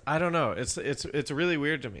think it's, I don't know. It's really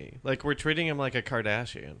weird to me. Like, we're treating him like a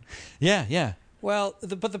Kardashian. Yeah, yeah. Well,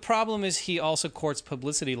 but the problem is he also courts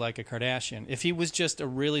publicity like a Kardashian. If he was just a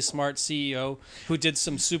really smart CEO who did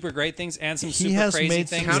some super great things and some He super has crazy made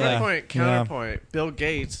things, some- like- Counterpoint. Bill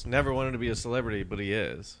Gates never wanted to be a celebrity, but he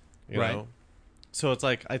is. You Right. know? So it's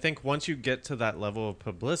like, I think once you get to that level of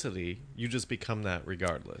publicity, you just become that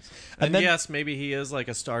regardless. And then- yes, maybe he is like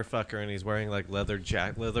a star fucker and he's wearing like leather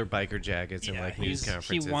biker jackets and yeah, like news he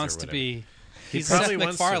conferences. wants or to whatever. be. He He's probably Seth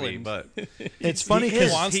wants to be, MacFarlane. but It's funny he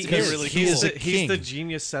because wants to be really cool. he's he's the king.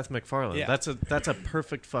 genius Seth MacFarlane. Yeah. That's a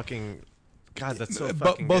perfect fucking God. That's so Bo-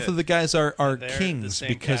 fucking both good. of the guys are They're the kings same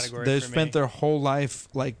because category they've for spent me. their whole life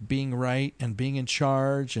like being right and being in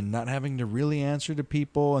charge and not having to really answer to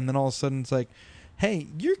people, and then all of a sudden it's like, hey,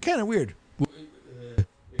 you're kind of weird.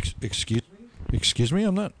 Excuse me,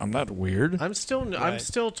 I'm not weird. I'm still Right.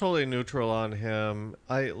 totally neutral on him.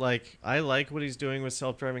 I like what he's doing with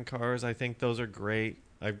self-driving cars. I think those are great.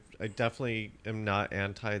 I definitely am not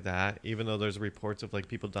anti that, even though there's reports of like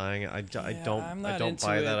people dying. I I'm don't not into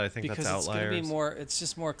buy it that. I think because that's it's gonna outliers. be more. It's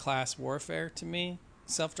just more class warfare to me.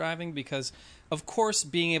 Self-driving because of course,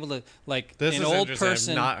 being able to like This an is old interesting.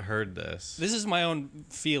 person. I've not heard this. This is my own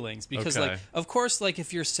feelings because, Okay. like, of course, like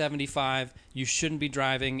if you're 75, you shouldn't be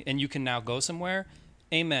driving, and you can now go somewhere.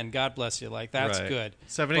 Amen. God bless you. Like that's Right. good.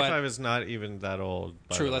 75 is not even that old.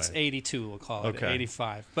 By True. the That's way. 82. We'll call it Okay.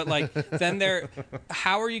 85. But like, then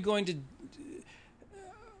how are you going to?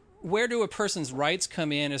 Where do a person's rights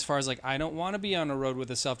come in as far as like I don't want to be on a road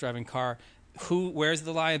with a self-driving car? Where's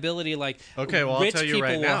the liability? Like, Okay, well, I'll rich tell you people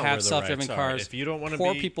right will now where have the self-driving rights are. cars. If you don't want to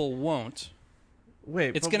poor be- people won't.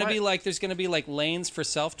 Wait, It's but going to what- be like there's going to be like lanes for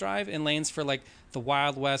self-drive and lanes for like the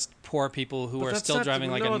Wild West poor people who But are that's still not-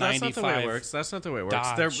 driving like no, a that's not the way it 95. works. That's not the way it works.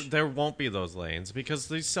 Dodge. There won't be those lanes because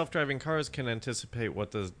these self-driving cars can anticipate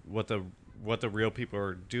what the real people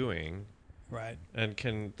are doing, Right. and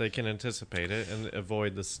they can anticipate it and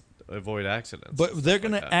avoid accidents. But and they're stuff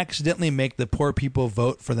going like to that. accidentally make the poor people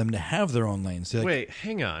vote for them to have their own lanes. They're like, Wait,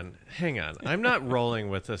 hang on. I'm not rolling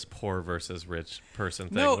with this poor versus rich person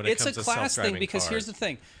thing. No, when it it's a comes to class thing self-driving because cars. here's the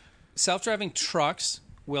thing. Self-driving trucks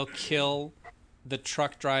will kill the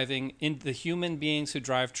truck driving in the human beings who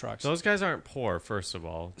drive trucks. Those guys aren't poor, first of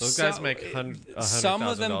all. Those guys make $100,000 Some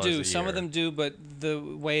of them a do. Some of year. them do, but the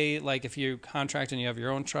way, like, if you contract and you have your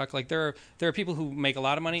own truck, like there are people who make a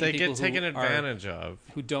lot of money. They and people get taken who advantage of.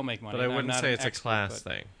 who don't make money. But I And I'm wouldn't not say an it's a expert, class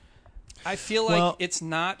but thing. I feel like Well- it's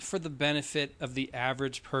not for the benefit of the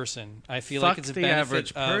average person. I feel Fuck like it's a the benefit average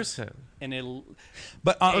of person.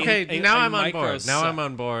 but Okay, a now I'm on micro board. Now suck. I'm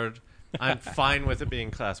on board. I'm fine with it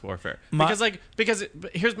being class warfare My- because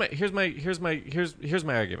here's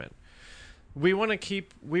my argument. We want to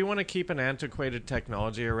keep an antiquated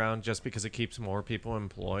technology around just because it keeps more people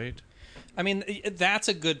employed. I mean, that's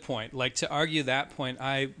a good point. Like, to argue that point,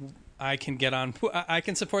 I can get on. I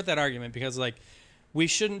can support that argument because, like, we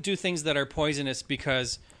shouldn't do things that are poisonous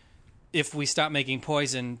because if we stop making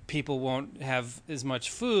poison, people won't have as much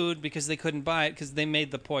food because they couldn't buy it because they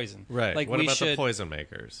made the poison. Right. Like, what we about should, the poison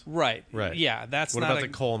makers? Right. Right. Yeah, that's What not about a,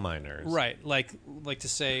 the coal miners? Right. Like to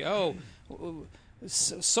say, oh,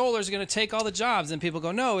 solar's going to take all the jobs, and people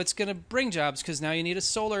go, no, it's going to bring jobs because now you need a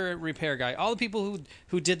solar repair guy. All the people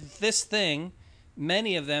who did this thing,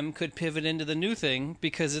 many of them could pivot into the new thing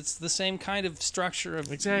because it's the same kind of structure of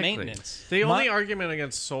maintenance. The only argument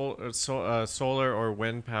against solar or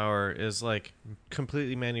wind power is like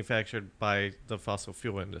completely manufactured by the fossil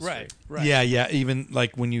fuel industry. Right. Right. Yeah. Even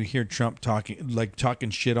like when you hear Trump talking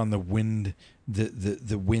shit on the wind,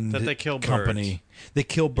 the wind That they kill company, they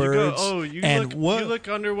kill You birds. go, and you look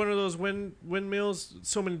under one of those windmills,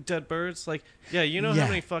 so many dead birds. Like, yeah, you know Yeah. how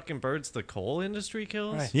many fucking birds the coal industry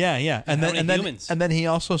kills? Right. Yeah, and How then many humans? and then he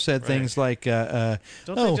also said things like, Don't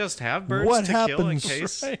they just have birds what to kill in happens-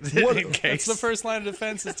 case? What- in case. That's the first line of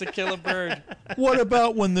defense is to kill a bird. what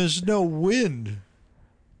about when there's no wind?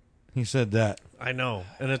 He said that. I know,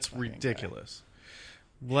 and it's ridiculous.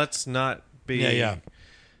 Let's not be Yeah.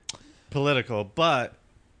 political, but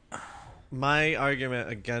my argument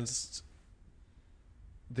against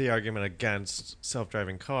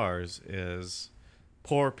self-driving cars is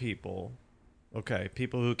poor people. Okay,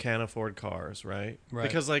 people who can't afford cars, right? Right.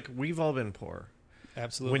 Because like we've all been poor.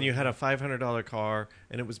 Absolutely. When you had a $500 car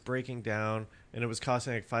and it was breaking down and it was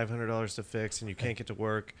costing like $500 to fix and you can't get to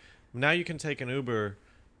work, now you can take an Uber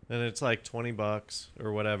and it's like $20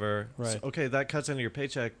 or whatever. Right. So, okay, that cuts into your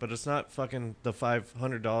paycheck, but it's not fucking the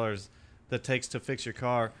 $500 that takes to fix your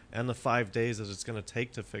car and the 5 days that it's going to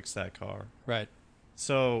take to fix that car. Right.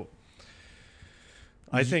 So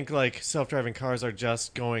I think like self-driving cars are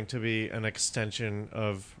just going to be an extension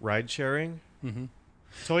of ride sharing. Mm-hmm.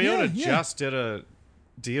 Toyota Yeah. just did a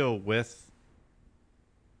deal with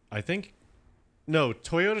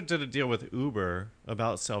Toyota did a deal with Uber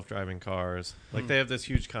about self-driving cars. Like they have this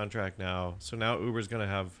huge contract now. So now Uber's going to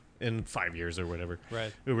have in 5 years or whatever.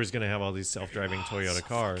 Right. Uber's going to have all these self-driving Toyota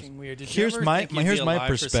cars. Fucking weird. Did Here's you ever my- think you'd here's be my alive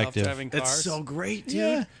for perspective. self-driving cars? It's so great, dude.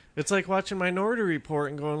 Yeah. It's like watching Minority Report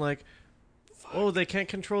and going like, "Oh, they can't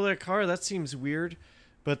control their car. That seems weird."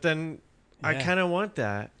 But then I Yeah. kind of want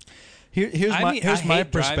that. Here's I my mean, here's I my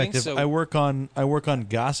hate driving, perspective. so- I work on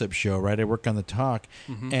Gossip Show, right? I work on the talk,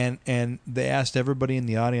 and they asked everybody in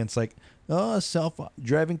the audience like, "Oh, a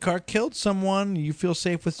self-driving car killed someone. You feel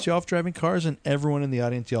safe with self-driving cars?" And everyone in the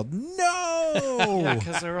audience yelled, "No!" Yeah,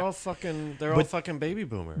 because they're all fucking baby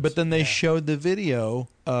boomers. But then they showed the video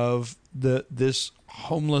of this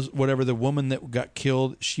homeless whatever, the woman that got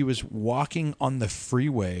killed. She was walking on the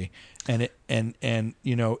freeway, and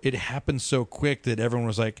it happened so quick that everyone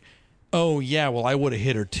was like, "Oh yeah, well I would have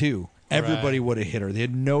hit her too." Everybody would have hit her. They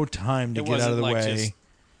had no time to It get out wasn't of the like way. just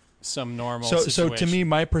some normal So situation. to me,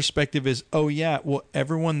 my perspective is, oh yeah, well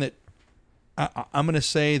everyone that I'm going to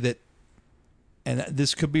say that and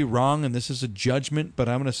this could be wrong, and this is a judgment, but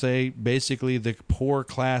I'm going to say basically the poor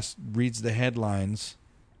class reads the headlines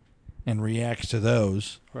and reacts to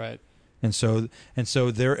those. Right. And so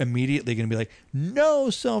they're immediately going to be like,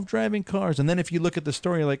 no self-driving cars. And then if you look at the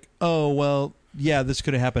story, you're like, oh, well, yeah, this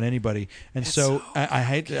could have happened to anybody. And so I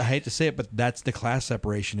hate to say it, but that's the class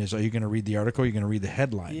separation is, are you going to read the article or are you going to read the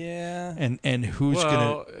headline? Yeah. And who's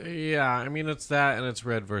going to... Yeah, I mean, it's that and it's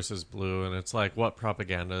red versus blue. And it's like what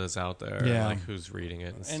propaganda is out there. Yeah. And like who's reading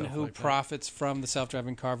it and stuff And who like profits from the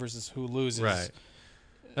self-driving car versus who loses. Right.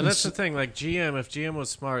 And that's the thing, like GM, if GM was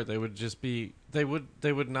smart, they would just be they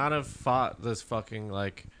would not have fought this fucking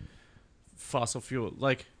like fossil fuel.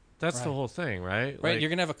 Like that's the whole thing, right? Right, Like, you're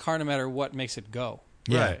going to have a car no matter what makes it go.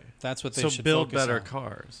 Yeah. Right. That's what they so should build focus better on.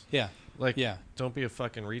 cars. Yeah. Like Yeah. don't be a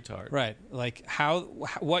fucking retard. Right. Like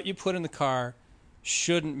what you put in the car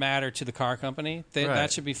shouldn't matter to the car company.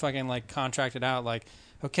 That should be fucking like contracted out. Like,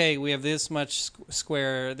 okay, we have these many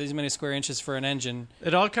square inches for an engine.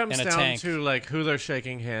 It all comes and a down tank. to like who they're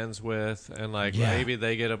shaking hands with, and like maybe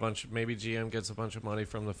they get maybe GM gets a bunch of money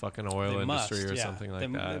from the fucking oil industry or something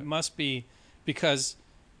like that. It must be because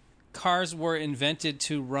cars were invented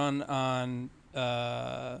to run on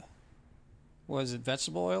was it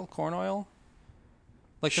vegetable oil, corn oil?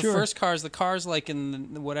 Like the first cars, like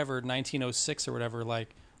in whatever 1906 or whatever,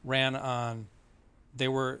 like ran on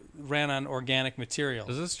organic material.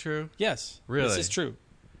 Is this true? Yes, Really? This is true.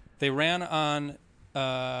 They ran on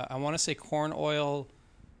I want to say corn oil.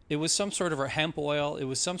 It was some sort of a hemp oil. It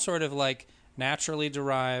was some sort of like naturally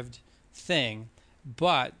derived thing,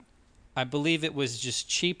 but I believe it was just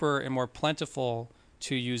cheaper and more plentiful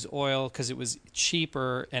to use oil because it was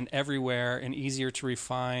cheaper and everywhere and easier to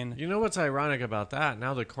refine. You know what's ironic about that?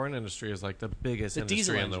 Now the corn industry is like the biggest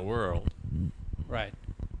industry in the world. Right.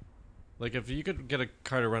 Like if you could get a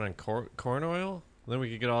car to run on corn oil, then we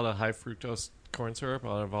could get all the high fructose corn syrup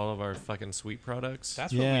out of all of our fucking sweet products.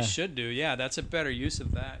 That's what we should do. Yeah, that's a better use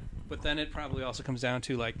of that. But then it probably also comes down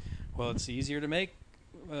to like, well, it's easier to make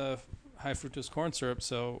high fructose corn syrup,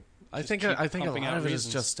 so I think a lot of it is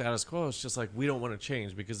just status quo. It's just like we don't want to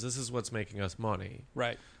change because this is what's making us money.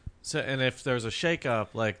 Right. So, and if there's a shakeup,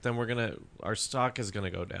 like then our stock is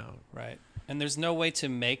gonna go down. Right. And there's no way to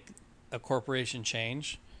make a corporation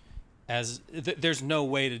change. There's no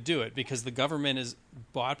way to do it because the government is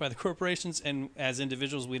bought by the corporations, and as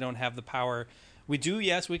individuals, we don't have the power. We do,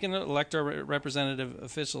 yes, we can elect our representative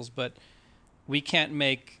officials, but we can't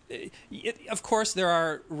make of course, there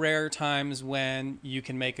are rare times when you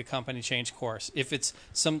can make a company change course. If it's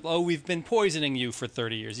we've been poisoning you for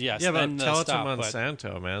 30 years, yes. Yeah, then but tell it to stop,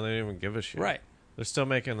 Monsanto, man. They don't even give a shit. Right. They're still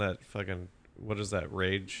making that fucking, what is that,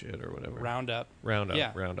 rage shit or whatever? Roundup.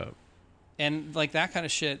 Yeah. And like that kind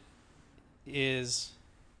of shit is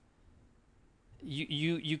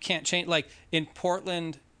you can't change. Like in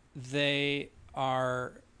Portland, they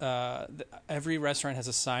are every restaurant has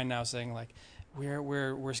a sign now saying like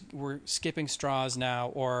we're skipping straws now,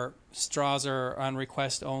 or straws are on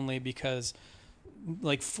request only because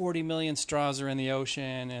like 40 million straws are in the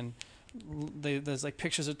ocean, and there's like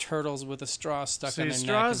pictures of turtles with a straw stuck in their neck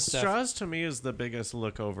and stuff. Straws to me is the biggest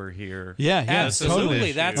look over here. Yeah, absolutely.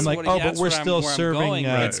 Totally. That's I'm like, but we're still serving.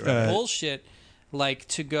 It's bullshit. Like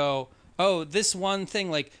to go, this one thing,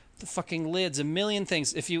 like the fucking lids, a million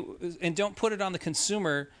things. And don't put it on the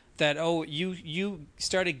consumer that you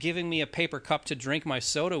started giving me a paper cup to drink my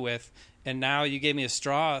soda with, and now you gave me a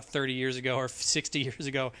straw 30 years ago or 60 years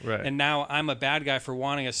ago, and now I'm a bad guy for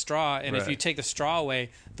wanting a straw, and if you take the straw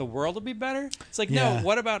away, the world will be better? It's like, no,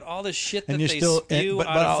 what about all the shit that they spew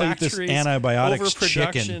out of factories, this antibiotics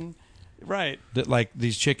overproduction? Chicken. Right. That like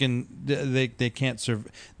these chicken, they can't serve.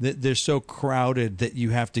 They're so crowded that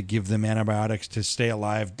you have to give them antibiotics to stay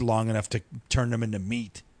alive long enough to turn them into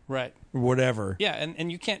meat. Right. Or whatever. Yeah,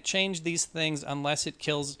 and you can't change these things unless it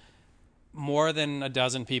kills more than a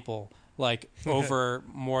dozen people, like over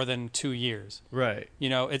more than 2 years. Right.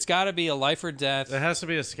 It's got to be a life or death. It has to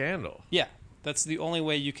be a scandal. Yeah, that's the only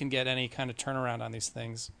way you can get any kind of turnaround on these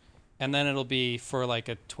things. And then it'll be for like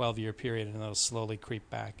a 12-year period, and it'll slowly creep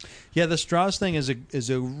back. Yeah, the straws thing is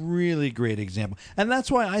a really great example, and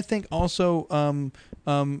that's why I think also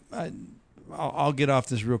I'll get off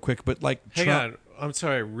this real quick, but like hang on, I'm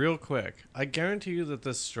sorry, real quick. I guarantee you that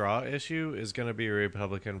this straw issue is going to be a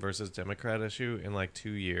Republican versus Democrat issue in like 2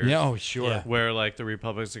 years. Yeah, oh sure. Yeah. Where like the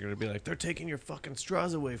Republicans are going to be like, they're taking your fucking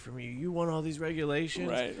straws away from you. You want all these regulations,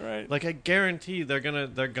 right? Like I guarantee they're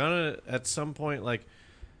gonna at some point like.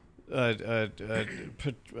 fucking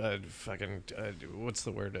what's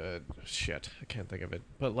the word? Shit, I can't think of it.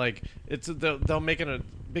 But like, they'll make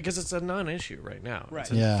it because it's a non-issue right now. Right.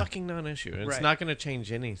 It's a fucking non-issue, and it's not going to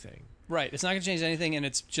change anything. Right. It's not going to change anything, and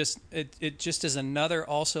it's just it just is another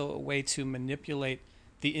also a way to manipulate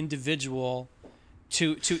the individual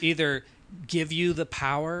to either give you the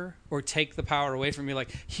power or take the power away from you.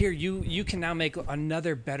 Like, here, you can now make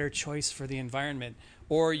another better choice for the environment.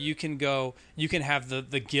 Or you can have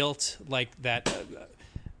the guilt like that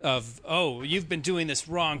of, oh, you've been doing this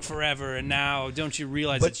wrong forever, and now don't you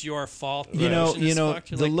realize it's your fault? You know,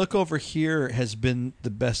 the look over here has been the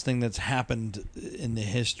best thing that's happened in the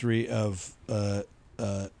history of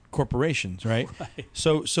corporations, right?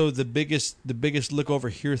 So the biggest look over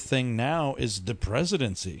here thing now is the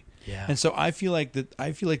presidency. Yeah. And so I feel like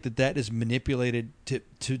that is manipulated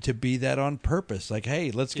to be that on purpose. Like,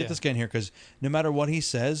 hey, let's get this guy in here because no matter what he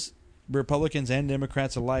says, Republicans and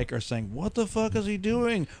Democrats alike are saying, what the fuck is he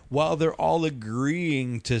doing? While they're all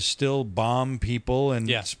agreeing to still bomb people and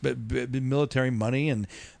military money, and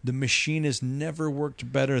the machine has never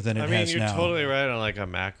worked better than it has now. I mean, you're totally right on like a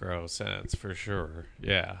macro sense for sure.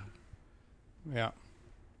 Yeah. Yeah.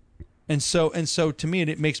 And so to me,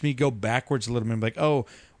 it makes me go backwards a little bit. Like, oh,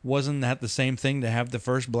 wasn't that the same thing to have the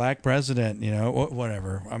first black president? You know,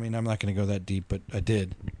 whatever. I mean, I'm not going to go that deep, but I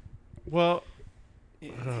did. Well,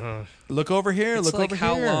 look over here. It's Look like over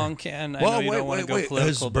how here. long can I know you don't want to go political?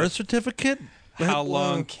 His birth certificate. How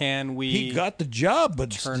long can we? He got the job, but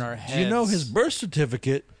turn our heads? You know his birth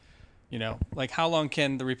certificate. You know, like how long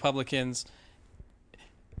can the Republicans?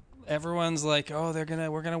 Everyone's like, oh,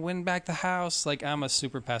 we're gonna win back the House. Like, I'm a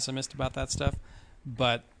super pessimist about that stuff,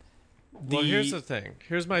 but. Well, here's the thing.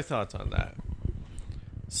 Here's my thoughts on that.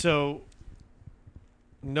 So,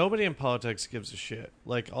 nobody in politics gives a shit.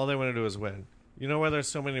 Like, all they want to do is win. You know why there's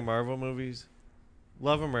so many Marvel movies?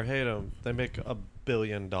 Love them or hate them, they make $1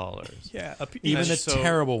 billion. Yeah, even a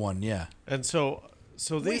terrible one. Yeah, and so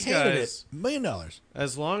these we guys, $1 million.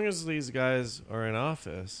 As long as these guys are in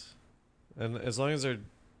office, and as long as they're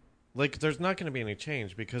like, there's not going to be any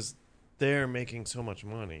change because they're making so much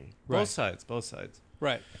money. Right. Both sides.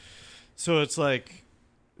 Right. So it's like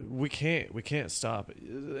we can't stop it.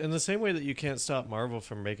 In the same way that you can't stop Marvel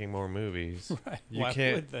from making more movies.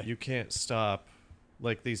 Right. You can't stop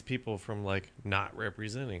like these people from like not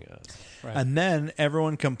representing us. Right. And then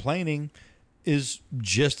everyone complaining is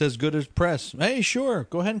just as good as press. Hey, sure,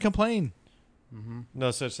 go ahead and complain. Mm-hmm.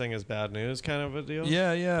 No such thing as bad news, kind of a deal.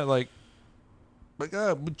 Yeah, like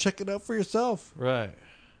check it out for yourself. Right.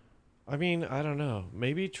 I mean, I don't know.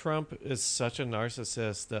 Maybe Trump is such a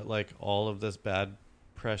narcissist that like all of this bad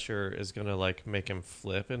pressure is going to like make him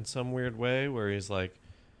flip in some weird way where he's like,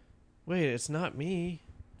 wait, it's not me.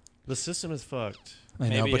 The system is fucked. I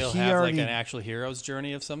know, Maybe but he'll have like an actual hero's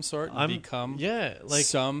journey of some sort and become like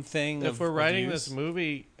something. If we're writing this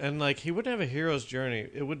movie and like he wouldn't have a hero's journey,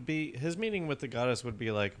 it would be his meeting with the goddess would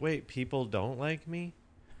be like, wait, people don't like me?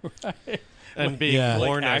 Right. And being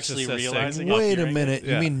more like actually realizing. Wait a minute,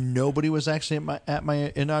 you mean nobody was actually at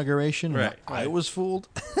my inauguration? Right. I was fooled.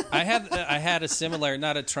 I had a similar,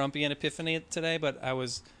 not a Trumpian epiphany today, but I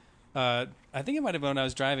was, I think it might have been when I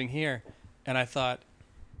was driving here, and I thought,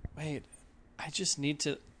 wait, I just need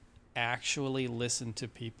to actually listen to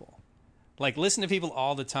people. Like, listen to people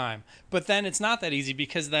all the time. But then it's not that easy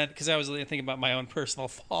because I was thinking about my own personal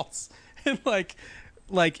faults. And, like,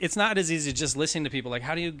 it's not as easy just listening to people. Like,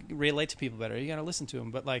 how do you relate to people better? You got to listen to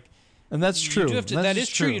them. But, like... And that's true. That is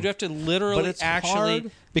true. You do have to literally but it's actually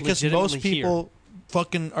hard because most people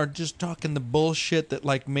fucking are just talking the bullshit that,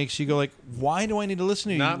 like, makes you go, like, why do I need to listen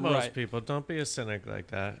to you? Not most people. Don't be a cynic like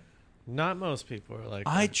that. Not most people are like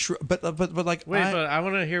that. But like... Wait, but I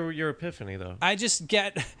want to hear your epiphany, though. I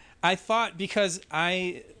thought because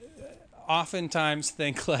I oftentimes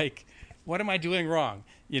think, like, what am I doing wrong?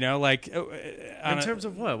 You know, like... in terms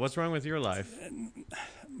of what? What's wrong with your life?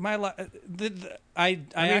 My life... I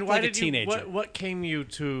act like a teenager. What came you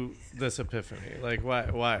to this epiphany? Like,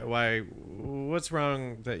 why? What's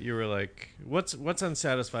wrong that you were like... What's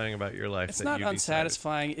unsatisfying about your life? It's not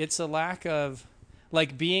unsatisfying. It's a lack of...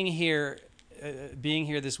 Like, being here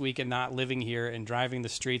this week and not living here and driving the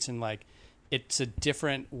streets and, like, it's a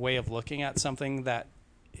different way of looking at something that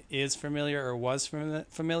is familiar or was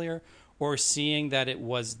familiar, or seeing that it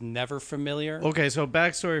was never familiar. Okay, so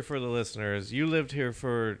backstory for the listeners. You lived here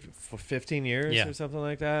for 15 years Yeah. or something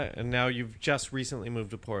like that, and now you've just recently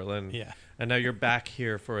moved to Portland. Yeah. And now you're back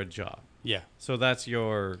here for a job. Yeah. So that's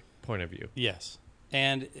your point of view. Yes.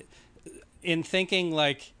 And in thinking,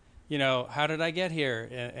 like, you know, how did I get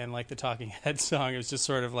here? And like the Talking Heads song, it was just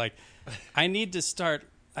sort of like, I need to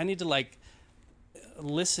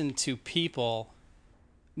listen to people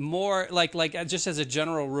more like just as a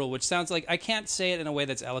general rule, which sounds like I can't say it in a way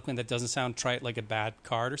that's eloquent that doesn't sound trite like a bad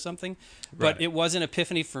card or something, but Right. it was an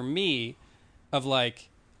epiphany for me of like,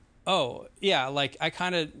 oh yeah, like I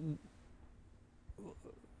kind of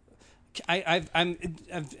I've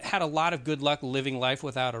had a lot of good luck living life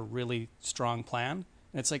without a really strong plan.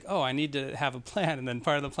 And it's like, oh, I need to have a plan. And then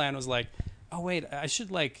part of the plan was like, oh wait, I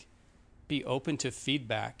should like be open to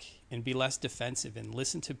feedback and be less defensive and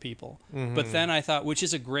listen to people. Mm-hmm. But then I thought, which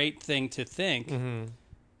is a great thing to think,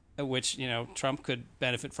 which, Trump could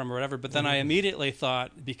benefit from or whatever. But then I immediately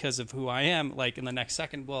thought, because of who I am, like in the next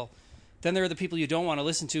second, well, then there are the people you don't want to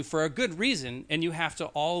listen to for a good reason. And you have to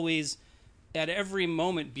always, at every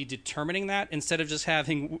moment, be determining that instead of just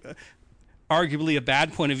having arguably a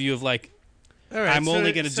bad point of view of like, All right, I'm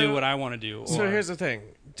only going to do what I want to do. So here's the thing.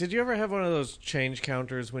 Did you ever have one of those change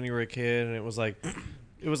counters when you were a kid and it was like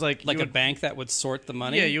a bank that would sort the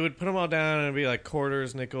money? Yeah, you would put them all down and it'd be like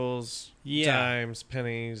quarters, nickels, Yeah. dimes,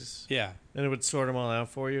 pennies. Yeah. And it would sort them all out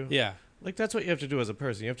for you. Yeah. Like that's what you have to do as a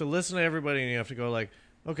person. You have to listen to everybody and you have to go like,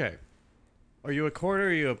 okay, are you a quarter,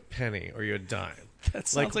 are you a penny, or are you a dime? That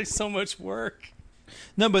sounds like so much work.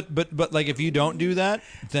 No, but like if you don't do that,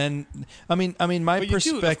 then I mean my But you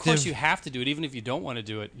perspective. do, of course, you have to do it, even if you don't want to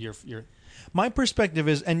do it. You're My perspective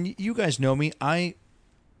is, and you guys know me, I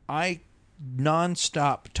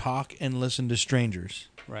nonstop talk and listen to strangers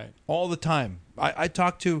right. all the time. I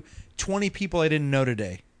talked to 20 people I didn't know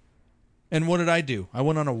today. And what did I do? I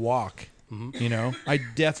went on a walk. Mm-hmm. I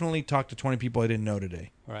definitely talked to 20 people I didn't know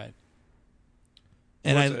today. Right.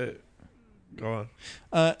 And go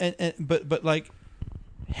on. But like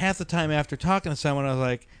half the time after talking to someone, I was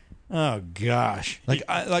like, oh gosh,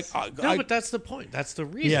 But that's the point. That's the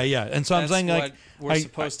reason. yeah. And so I'm That's saying what like we're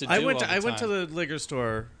supposed to do. I went all the to time. the liquor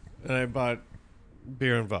store and I bought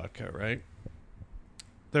beer and vodka, right?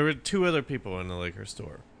 There were two other people in the liquor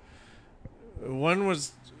store. One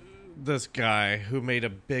was this guy who made a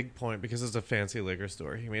big point because it's a fancy liquor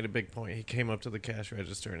store. He made a big point. He came up to the cash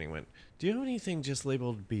register and he went, "Do you have anything just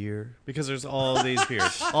labeled beer? Because there's all these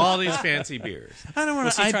beers, all these fancy beers." I don't want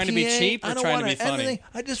Was to. he trying to be cheap or I don't trying to want be funny? anything.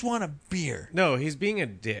 I just want a beer. No, he's being a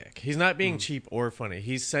dick. He's not being cheap or funny.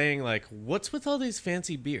 He's saying like, "What's with all these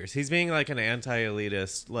fancy beers?" He's being like an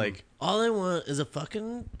anti-elitist. Like, all I want is a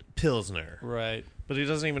fucking Pilsner. Right. But he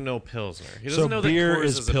doesn't even know Pilsner. He doesn't So know beer that Coors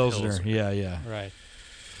is a Pilsner. Yeah. Right.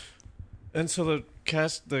 And so the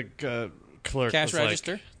clerk, Cash was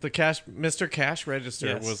register? like, Mr. Cash Register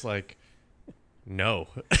Yes. was like, no,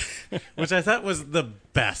 which I thought was the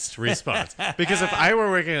best response because if I were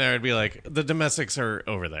working there, I'd be like, the domestics are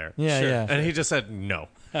over there. Yeah, yeah. And he just said no.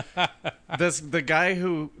 This guy,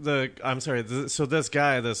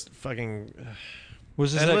 this fucking,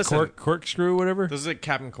 Was this And that listen, corkscrew, whatever? this is a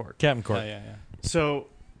Captain Cork. Captain Cork. Yeah. So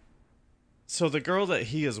the girl that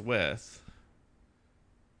he is with,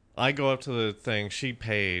 I go up to the thing. She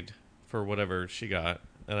paid for whatever she got,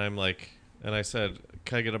 and I'm like, and I said,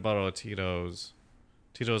 "Can I get a bottle of Tito's?"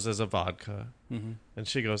 Tito's is a vodka, and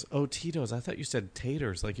she goes, "Oh, Tito's. I thought you said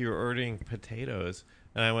taters, like you were ordering potatoes."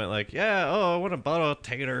 And I went like, "Yeah, oh, I want a bottle of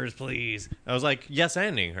taters, please." I was like,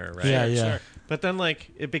 yes-anding her, right? Yeah, yeah. Sure. But then,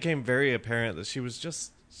 like, it became very apparent that she was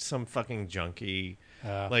just some fucking junkie,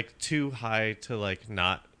 like too high to like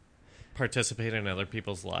not participate in other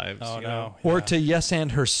people's lives. Oh you no. know? Or Yeah. to yes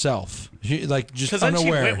and herself. She, like just Because then she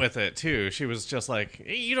unaware. went with it too. She was just like,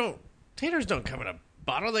 taters don't come in a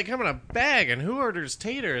bottle; they come in a bag. And who orders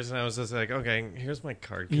taters? And I was just like, okay, here's my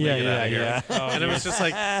card. Can I get out of here? And it was just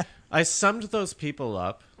like, I summed those people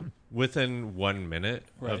up within 1 minute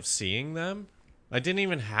Right. of seeing them. I didn't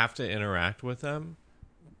even have to interact with them.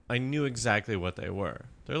 I knew exactly what they were.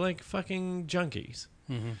 They're like fucking junkies.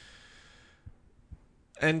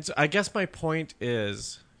 And I guess my point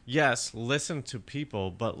is, yes, listen to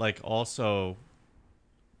people, but like also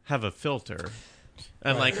have a filter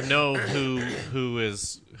and like know who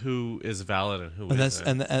is valid and who And that's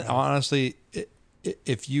isn't. and honestly,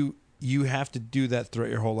 if you have to do that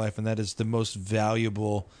throughout your whole life, and that is the most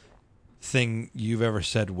valuable thing you've ever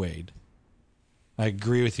said, Wade. I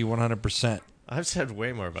agree with you 100%. I've said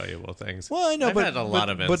way more valuable things. Well, I know, I've but had a lot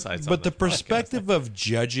of insights. But on the this podcast. perspective of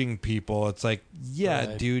judging people, it's like, yeah,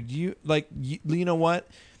 Right. dude, you know what?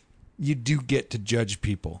 You do get to judge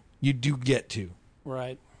people. You do get to.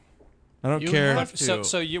 Right. I don't You care. have to.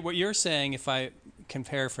 So what you're saying, if I can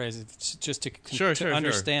paraphrase it, just to Sure.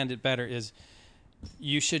 understand it better, is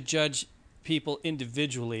you should judge people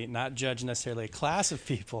individually, not judge necessarily a class of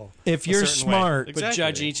people. If a you're certain way, smart, but Exactly.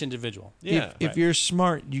 judge each individual. Yeah. if you're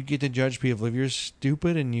smart, you get to judge people. If you're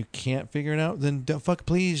stupid and you can't figure it out, then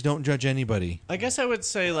please don't judge anybody. I guess I would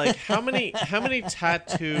say, like, how many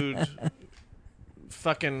tattooed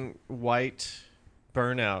fucking white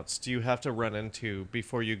burnouts do you have to run into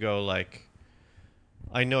before you go, like,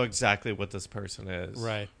 I know exactly what this person is?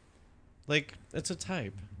 Right. Like, it's a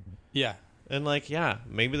type. Yeah. And, like, yeah,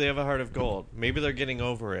 maybe they have a heart of gold. Maybe they're getting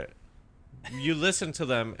over it. You listen to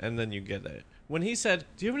them, and then you get it. When he said,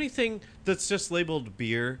 do you have anything that's just labeled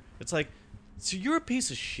beer? It's like, so you're a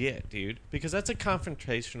piece of shit, dude. Because that's a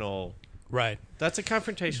confrontational... Right. That's a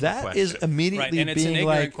confrontational That question. is immediately Right, and it's an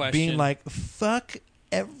ignorant question. being like, fuck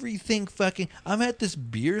everything fucking. I'm at this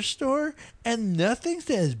beer store and nothing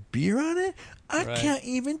says beer on it. I Right. can't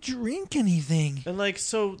even drink anything. And, like,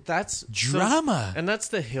 so that's... Drama. And that's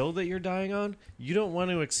the hill that you're dying on. You don't want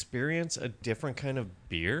to experience a different kind of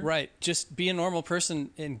beer? Right. Just be a normal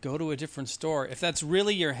person and go to a different store. If that's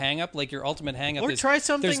really your hang-up, like your ultimate hang-up Or is, try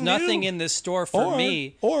something there's nothing new. in this store for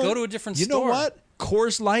me, Or go to a different you store. know what?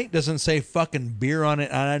 Coors Light doesn't say fucking beer on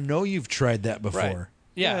it, and I know you've tried that before. Right.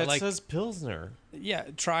 Yeah, it like, says Pilsner. yeah,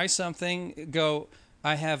 try something, go,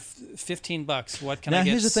 I have $15. What can Now I get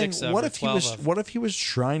here's the 6 thing: of what or if he 12 was? of? What if he was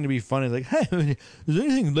trying to be funny? Like, hey, is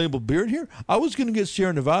anything labeled beer in here? I was going to get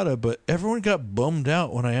Sierra Nevada, but everyone got bummed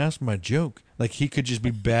out when I asked my joke. Like he could just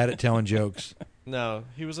be bad at telling jokes. No,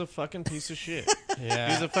 he was a fucking piece of shit.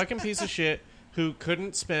 Yeah. He's a fucking piece of shit who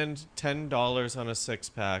couldn't spend $10 on a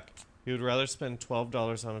 6-pack. He would rather spend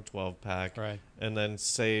 $12 on a 12-pack Right. and then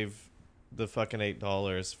save the fucking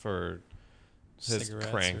 $8 for his Cigarettes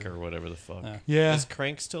crank or whatever the fuck. Yeah, Is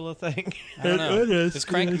crank still a thing? I don't know. It is. Is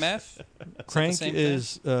crank It is. meth? Is that the Crank same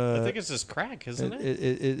is. I think it's just crack, isn't it?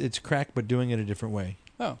 It's crack, but doing it a different way,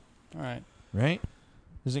 thing? Oh, all right. right?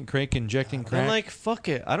 Isn't crank injecting crack? And, like, fuck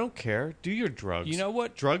it. I don't care. Do your drugs. You know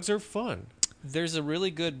what? Drugs are fun. There's a really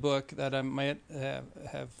good book that I might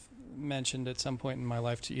have mentioned at some point in my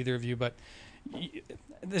life to either of you, but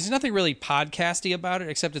there's nothing really podcasty about it,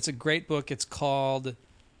 except it's a great book. It's called...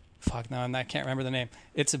 Fuck, no, I can't remember the name.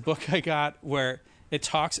 It's a book I got where it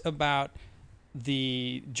talks about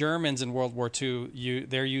the Germans in World War II,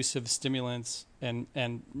 their use of stimulants and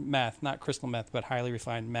meth, not crystal meth, but highly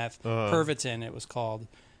refined meth, Pervitin it was called,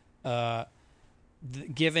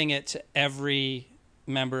 giving it to every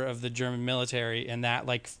member of the German military, and that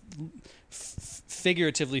like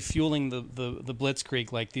figuratively fueling the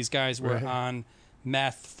blitzkrieg. Like these guys were Right. on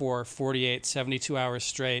meth for 48, 72 hours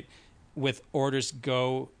straight with orders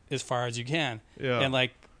go as far as you can. Yeah. And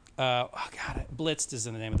like, Blitzed is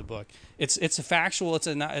in the name of the book. It's a factual, it's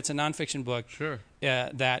a nonfiction book. Sure.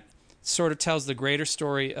 That sort of tells the greater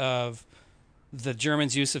story of the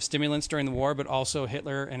Germans' use of stimulants during the war, but also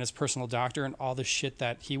Hitler and his personal doctor and all the shit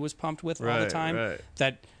that he was pumped with all the Right, time. right.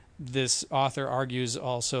 That this author argues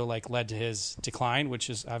also like led to his decline, which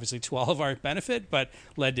is obviously to all of our benefit, but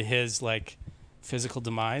led to his like physical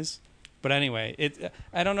demise. But anyway,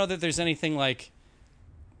 I don't know that there's anything like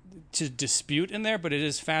to dispute in there, but it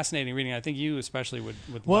is fascinating reading. I think you especially would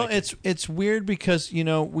Well, like it's weird because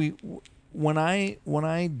when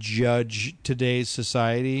I judge today's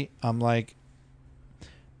society, I'm like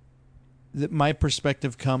that my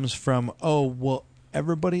perspective comes from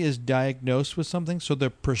everybody is diagnosed with something, so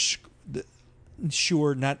they're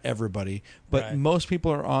sure, not everybody, but Right. most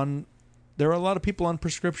people are on. There are a lot of people on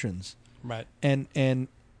prescriptions, right. and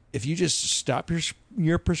if you just stop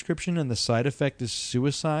your prescription and the side effect is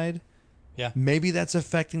suicide, Yeah. maybe that's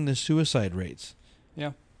affecting the suicide rates.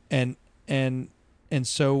 Yeah. And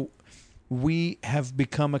so we have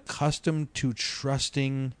become accustomed to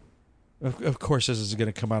trusting. Of course, this is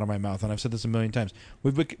going to come out of my mouth, and I've said this a million times.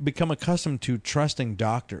 We've become accustomed to trusting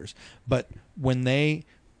doctors, but when they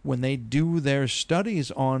do their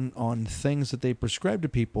studies on things that they prescribe to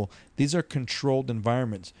people, these are controlled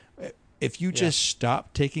environments. If you just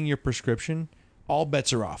stop taking your prescription, all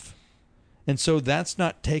bets are off. And so that's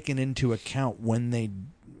not taken into account when they,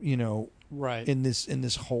 Right. in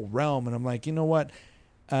this whole realm. And I'm like, you know what?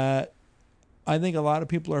 I think a lot of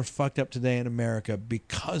people are fucked up today in America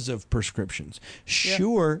because of prescriptions.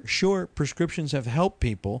 Sure, prescriptions have helped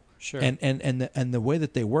people. Sure. And the way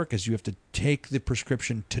that they work is you have to take the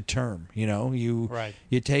prescription to term.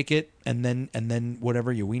 You take it and then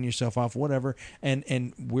whatever, you wean yourself off, whatever.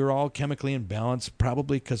 And we're all chemically imbalanced,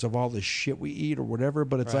 probably because of all the shit we eat or whatever.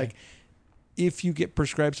 But it's like, if you get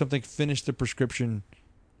prescribed something, finish the prescription.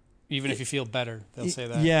 Even if you feel better, they'll say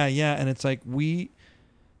that. Yeah, and it's like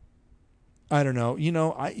I don't know.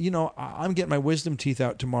 I'm getting my wisdom teeth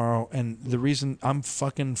out tomorrow, and the reason I'm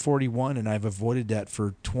fucking 41 and I've avoided that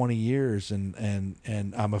for 20 years,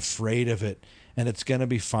 and I'm afraid of it, and it's gonna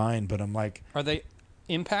be fine. But I'm like, Are they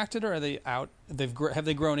impacted or are they out? Have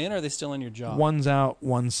they grown in or are they still in your jaw? one's out,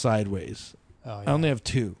 one's sideways. Oh, yeah. I only have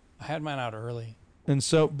two. I had mine out early. And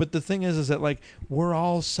so, but the thing is that like we're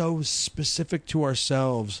all so specific to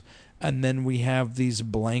ourselves, and then we have these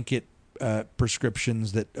blanket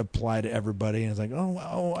prescriptions that apply to everybody, and it's like,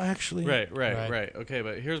 oh, actually, Right. Okay,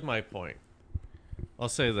 but here's my point. I'll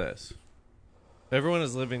say this: everyone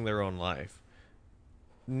is living their own life.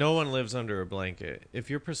 No one lives under a blanket.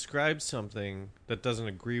 If you're prescribed something that doesn't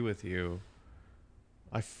agree with you,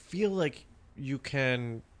 I feel like you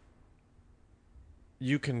can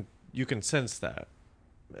sense that.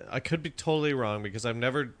 I could be totally wrong because I've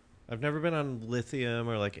never been on lithium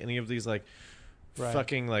or like any of these like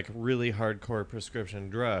fucking like really hardcore prescription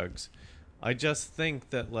drugs. I just think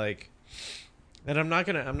that like, and I'm not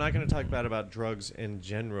gonna talk bad about drugs in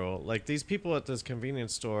general. Like these people at this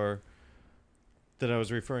convenience store that I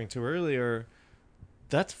was referring to earlier,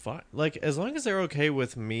 that's fine. Like as long as they're okay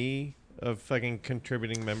with me, a fucking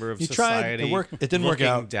contributing member of society, it didn't work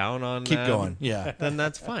out. Down on Keep them, going. Yeah. then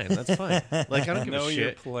that's fine. Like I don't give Know a your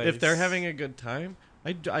shit place. if they're having a good time.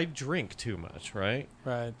 I drink too much, right?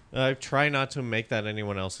 Right. I try not to make that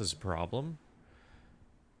anyone else's problem.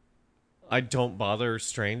 I don't bother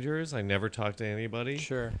strangers. I never talk to anybody.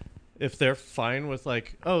 Sure. If they're fine with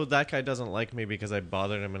like, oh, that guy doesn't like me because I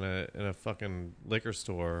bothered him in a fucking liquor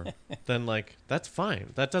store, then like that's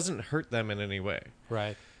fine. That doesn't hurt them in any way.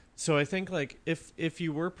 Right. So I think like if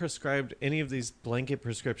you were prescribed any of these blanket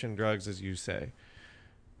prescription drugs, as you say,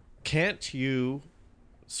 can't you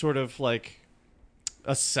sort of like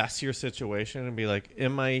assess your situation and be like,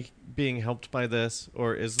 am I being helped by this,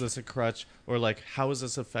 or is this a crutch, or like how is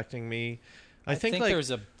this affecting me? I think like,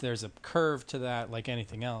 there's a curve to that, like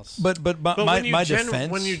anything else. But my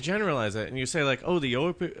defense, when you generalize it and you say like, oh, the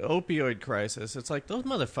opioid crisis, it's like those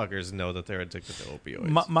motherfuckers know that they're addicted to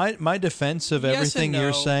opioids. my defense of Yes everything and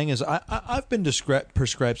you're no. saying is I've been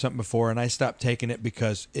prescribed something before, and I stopped taking it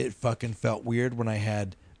because it fucking felt weird when I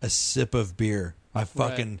had a sip of beer. I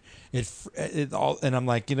fucking it all, and I'm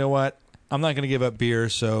like, you know what? I'm not going to give up beer,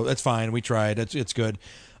 so that's fine. We tried. It's good.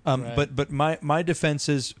 But my defense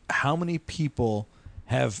is how many people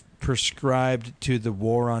have prescribed to the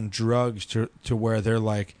war on drugs to where they're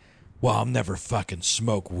like, well, I'll never fucking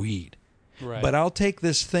smoke weed. Right. But I'll take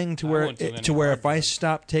this thing to where won't do any if I drugs.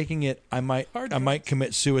 stop taking it, I might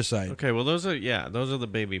commit suicide. Okay, well those are the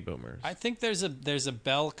baby boomers. I think there's a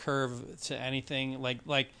bell curve to anything. Like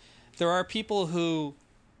there are people who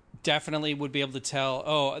definitely would be able to tell,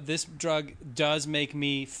 oh, this drug does make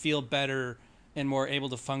me feel better and more able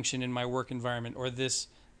to function in my work environment, or this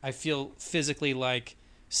I feel physically like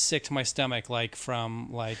sick to my stomach, like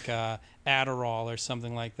from like Adderall or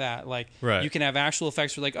something like that. Like Right. you can have actual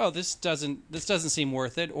effects where like, oh, this doesn't seem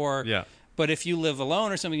worth it, or Yeah. But if you live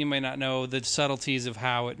alone or something, you may not know the subtleties of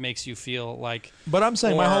how it makes you feel. Like, But I'm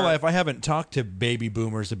saying my whole Or- life I haven't talked to baby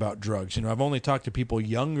boomers about drugs. You know, I've only talked to people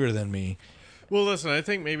younger than me. Well, listen, I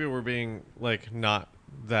think maybe we're being like not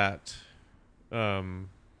that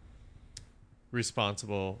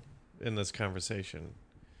responsible in this conversation,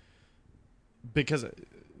 because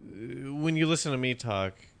when you listen to me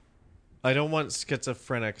talk, I don't want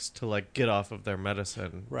schizophrenics to like get off of their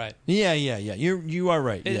medicine. right. Yeah. You are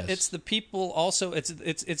right. Yes. It's the people also.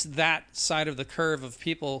 It's that side of the curve of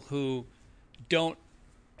people who don't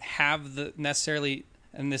have the necessarily.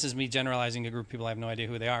 And this is me generalizing a group of people. I have no idea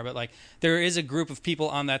who they are, but like there is a group of people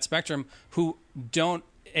on that spectrum who don't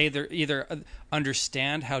either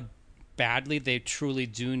understand how badly they truly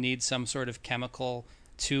do need some sort of chemical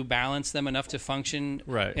to balance them enough to function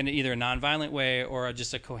Right. in either a nonviolent way or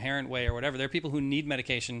just a coherent way or whatever. There are people who need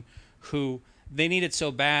medication who they need it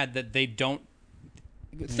so bad that they don't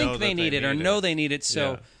think they need it or know they need it.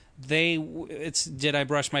 So it's did I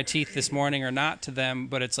brush my teeth this morning or not to them?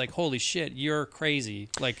 But it's like, holy shit, you're crazy.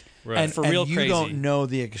 Like, Right. and for real you crazy. don't know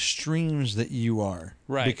the extremes that you are,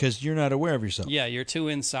 Right. Because you're not aware of yourself. Yeah, you're too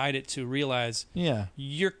inside it to realize Yeah.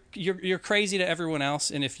 you're crazy to everyone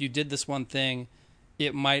else, and if you did this one thing,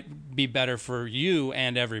 it might be better for you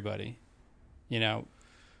and everybody. You know.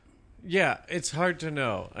 Yeah, it's hard to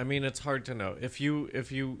know. I mean, it's hard to know if you're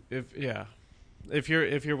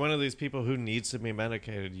one of these people who needs to be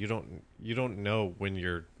medicated, you don't know when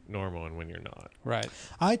you're normal and when you're not. Right.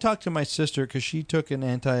 I talked to my sister because she took an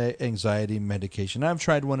anti-anxiety medication. I've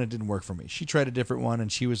tried one; it didn't work for me. She tried a different one,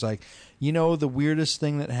 and she was like, "You know, the weirdest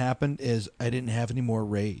thing that happened is I didn't have any more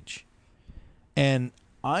rage," and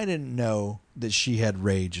I didn't know that she had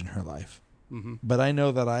rage in her life. but I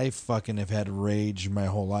know that I fucking have had rage my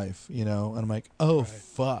whole life, you know? And I'm like, oh,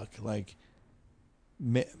 fuck. Like,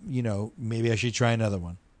 you know, maybe I should try another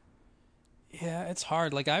one. Yeah, it's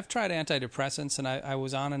hard. Like, I've tried antidepressants, and I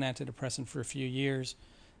was on an antidepressant for a few years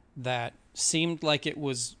that seemed like it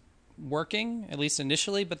was working, at least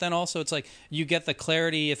initially, but then also it's like you get the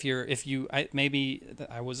clarity maybe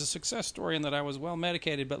I was a success story and that I was well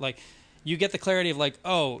medicated, but like you get the clarity of like,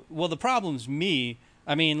 oh, well, the problem's me.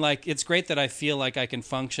 I mean, like, it's great that I feel like I can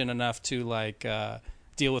function enough to like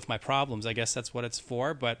deal with my problems. I guess that's what it's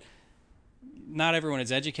for, but not everyone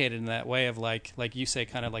is educated in that way of like you say,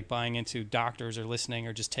 kind of like buying into doctors or listening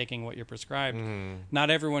or just taking what you're prescribed. Not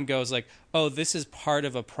everyone goes like, oh, this is part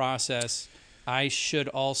of a process. I should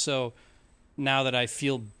also, now that I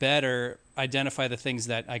feel better, identify the things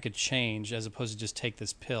that I could change as opposed to just take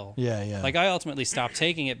this pill. Yeah. Like, I ultimately stopped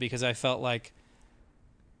taking it because I felt like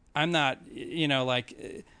I'm not, you know,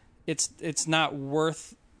 like it's not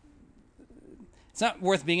worth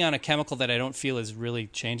being on a chemical that I don't feel is really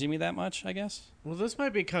changing me that much, I guess. Well, this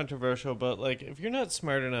might be controversial, but like, if you're not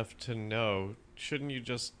smart enough to know, shouldn't you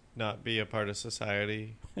just not be a part of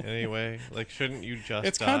society anyway? Like, shouldn't you just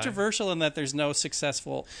It's controversial in that there's no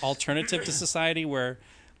successful alternative to society where,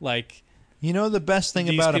 like, you know, the best thing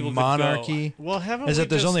about a monarchy is that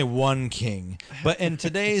there's only one king. But in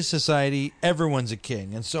today's society, everyone's a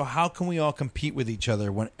king. And so how can we all compete with each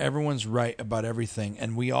other when everyone's right about everything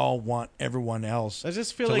and we all want everyone else I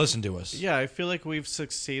just feel to like, listen to us? Yeah, I feel like we've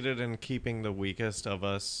succeeded in keeping the weakest of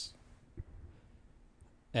us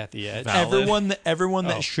at the edge. valid. Everyone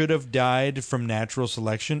that should have died from natural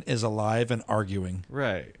selection is alive and arguing.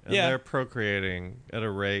 Right. And they're procreating at a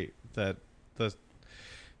rate that the,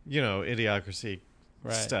 you know, idiocracy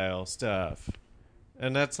style stuff.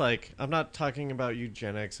 And that's like, I'm not talking about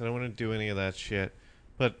eugenics. I don't want to do any of that shit.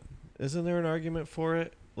 But isn't there an argument for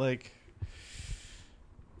it? Like,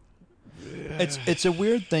 it's a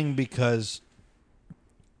weird thing because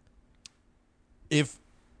if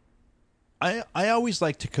I always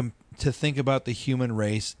like to think about the human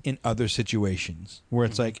race in other situations where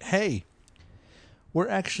it's like, hey, we're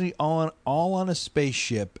actually all on a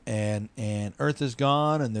spaceship and Earth is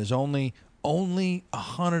gone and there's only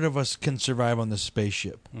 100 of us can survive on the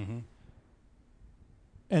spaceship.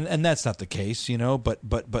 And that's not the case, you know,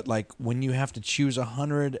 but like when you have to choose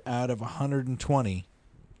 100 out of 120,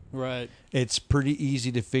 right, it's pretty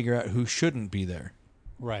easy to figure out who shouldn't be there.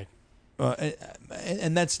 Right.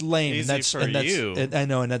 And that's lame. Easy for you. I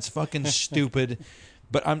know, and that's fucking stupid.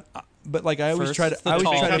 But like I always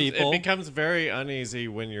It becomes very uneasy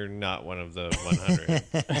when you're not one of the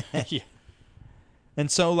 100. Yeah.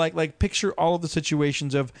 And so like picture all of the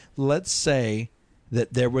situations of, let's say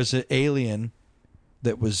that there was an alien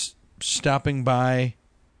that was stopping by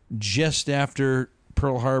just after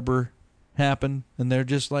Pearl Harbor happened, and they're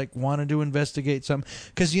just like wanted to investigate something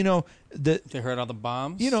because, you know, they heard all the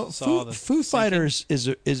bombs. You know, Foo Fighters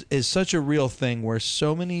is such a real thing where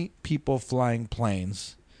so many people flying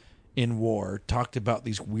planes in war talked about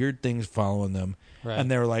these weird things following them, and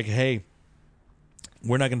they were like, hey,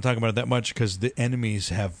 we're not going to talk about it that much because the enemies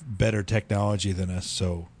have better technology than us,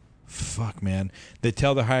 so fuck, man. They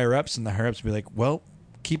tell the higher ups, and the higher ups be like, well,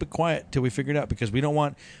 keep it quiet till we figure it out because we don't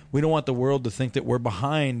want the world to think that we're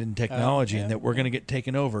behind in technology and that we're going to get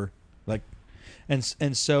taken over. Like, and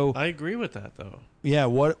so I agree with that though. Yeah.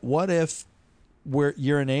 What if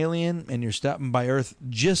you're an alien and you're stopping by Earth,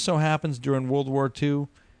 just so happens during World War II,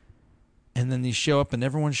 and then you show up and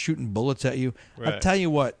everyone's shooting bullets at you. Right. I'll tell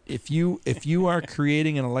you what, if you are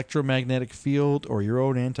creating an electromagnetic field or your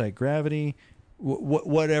own anti-gravity,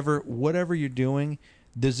 whatever you're doing,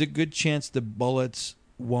 there's a good chance the bullets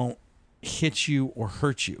won't hit you or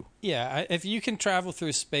hurt you. Yeah, if you can travel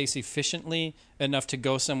through space efficiently enough to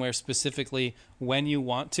go somewhere specifically when you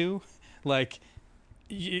want to, like,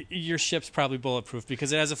 your ship's probably bulletproof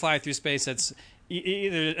because it has to fly through space. That's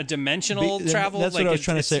either a dimensional travel. That's like what I was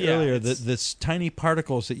trying to say earlier. This tiny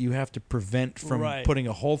particles that you have to prevent from putting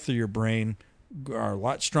a hole through your brain are a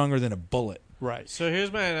lot stronger than a bullet. Right. So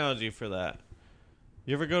here's my analogy for that.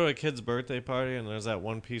 You ever go to a kid's birthday party and there's that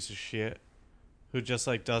one piece of shit who just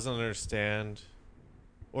like doesn't understand,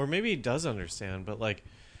 or maybe he does understand, but like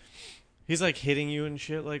he's like hitting you and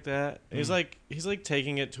shit like that. He's like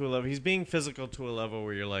taking it to a level. He's being physical to a level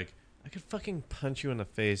where you're like, I could fucking punch you in the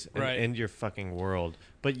face and end your fucking world.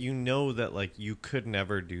 But you know that like you could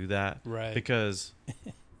never do that, right? Because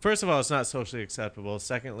first of all, it's not socially acceptable.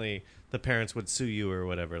 Secondly, the parents would sue you or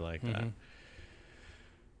whatever like that.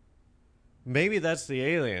 Maybe that's the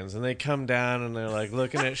aliens, and they come down and they're like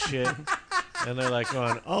looking at shit. and they're like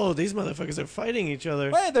going, "Oh, these motherfuckers are fighting each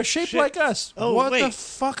other. Hey, they're shaped like us. Oh, what wait. the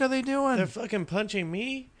fuck are they doing? They're fucking punching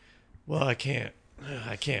me. Well, I can't.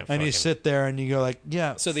 And you sit there and you go like,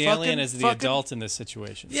 yeah. So the alien is the adult in this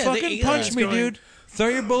situation. Yeah, fucking punch me, dude. Throw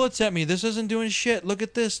your bullets at me. This isn't doing shit. Look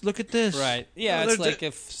at this. Look at this. Right. Yeah, Well, it's they're like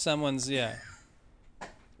if someone's, yeah.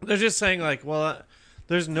 They're just saying like, well,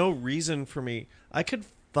 there's no reason for me. I could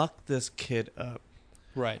fuck this kid up.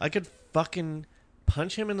 Right. I could fucking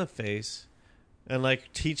punch him in the face and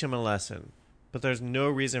like teach him a lesson. But there's no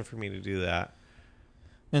reason for me to do that.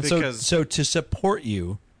 And so to support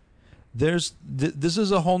you, this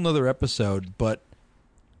is a whole nother episode, but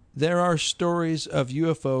there are stories of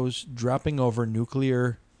UFOs dropping over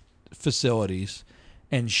nuclear facilities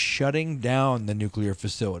and shutting down the nuclear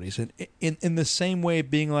facilities. And in the same way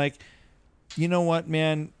being like, you know what,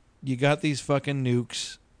 man, you got these fucking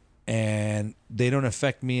nukes and they don't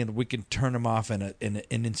affect me and we can turn them off in an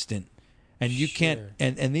instant. And you can't,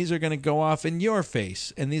 and these are going to go off in your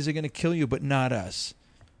face and these are going to kill you, but not us.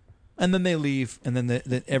 And then they leave, and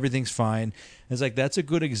then everything's fine. It's like, that's a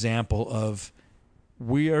good example of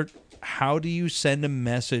how do you send a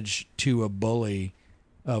message to a bully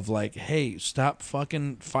of like, hey, stop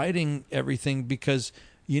fucking fighting everything because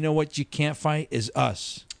you know what you can't fight is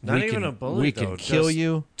us. Not even a bully, we though. can kill Just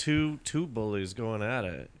you. Two bullies going at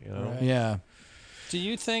it, you know? Right. Yeah. Do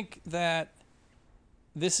you think that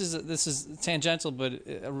this is tangential but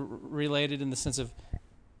related in the sense of,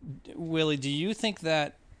 Willie, do you think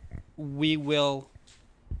that we will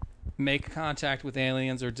make contact with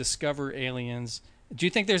aliens or discover aliens? Do you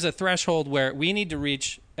think there's a threshold where we need to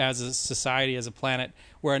reach as a society, as a planet,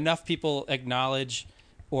 where enough people acknowledge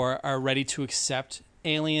or are ready to accept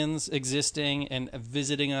aliens existing and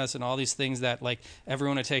visiting us and all these things that, like,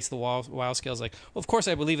 everyone who takes the wow scale is like, well, of course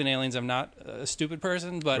I believe in aliens. I'm not a stupid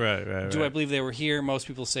person, but do I believe they were here? Most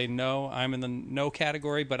people say no. I'm in the no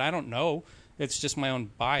category, but I don't know. It's just my own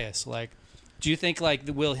bias. Like, do you think like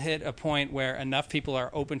we'll hit a point where enough people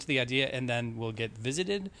are open to the idea and then we'll get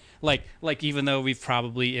visited? Like even though we've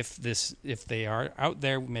probably, if they are out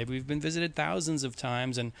there, maybe we've been visited thousands of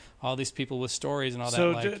times and all these people with stories and all that.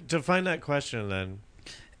 So define that question then.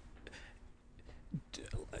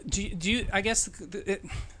 Do you? I guess.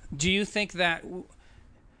 Do you think that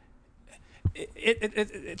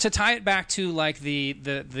to tie it back to like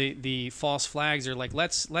the false flags, or like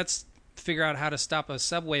let's figure out how to stop a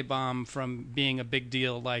subway bomb from being a big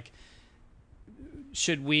deal? Like,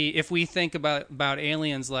 should we, if we think about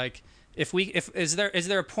aliens, like if is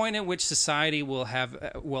there a point at which society will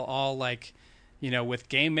all, like, you know, with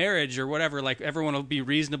gay marriage or whatever, like everyone will be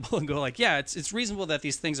reasonable and go like, yeah, it's reasonable that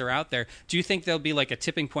these things are out there. Do you think there'll be like a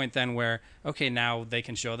tipping point then where, okay, now they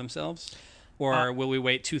can show themselves? Or will we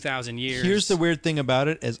wait 2,000 years? Here's the weird thing about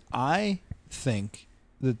it is I think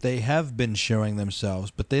that they have been showing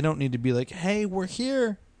themselves, but they don't need to be like, hey, we're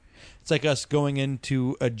here. It's like us going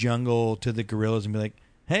into a jungle to the gorillas and be like,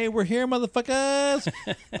 hey, we're here, motherfuckers.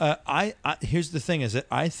 Here's the thing is that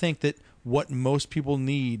I think that what most people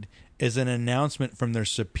need is an announcement from their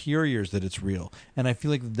superiors that it's real. And I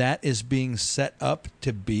feel like that is being set up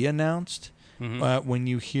to be announced. Mm-hmm. When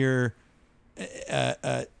you hear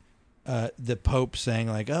the Pope saying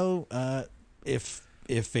like, oh,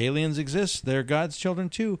 if aliens exist, they're God's children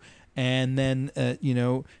too. And then,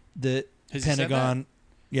 the Pentagon...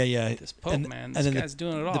 Yeah. This Pope, man. This guy's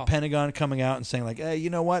doing it all. The Pentagon coming out and saying like, hey, you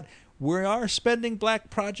know what? We are spending black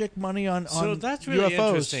project money on So that's really UFOs.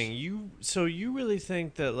 interesting. You really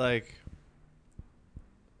think that, like,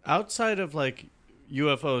 outside of like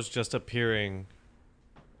UFOs just appearing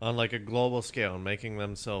on like a global scale and making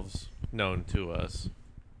themselves known to us,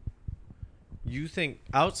 you think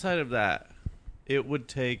outside of that it would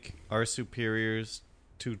take our superiors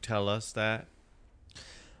to tell us that?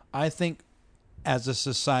 I think as a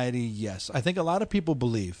society, yes. I think a lot of people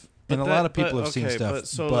believe, and a lot of people have seen stuff.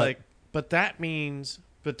 But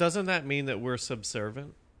doesn't that mean that we're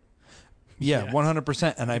subservient? Yeah,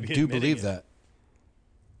 100%, and I do believe that.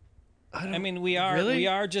 I mean, we are. Really? We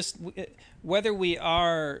are just whether we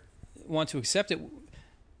want to accept it.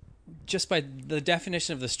 Just by the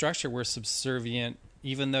definition of the structure, we're subservient.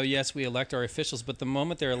 Even though, yes, we elect our officials, but the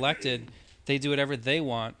moment they're elected, they do whatever they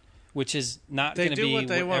want, which is not going to be what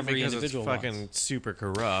they want every because individual it's fucking wants. super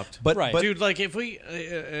corrupt. But dude, like, if we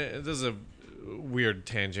this is a weird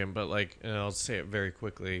tangent, but like, and I'll say it very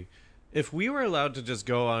quickly. If we were allowed to just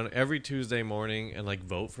go on every Tuesday morning and like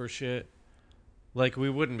vote for shit, like, we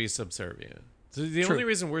wouldn't be subservient. So the only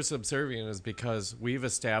reason we're subservient is because we've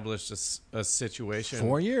established a situation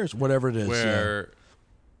 4 years, whatever it is, where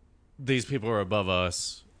these people are above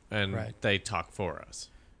us and they talk for us.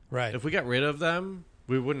 Right. If we got rid of them,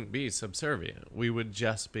 We wouldn't be subservient. We would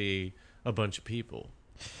just be a bunch of people.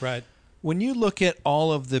 Right. When you look at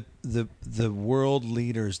all of the world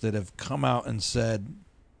leaders that have come out and said,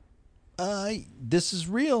 this is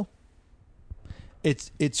real,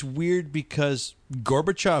 it's weird because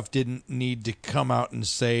Gorbachev didn't need to come out and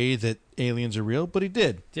say that aliens are real, but he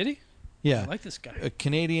did. Did he? Yeah. I like this guy. A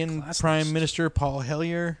Canadian Class Prime host. Minister, Paul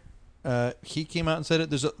Hellyer, he came out and said it.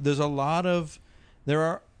 There's a lot of,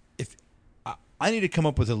 I need to come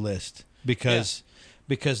up with a list because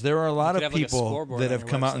there are a lot could of have, like, a people scoreboard that on have your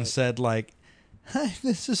come out and website. said like, hey,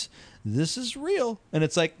 this is real. And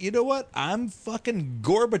it's like, you know what? I'm fucking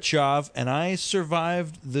Gorbachev and I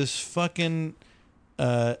survived this fucking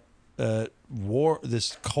war,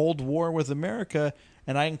 this Cold War with America,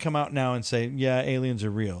 and I can come out now and say, yeah, aliens are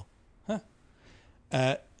real. Huh.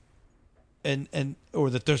 And or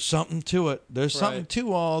that there's something to it. There's something Right.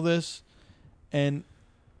 to all this.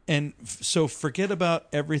 So forget about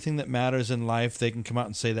everything that matters in life. They can come out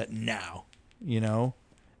and say that now. You know,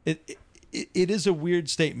 it is a weird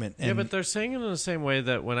statement. And Yeah, but they're saying it in the same way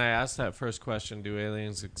that when I asked that first question, do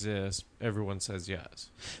aliens exist? Everyone says yes.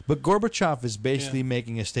 But Gorbachev is basically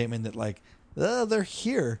making a statement that like, they're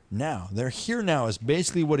here now. They're here now is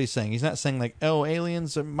basically what he's saying. He's not saying like, oh,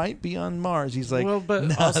 aliens might be on Mars. He's like, well, but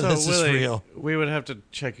no, also, this is Willie, real. we would have to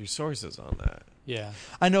check your sources on that. Yeah.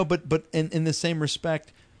 I know, but in the same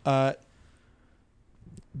respect,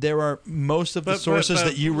 there are most of the sources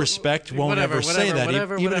that you respect won't ever say that,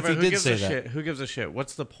 even if he Who did gives say a that. shit? Who gives a shit?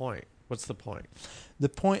 What's the point?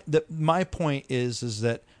 My point is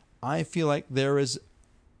that I feel like there is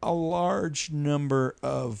a large number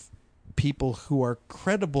of people who are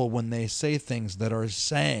credible when they say things that are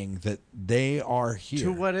saying that they are here.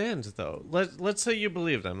 To what end, though? Let's say you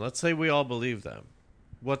believe them. Let's say we all believe them.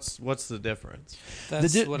 What's the difference?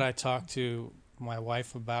 That's what I talk to my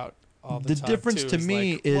wife about all the time. The difference too, to is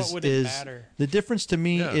me like, is what would it matter? the difference to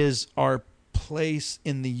me Yeah. is our place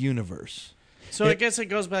in the universe. So I guess it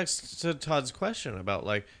goes back to Todd's question about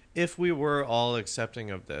like if we were all accepting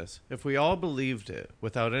of this, if we all believed it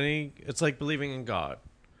without any, it's like believing in God.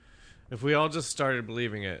 If we all just started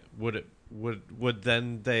believing it, would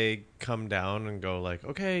then they come down and go like,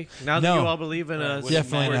 okay, now that No. you all believe in us,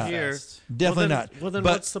 Definitely we're not. here. Definitely not. Well, then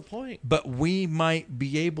But- what's the point? But we might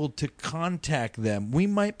be able to contact them. We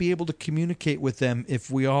might be able to communicate with them if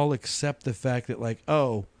we all accept the fact that, like,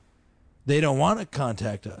 oh, they don't want to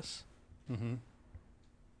contact us. Mm-hmm.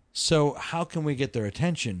 So how can we get their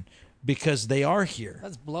attention? Because they are here.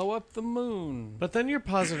 Let's blow up the moon. But then you're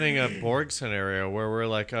positing a Borg scenario where we're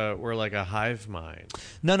like a hive mind.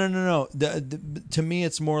 No. To me,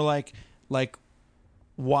 it's more like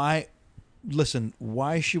why? Listen,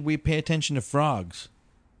 why should we pay attention to frogs?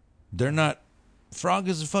 They're not. Frog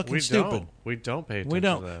is fucking stupid. We don't pay attention We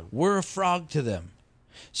don't. to them. We're a frog to them.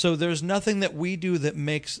 So there's nothing that we do that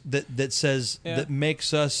makes that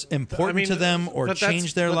makes us important to them or but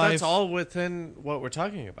change their but life. That's all within what we're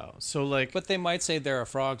talking about. So like, But they might say there are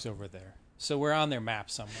frogs over there. So we're on their map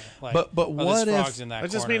somewhere. Like, But there's what if- frogs in that I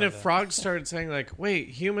just corner mean of if the- frogs started saying like, wait,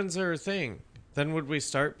 humans are a thing, then would we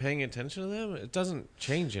start paying attention to them? It doesn't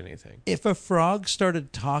change anything. If a frog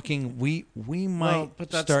started talking, we might but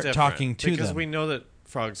that's start different, talking to because them. we know that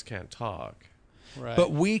frogs can't talk. Right.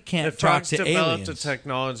 But we can't If talk frogs to developed aliens. a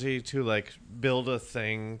technology to like build a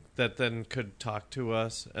thing that then could talk to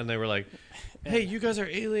us, and they were like, "Hey, you guys are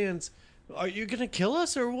aliens. Are you gonna kill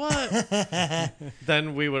us or what?"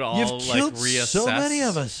 Then we would all You've like killed reassess. so many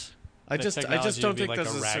of us. I The just technology don't would be think like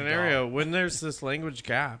that's a a rag scenario. doll. When there's this language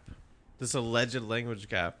gap, this alleged language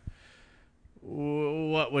gap,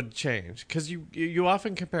 what would change? Because you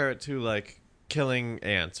often compare it to like killing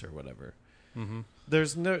ants or whatever. Mhm.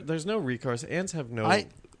 There's no recourse. Ants have no.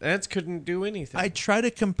 Ants couldn't do anything. I try to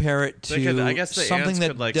compare it to I guess the something ants that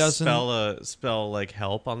could like doesn't. spell like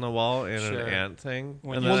help on the wall in Sure. an ant thing,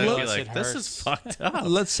 When and you then kill I'd be us, like, it "This hurts." is fucked up."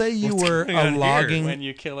 Let's say you What's were going on a here? logging. when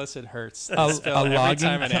you kill us, it hurts. A Every logging-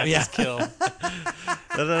 time an ant yeah. is killed.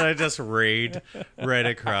 And then I just raid right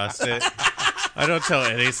across it. I don't tell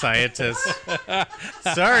any scientists.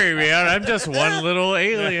 Sorry, man. I'm just one little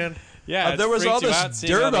alien. Yeah, There was all freaked you out this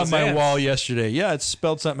seeing all dirt on those my ants. wall yesterday. Yeah, it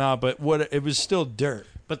spelled something out, but it was still dirt.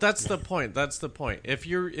 But that's the point. That's the point. If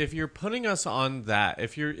you're putting us on that,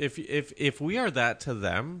 if we are that to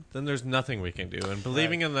them, then there's nothing we can do, and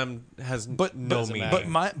believing in them has no doesn't meaning.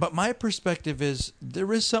 matter. But my perspective is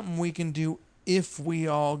there is something we can do if we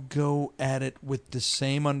all go at it with the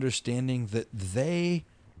same understanding that they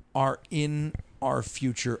are in our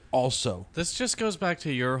future also. This just goes back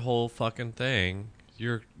to your whole fucking thing.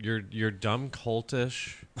 Your dumb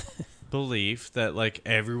cultish belief that like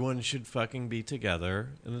everyone should fucking be together,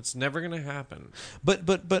 and it's never gonna happen. But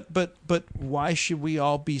why should we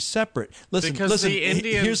all be separate? Listen, Because the here's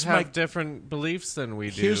Indians my have different beliefs than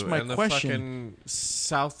we do. Here's my and the question. fucking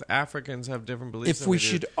South Africans have different beliefs if than we do.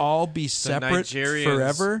 should all be The separate Nigerians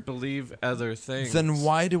forever, believe other things. then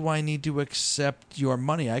why do I need to accept your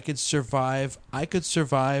money? I could survive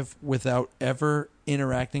without ever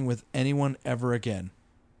interacting with anyone ever again.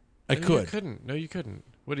 I No, could. You couldn't. No, you couldn't.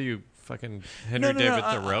 What are you, fucking Henry David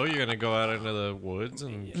Thoreau? You're gonna go out into the woods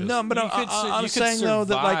and just... No, but I'm saying though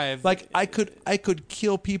that like I could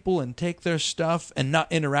kill people and take their stuff and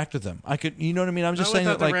not interact with them. I could, you know what I mean? I'm just saying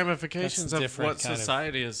without that the like ramifications of what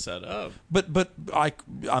society is set up. But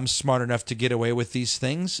I'm smart enough to get away with these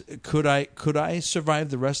things. Could I survive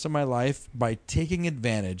the rest of my life by taking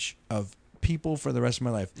advantage of people for the rest of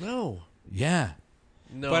my life? No. Yeah.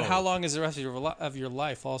 No. But how long is the rest of your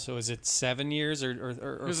life? Also, is it 7 years or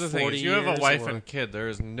Here's the 40 thing: if you have years, a wife or... and kid, there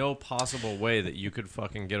is no possible way that you could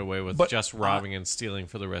fucking get away with But just robbing and stealing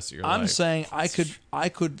for the rest of your life. I'm saying I could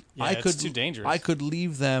it's too dangerous. I could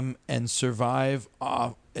leave them and survive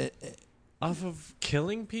off of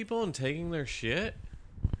killing people and taking their shit.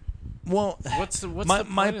 Well, what's my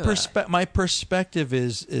my perspective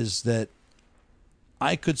is that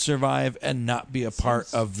I could survive and not be a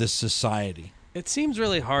part of this society. It seems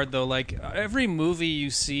really hard, though. Like, every movie you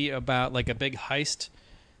see about, like, a big heist,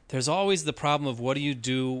 there's always the problem of what do you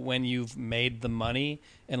do when you've made the money?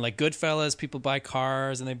 And, like, Goodfellas, people buy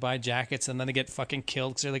cars and they buy jackets and then they get fucking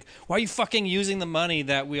killed because they're like, why are you fucking using the money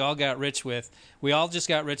that we all got rich with? We all just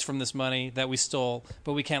got rich from this money that we stole,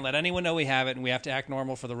 but we can't let anyone know we have it, and we have to act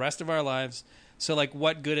normal for the rest of our lives. So, like,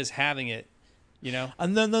 what good is having it? You know?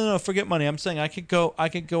 No, forget money. I'm saying I could go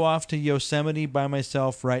off to Yosemite by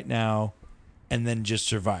myself right now and then just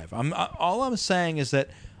survive. All I'm saying is that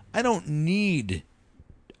I don't need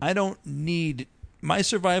my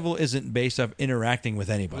survival isn't based off interacting with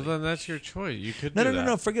anybody. Well, then that's your choice. You could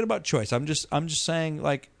No. Forget about choice. I'm just saying,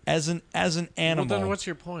 like, as an animal. Well, then what's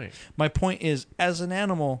your point? My point is, as an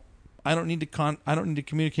animal, I don't need to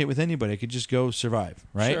communicate with anybody. I could just go survive,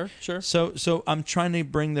 right? Sure. So I'm trying to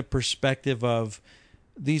bring the perspective of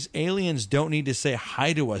these aliens don't need to say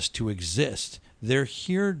hi to us to exist. They're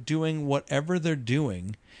here doing whatever they're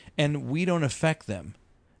doing, and we don't affect them.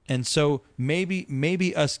 And so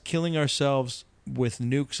maybe us killing ourselves with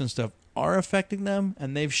nukes and stuff are affecting them,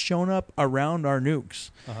 and they've shown up around our nukes,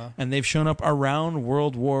 and they've shown up around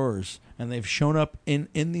world wars, and they've shown up in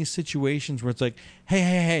these situations where it's like,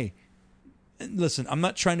 hey, listen, I'm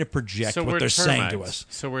not trying to project what they're saying to us.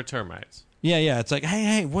 So we're termites. Yeah, it's like,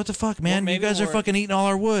 hey, what the fuck, man? Well, you guys are fucking eating all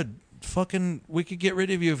our wood. Fucking, we could get rid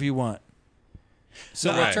of you if you want.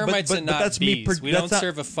 So we're termites and not that's bees. me. We don't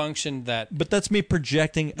serve a function that... But that's me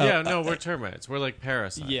projecting. We're termites. We're like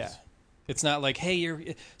parasites. Yeah. It's not like,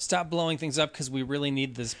 hey, stop blowing things up because we really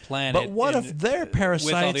need this planet. But what if they're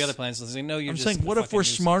parasites? With all the other planets. No, I'm saying, what if we're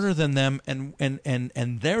smarter than them and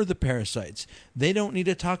they're the parasites? They don't need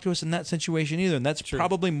to talk to us in that situation either. And that's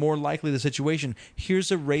probably more likely the situation.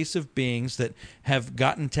 Here's a race of beings that have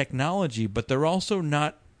gotten technology, but they're also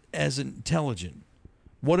not as intelligent.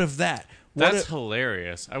 What if that? That's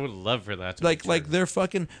hilarious. I would love for that to be true. Like they're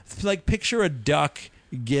fucking, like, picture a duck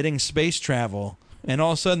getting space travel, and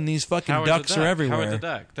all of a sudden these fucking ducks are everywhere. Howard the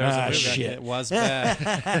Duck. There's a movie. Shit. It was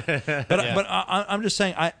bad. But I'm just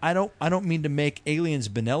saying, I don't mean to make aliens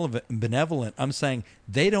benevolent. I'm saying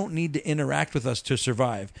they don't need to interact with us to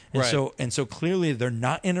survive, and so clearly they're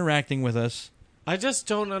not interacting with us. I just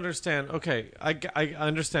don't understand. Okay, I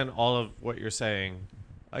understand all of what you're saying.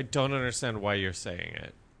 I don't understand why you're saying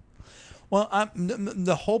it. Well,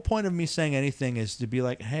 the whole point of me saying anything is to be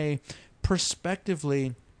like, hey,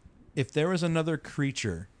 prospectively, if there is another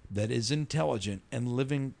creature that is intelligent and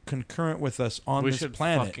living concurrent with us on this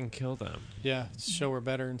planet, we should fucking kill them. Yeah, show we're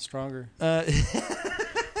better and stronger.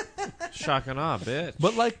 Shock and awe, bitch.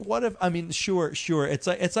 But like, what if? I mean, sure. It's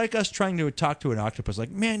like us trying to talk to an octopus.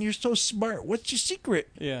 Like, man, you're so smart. What's your secret?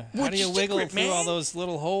 Yeah. What's How do you your wiggle secret, through man? all those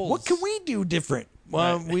little holes? What can we do different?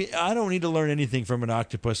 Well, I don't need to learn anything from an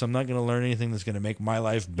octopus. I'm not going to learn anything that's going to make my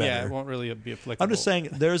life better. Yeah, it won't really be applicable. I'm just saying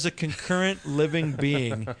there's a concurrent living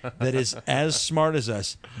being that is as smart as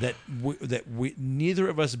us, that we neither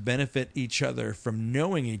of us benefit each other from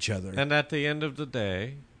knowing each other. And at the end of the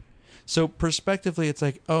day... So prospectively, it's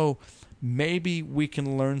like, oh, maybe we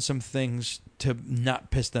can learn some things to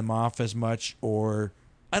not piss them off as much, or...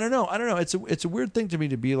 I don't know. It's a weird thing to me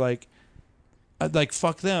to be like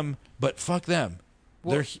fuck them, but fuck them.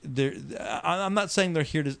 I'm not saying they're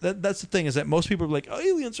here to. That's the thing, is that most people are like, oh,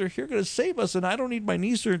 aliens are here going to save us, and I don't need my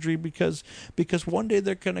knee surgery because one day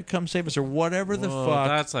they're going to come save us, or whatever the fuck.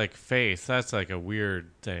 That's like faith. That's like a weird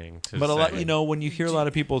thing to But say. a lot, when you hear a lot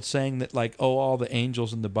of people saying that, like, oh, all the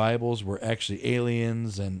angels in the Bibles were actually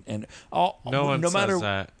aliens, and all, no one says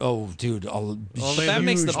that. Oh, dude, but that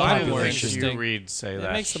makes the Bible more interesting. You read say that.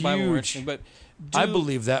 That makes the Bible more interesting, but. I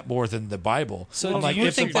believe that more than the Bible. So like, do you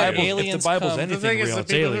think that aliens if the Bible's come... anything the thing real, is, the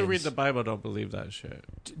it's people aliens. who read the Bible don't believe that shit.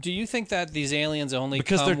 Do you think that these aliens only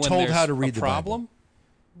because come they're when told there's how to read a the problem?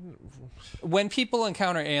 When people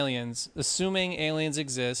encounter aliens, assuming aliens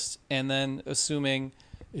exist, and then assuming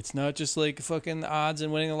it's not just like fucking odds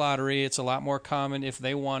and winning the lottery, it's a lot more common if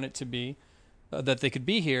they want it to be, that they could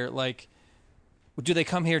be here, like... Do they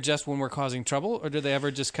come here just when we're causing trouble, or do they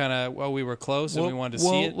ever just kind of, we were close and we wanted to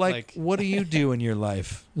see it? Like, what do you do in your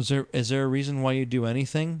life? Is there a reason why you do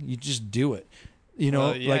anything? You just do it. You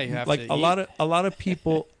know, you have like to a lot of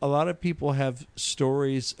people have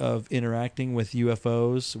stories of interacting with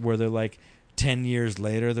UFOs where they're like 10 years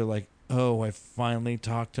later, they're like, oh, I finally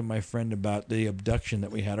talked to my friend about the abduction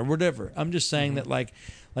that we had, or whatever. I'm just saying that like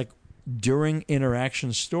during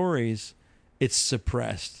interaction stories, it's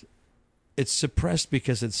suppressed. It's suppressed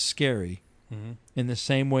because it's scary. In the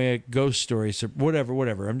same way a ghost story,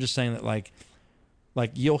 whatever. I'm just saying that like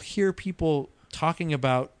you'll hear people talking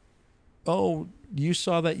about, oh, you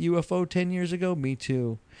saw that UFO 10 years ago? Me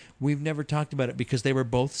too. We've never talked about it because they were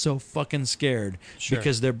both so fucking scared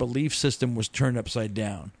because their belief system was turned upside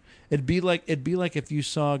down. It'd be like if you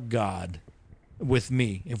saw God with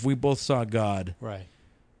me, if we both saw God. Right.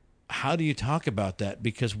 How do you talk about that?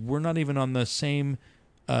 Because we're not even on the same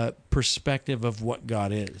perspective of what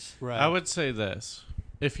God is. Right. I would say this.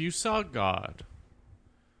 If you saw God,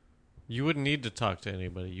 you wouldn't need to talk to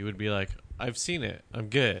anybody. You would be like, I've seen it. I'm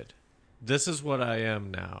good. This is what I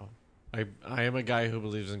am now. I am a guy who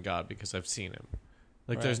believes in God because I've seen him.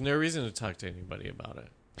 Like, there's no reason to talk to anybody about it.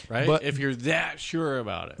 Right? But, if you're that sure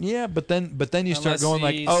about it. Yeah, but then you start going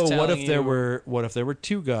like, oh, what if there were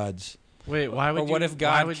two gods? Wait, why would what if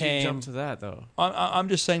God you came... jump to that though? I'm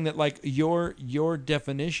just saying that like your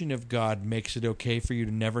definition of God makes it okay for you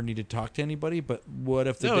to never need to talk to anybody. But what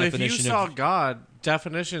if the definition if you saw God,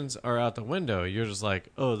 definitions are out the window. You're just like,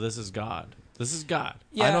 oh, this is God. This is God.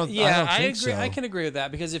 Yeah, I don't agree. think so. I can agree with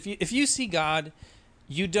that because if you see God,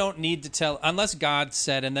 you don't need to tell unless God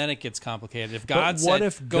said, and then it gets complicated. If God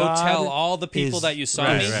said, "Go tell all the people that you saw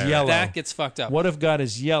me," that gets fucked up. What if God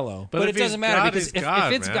is yellow? But it doesn't matter because if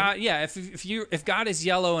it's man. God, if God is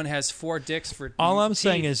yellow and has 4 dicks for all I'm teeth,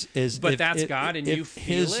 saying is, but that's God and you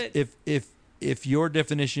feel it. If your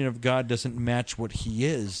definition of God doesn't match what He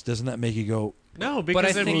is, doesn't that make you go? No,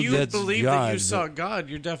 because if you believe that you saw but... God,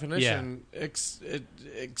 your definition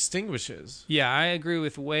extinguishes. Yeah, I agree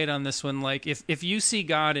with Wade on this one. Like, if you see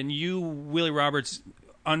God and you, Willie Roberts,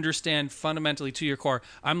 understand fundamentally to your core,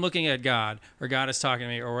 I'm looking at God, or God is talking to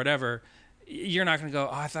me, or whatever, you're not going to go,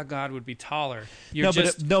 oh, I thought God would be taller. You're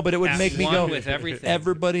but it would make me go, with everything.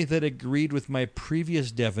 Everybody that agreed with my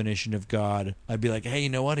previous definition of God, I'd be like, hey, you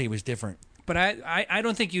know what? He was different. But I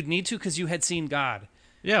don't think you'd need to because you had seen God.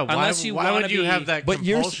 Yeah, why would you have that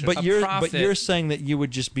compulsion? But you're saying that you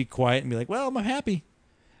would just be quiet and be like, well, I'm happy.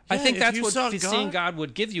 I think that's what seeing God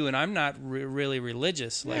would give you, and I'm not really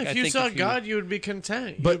religious. Yeah, like, if you saw God, you would be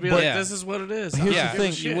content. You'd be like, this is what it is. Here's the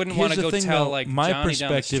thing. You wouldn't want to go tell, like, my Johnny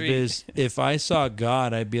perspective down the is, if I saw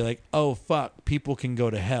God, I'd be like, oh, fuck, people can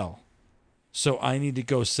go to hell. So I need to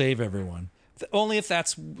go save everyone. Only if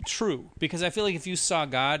that's true. Because I feel like if you saw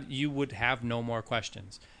God, you would have no more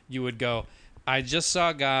questions. You would go, I just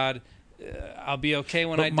saw God. I'll be okay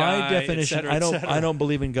when I die. My definition, et cetera. I don't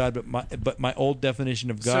believe in God, but my old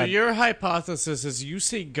definition of God. So your hypothesis is you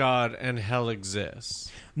see God and hell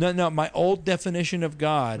exists. No, my old definition of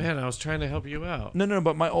God. Man, I was trying to help you out. No,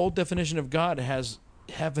 but my old definition of God has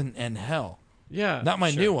heaven and hell. Yeah, not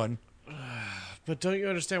my new one. But don't you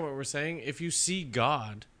understand what we're saying? If you see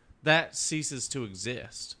God, that ceases to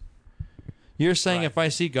exist. You're saying if I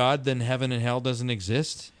see God, then heaven and hell doesn't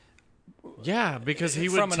exist? Yeah, because he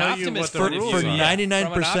would tell you what the rules are. For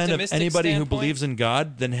 99% of anybody who believes in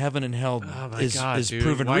God, then heaven and hell is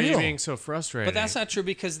proven real. Why are you being so frustrated? But that's not true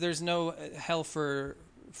because there's no hell for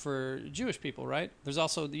Jewish people, right? There's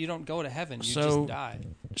also, you don't go to heaven, you just die.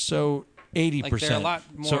 So 80%. Like they're a lot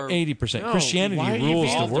more, so 80%. No, Christianity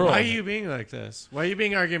rules the world. Why are you being like this? Why are you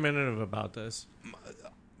being argumentative about this?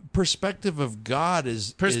 Perspective of God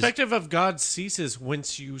of God ceases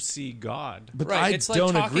once you see God. But I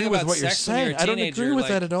don't agree with what you're saying. I don't agree with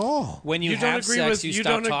that at all. When you have sex, you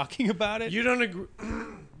stop talking about it. You don't agree.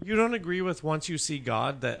 You don't agree with once you see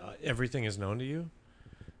God that everything is known to you.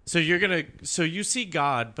 So you see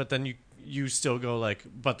God, but then you still go like,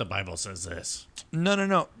 but the Bible says this.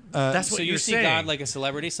 No. That's what So you're you see saying. God like a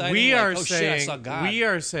celebrity sighting? We like, are oh, saying shit, I saw God. we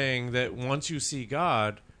are saying that once you see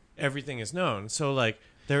God, everything is known. So like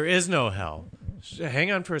there is no hell.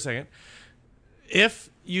 Hang on for a second. If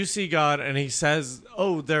you see God and he says,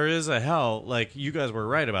 "Oh, there is a hell," like you guys were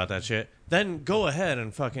right about that shit, then go ahead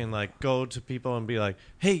and fucking like go to people and be like,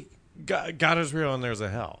 "Hey, God is real and there's a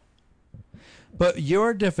hell." But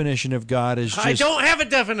your definition of God is just... I don't have a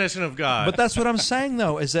definition of God. But that's what I'm saying,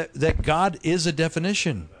 though, is that God is a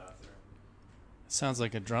definition. Sounds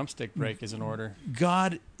like a drumstick break is in order.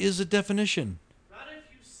 God is a definition. Not if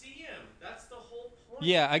you see him. That's the whole point.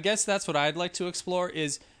 Yeah, I guess that's what I'd like to explore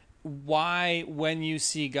is why, when you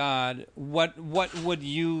see God, what would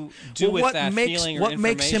you do with that feeling or what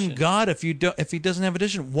information? makes him God if he doesn't have a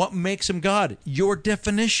definition? What makes him God? Your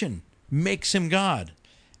definition makes him God.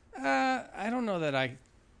 I don't know that I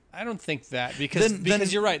don't think that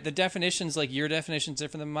because you're right. The definitions, like your definition's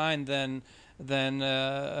different than mine than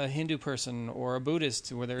a Hindu person or a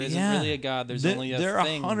Buddhist, where there isn't really a God. There's only a thing. They're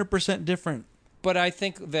 100% different. But I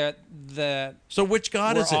think that so which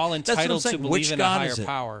God we're is it? all entitled to believe in a higher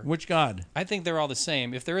power. Which God? I think they're all the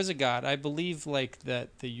same. If there is a God, I believe like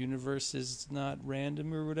that the universe is not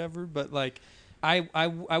random or whatever. But like, I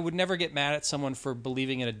would never get mad at someone for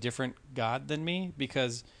believing in a different God than me,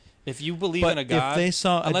 because if you believe in a God, if they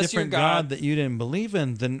saw a different God that you didn't believe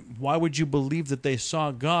in, then why would you believe that they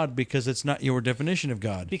saw God? Because it's not your definition of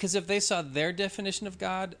God. Because if they saw their definition of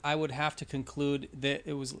God, I would have to conclude that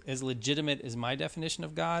it was as legitimate as my definition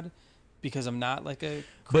of God, because I'm not like a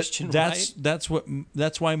Christian. But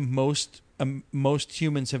that's why most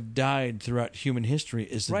humans have died throughout human history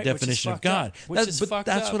is the definition of God. That's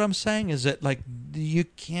what I'm saying, is that like you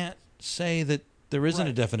can't say that there isn't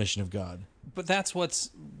a definition of God. But that's what's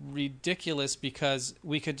ridiculous, because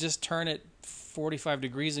we could just turn it 45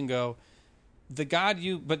 degrees and go, the God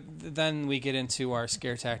you... But then we get into our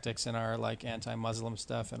scare tactics and our like anti-Muslim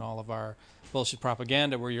stuff and all of our bullshit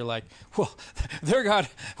propaganda where you're like, well, their God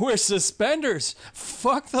wears suspenders.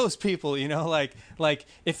 Fuck those people, you know? Like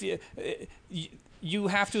if you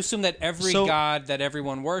have to assume that every God that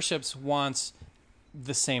everyone worships wants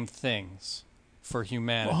the same things for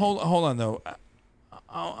humanity. Well, hold on, though.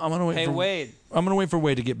 I'm gonna wait. Hey, for Wade. I'm gonna wait for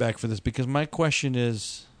Wade to get back for this, because my question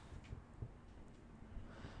is,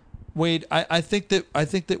 Wade. I think that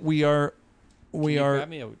we are. Can you grab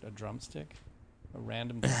me a drumstick, a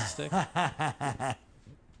random drumstick. I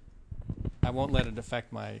won't let it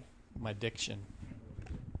affect my diction.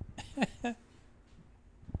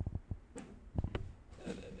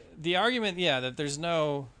 The argument, that there's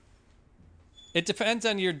no. It depends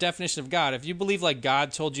on your definition of God. If you believe like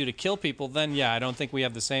God told you to kill people, then I don't think we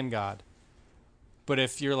have the same God. But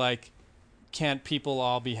if you're like, can't people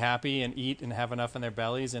all be happy and eat and have enough in their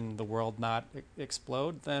bellies and the world not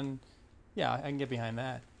explode, then I can get behind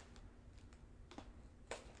that.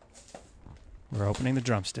 We're opening the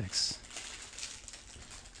drumsticks.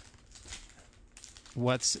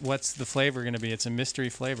 What's the flavor going to be? It's a mystery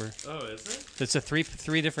flavor. Oh, is it? It's a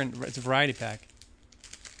three different. It's a variety pack.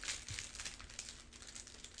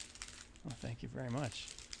 Oh, thank you very much.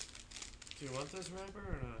 Do you want this wrapper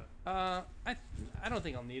or not? I don't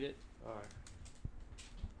think I'll need it. All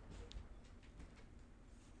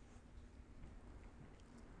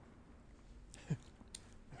right.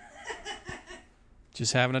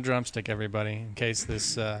 Just having a drumstick, everybody, in case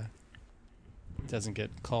this doesn't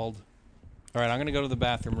get called. All right, I'm going to go to the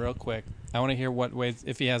bathroom real quick. I want to hear what Wade,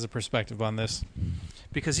 if he has a perspective on this.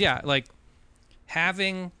 Because,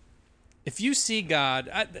 if you see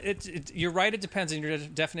God, you're right, it depends on your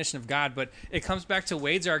definition of God, but it comes back to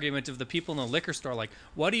Wade's argument of the people in the liquor store. Like,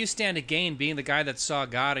 what do you stand to gain being the guy that saw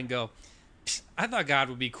God and go, I thought God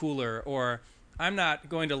would be cooler, or I'm not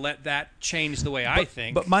going to let that change the way I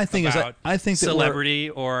think. But my thing is, I think that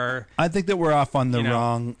celebrity I think that we're off on the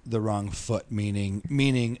wrong foot.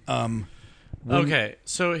 Meaning. Okay,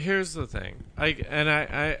 so here's the thing.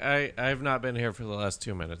 I've not been here for the last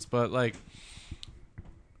 2 minutes, but like,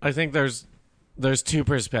 I think there's two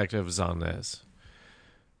perspectives on this.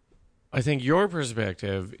 I think your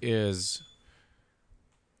perspective is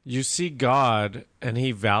you see God and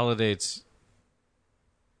he validates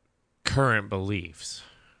current beliefs,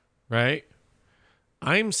 right?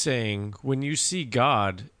 I'm saying when you see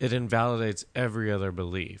God, it invalidates every other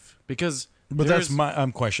belief, because that's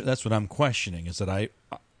what I'm questioning, is that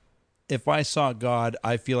if I saw God,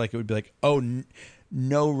 I feel like it would be like, oh,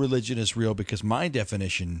 no religion is real because my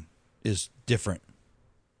definition is different.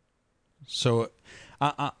 So,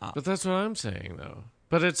 but that's what I'm saying, though.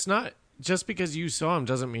 But it's not just because you saw him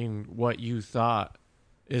doesn't mean what you thought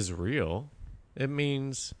is real. It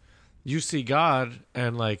means you see God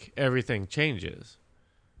and like everything changes.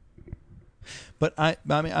 But I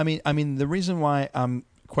mean, the reason why I'm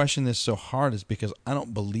questioning this so hard is because I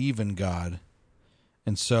don't believe in God,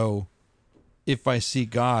 and so if I see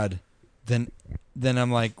God, then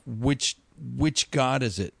I'm like, which God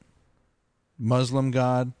is it? Muslim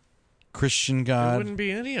God, Christian It God? wouldn't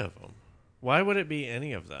be any of them. Why would it be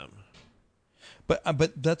any of them? But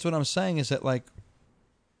that's what I'm saying is that, like,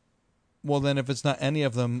 well, then if it's not any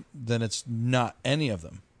of them, then it's not any of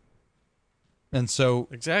them. And so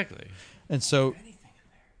Exactly. and so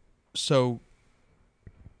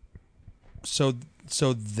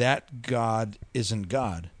that God isn't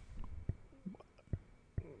God.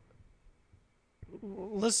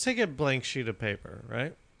 Let's take a blank sheet of paper,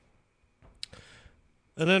 right?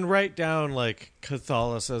 And then write down like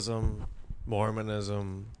Catholicism,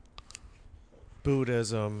 Mormonism,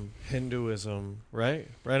 Buddhism, Hinduism, right?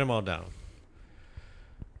 Write them all down.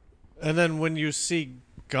 And then when you see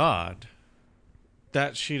God,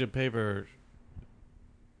 that sheet of paper,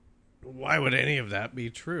 why would any of that be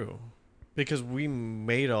true? Because we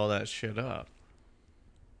made all that shit up.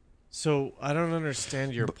 So I don't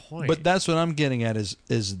understand your point. But that's what I'm getting at is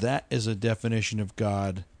that is a definition of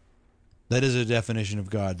God. That is a definition of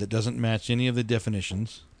God that doesn't match any of the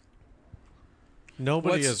definitions.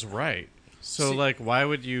 Nobody is right. So, like, why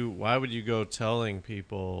would you go telling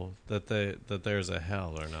people that there's a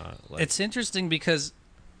hell or not? Like, It's interesting because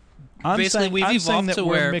I'm basically saying, we've I'm evolved saying that to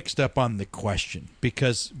we're where mixed up on the question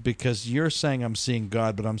because you're saying I'm seeing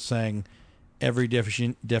God, but I'm saying every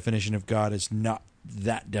definition of God is not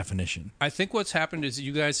that definition. I think what's happened is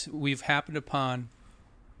we've happened upon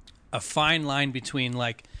a fine line between,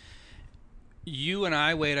 like, you and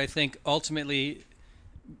I, Wade, I think ultimately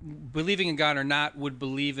believing in God or not would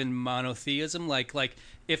believe in monotheism. Like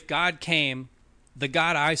if God came, the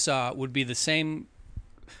God I saw would be the same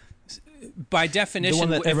by definition. The one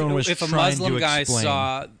that everyone was if a trying Muslim to guy explain.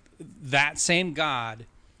 saw that same God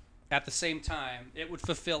at the same time, it would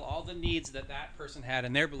fulfill all the needs that person had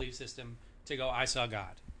in their belief system to go, I saw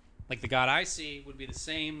God. Like the God I see would be the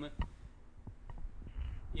same.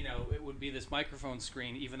 You know, it would be this microphone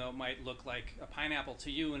screen, even though it might look like a pineapple to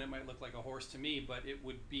you and it might look like a horse to me, but it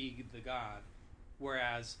would be the God.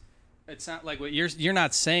 Whereas it's not like what you're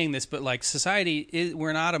not saying this, but like society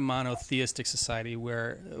we're not a monotheistic society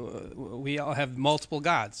where we all have multiple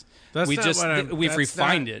gods. We've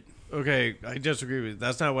refined it. Okay, I disagree with you.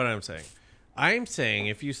 That's not what I'm saying. I'm saying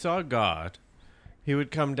if you saw God, he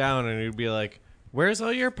would come down and he'd be like, "Where's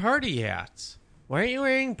all your party hats? Why aren't you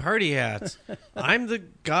wearing party hats? I'm the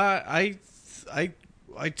guy.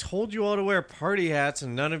 I told you all to wear party hats,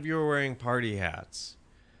 and none of you are wearing party hats.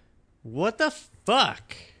 What the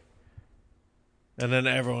fuck?" And then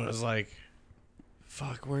everyone was like,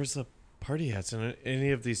 "Fuck, where's the party hats in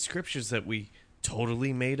any of these scriptures that we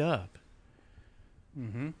totally made up?"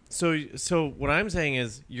 Mm-hmm. So what I'm saying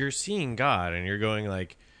is, you're seeing God, and you're going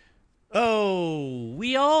like, "Oh,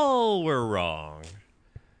 we all were wrong.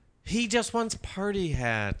 He just wants party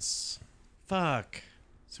hats. Fuck.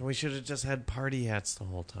 So we should have just had party hats the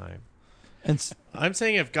whole time." And I'm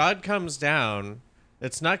saying if God comes down,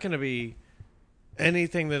 it's not going to be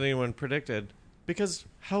anything that anyone predicted, because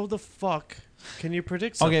how the fuck can you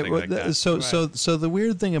predict something like that? So the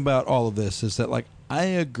weird thing about all of this is that, like, I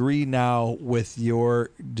agree now with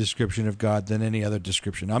your description of God than any other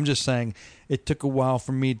description. I'm just saying it took a while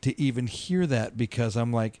for me to even hear that, because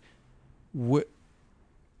I'm like, what?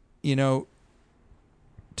 You know,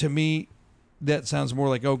 to me, that sounds more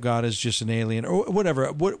like, oh, God is just an alien or whatever.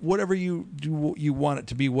 Whatever you do, you want it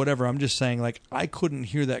to be, whatever. I'm just saying, like, I couldn't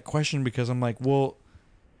hear that question because I'm like, well,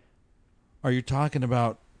 are you talking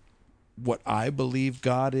about what I believe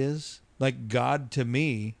God is? Like, God to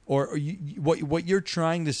me, or what you're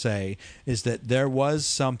trying to say is that there was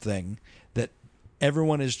something that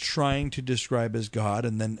everyone is trying to describe as God,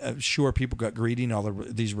 and then sure, people got greedy and all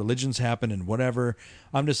these religions happened and whatever.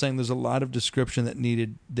 I'm just saying there's a lot of description that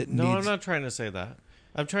needs. No, I'm not trying to say that.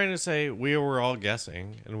 I'm trying to say we were all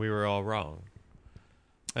guessing and we were all wrong.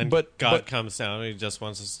 And God comes down and he just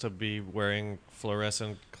wants us to be wearing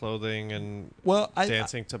fluorescent clothing and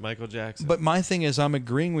dancing to Michael Jackson. But my thing is, I'm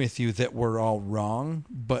agreeing with you that we're all wrong.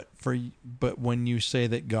 But when you say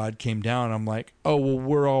that God came down, I'm like, oh, well,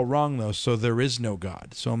 we're all wrong though. So there is no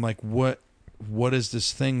God. So I'm like, what is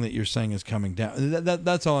this thing that you're saying is coming down?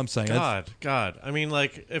 That's all I'm saying. God. I mean,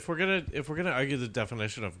 like, if we're gonna argue the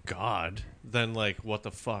definition of God, then like, what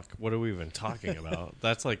the fuck? What are we even talking about?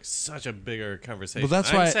 That's like such a bigger conversation. Well,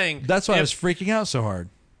 that's why I was freaking out so hard.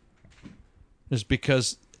 Is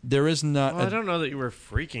because not. Well, I don't know that you were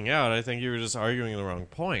freaking out. I think you were just arguing the wrong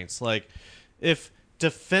points. Like, if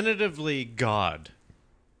definitively God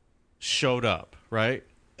showed up, right?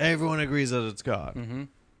 Everyone agrees that it's God. Mm-hmm.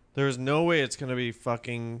 There's no way it's going to be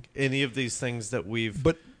fucking any of these things that we've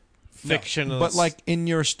fictionalized. But like in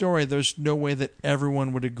your story, there's no way that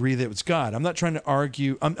everyone would agree that it's God. I'm not trying to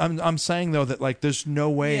argue. I'm saying though that like there's no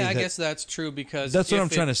way. Yeah, I guess that's true because that's what I'm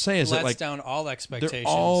trying to say. Is that like down all expectations? They're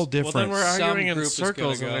all different. Well, then we're arguing Some in group is circles, gonna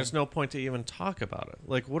and go. there's no point to even talk about it.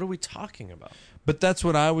 Like, what are we talking about? But that's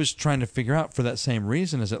what I was trying to figure out for that same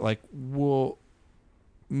reason. Is that like, well,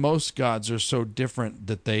 most gods are so different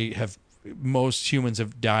that most humans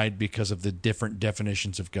have died because of the different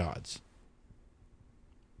definitions of gods.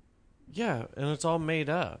 Yeah, and it's all made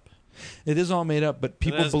up. It is all made up, but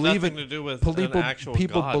people it has believe nothing it. to do with an actual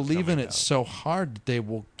people God believe in coming it down. so hard that they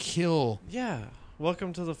will kill. Yeah,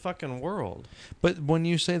 welcome to the fucking world. But when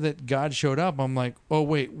you say that God showed up, I'm like, oh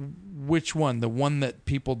wait, which one? The one that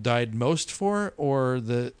people died most for, or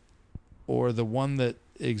the one that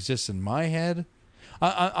exists in my head?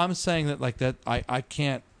 I'm saying that like that. I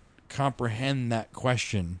can't comprehend that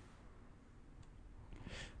question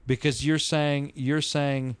because you're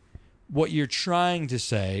saying what you're trying to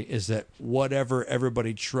say is that whatever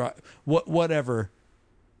everybody whatever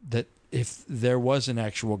that if there was an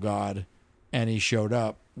actual God and he showed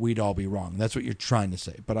up, we'd all be wrong. That's what you're trying to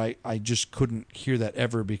say. But I just couldn't hear that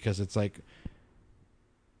ever because it's like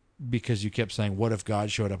because you kept saying what if God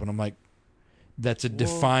showed up, and I'm like, that's a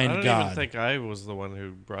defined I don't God. even think I was the one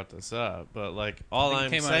who brought this up, but like all I'm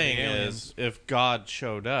came out of the saying aliens. is if God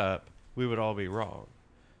showed up, we would all be wrong.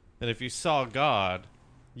 And if you saw God,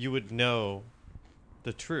 you would know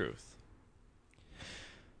the truth.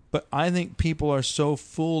 But I think people are so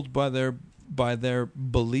fooled by their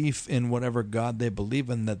belief in whatever God they believe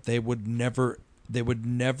in that they would never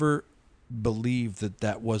believe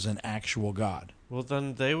that was an actual God. Well,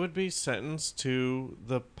 then they would be sentenced to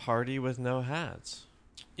the party with no hats.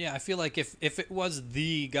 Yeah, I feel like if it was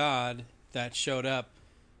the God that showed up,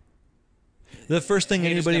 The first thing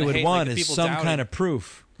haters anybody gonna would hate, want like, is people some doubting. kind of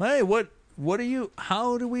proof. Hey, what are you?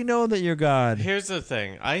 How do we know that you're God? Here's the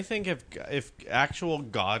thing. I think if actual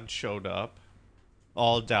God showed up,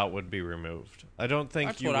 all doubt would be removed. I don't think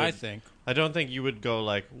that's you what would, I think. I don't think you would go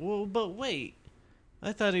like, well, but wait,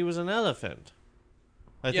 I thought he was an elephant.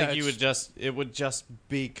 I think you would it would just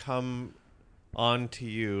become onto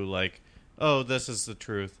you like, oh, this is the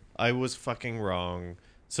truth. I was fucking wrong.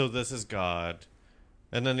 So this is God.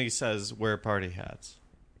 And then he says, wear party hats.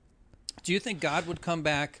 Do you think God would come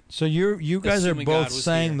back? So you guys are Assuming God both was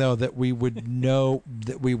saying here. though that we would know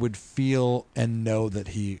that we would feel and know that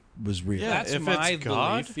he was real. Yeah, That's if my it's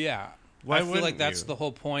God, belief. Yeah, why I feel like wouldn't that's you? the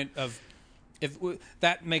whole point of.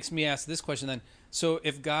 That makes me ask this question then. So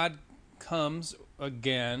if God comes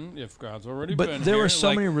again, if God's already been But there here, are so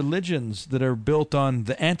like, many religions that are built on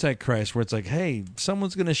the Antichrist, where it's like, hey,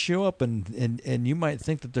 someone's going to show up, and you might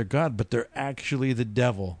think that they're God, but they're actually the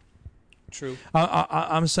devil. True.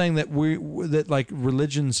 I'm saying that that like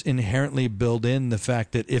religions inherently build in the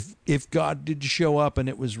fact that if God did show up and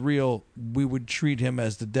it was real, we would treat him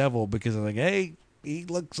as the devil because they're like, hey, he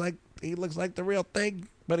looks like the real thing,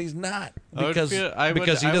 but he's not because he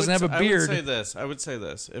doesn't have a beard. I would say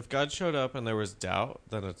this. If God showed up and there was doubt,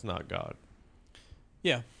 then it's not God.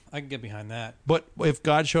 Yeah, I can get behind that. But if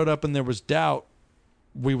God showed up and there was doubt,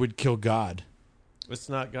 we would kill God. It's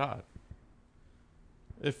not God.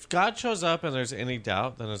 If God shows up and there's any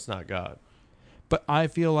doubt, then it's not God. But I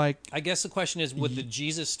feel like I guess the question is, would the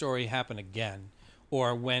Jesus story happen again,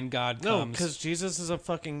 or when God No, comes? because Jesus is a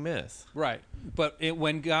fucking myth. Right, but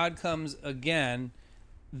when God comes again,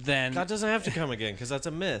 then God doesn't have to come again because that's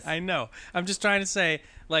a myth. I know. I'm just trying to say,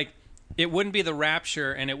 like, it wouldn't be the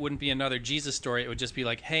rapture, and it wouldn't be another Jesus story. It would just be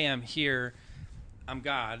like, hey, I'm here, I'm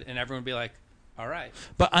God, and everyone would be like, all right.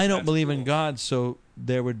 But I don't That's believe in cool. God, so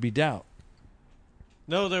there would be doubt.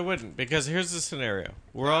 No, there wouldn't, because here's the scenario.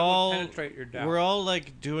 God would penetrate your doubt. We're all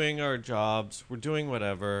like doing our jobs. We're doing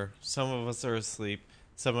whatever. Some of us are asleep.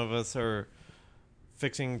 Some of us are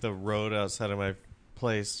fixing the road outside of my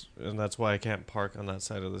place, and that's why I can't park on that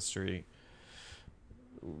side of the street.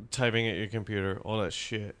 Typing at your computer, all that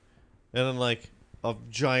shit. And then like a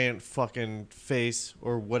giant fucking face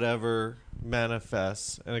or whatever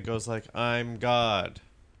manifests, and it goes like, I'm God.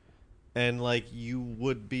 And like you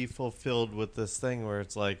would be fulfilled with this thing where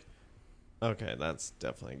it's like, okay, that's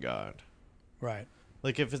definitely God. Right.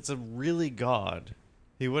 Like if it's a really God,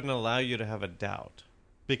 he wouldn't allow you to have a doubt,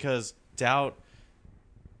 because doubt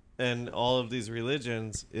and all of these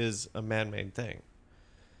religions is a man-made thing.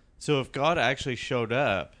 So if God actually showed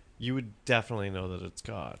up, you would definitely know that it's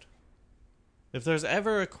God. If there's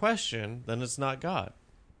ever a question, then it's not God.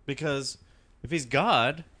 Because if he's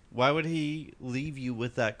God, why would he leave you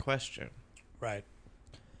with that question? Right.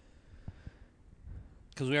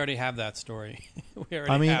 Because we already have that story. We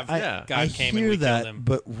already have God I came hear and we that, killed him.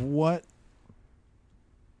 but what?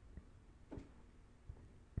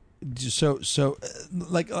 So,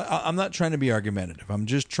 like, I'm not trying to be argumentative. I'm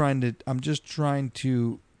just trying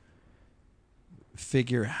to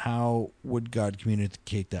figure how would God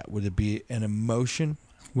communicate that? Would it be an emotion?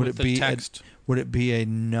 Would With it be text? would it be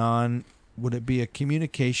a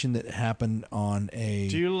communication that happened on a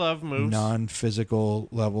Do you love Moose? non-physical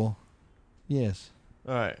level? Yes.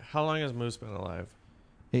 All right. How long has Moose been alive?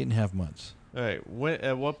 8.5 months. All right.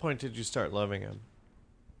 At what point did you start loving him?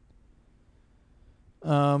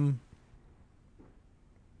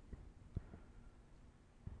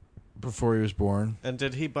 Before he was born. And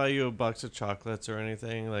did he buy you a box of chocolates or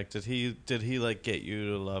anything? Like, did he like get you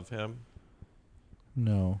to love him?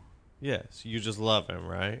 No. Yes, you just love him,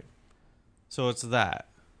 right? So it's that.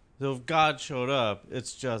 So if God showed up,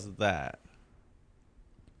 it's just that.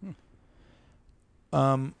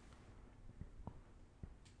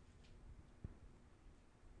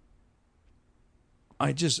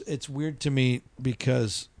 It's weird to me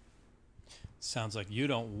because Sounds like you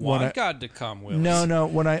don't want God to come, Willis. no.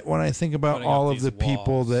 When I think about Putting all up of the these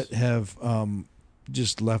people walls. that have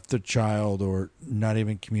just left their child or not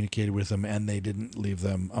even communicated with them, and they didn't leave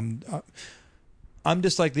them, I'm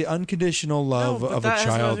just like the unconditional love of a child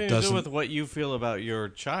has nothing to doesn't. do with what you feel about your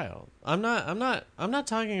child. I'm not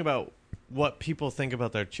talking about what people think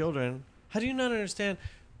about their children. How do you not understand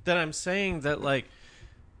that I'm saying that, like,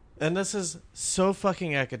 and this is so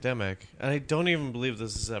fucking academic, and I don't even believe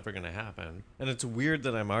this is ever going to happen. And it's weird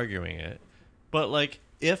that I'm arguing it. But, like,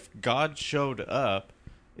 if God showed up,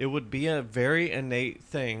 it would be a very innate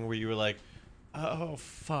thing where you were like, oh,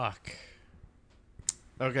 fuck.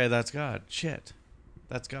 Okay, that's God. Shit.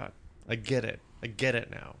 That's God. I get it. I get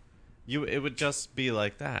it now. It would just be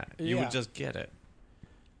like that. You Yeah. would just get it.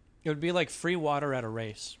 It would be like free water at a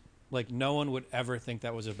race. Like, no one would ever think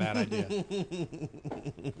that was a bad idea.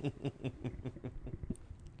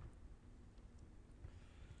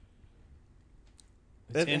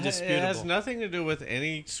 It's indisputable. It has nothing to do with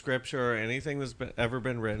any scripture or anything that's ever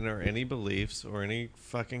been written or any beliefs or any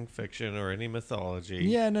fucking fiction or any mythology.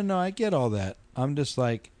 Yeah, no, I get all that. I'm just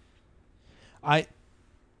like, I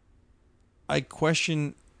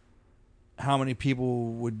question how many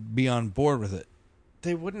people would be on board with it.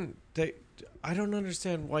 They wouldn't. I don't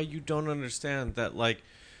understand why you don't understand that. Like,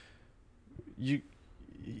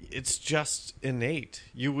 it's just innate.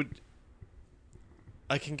 You would.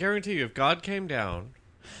 I can guarantee you, if God came down.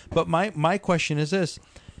 But my question is this: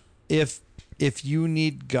 if you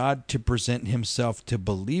need God to present Himself to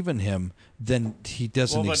believe in Him, then He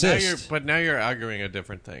doesn't exist. Now you're arguing a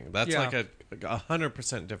different thing. That's Yeah. like a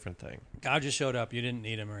 100% different thing. God just showed up. You didn't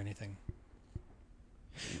need him or anything.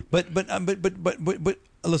 But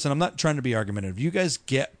listen, I'm not trying to be argumentative. You guys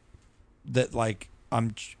get that? Like,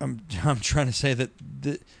 I'm trying to say that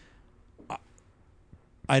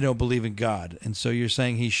I don't believe in God, and so you're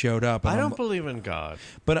saying He showed up. And I don't believe in God.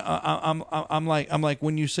 But I'm like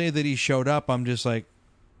when you say that He showed up, I'm just like,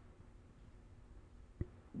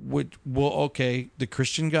 okay, the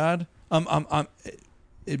Christian God.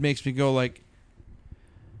 It makes me go like,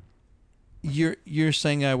 you're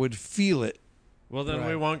saying I would feel it. Well, then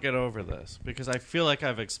we won't get over this because I feel like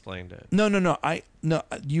I've explained it. No.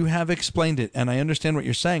 You have explained it, and I understand what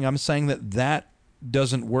you're saying. I'm saying that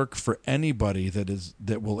doesn't work for anybody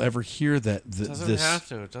that will ever hear that. It doesn't have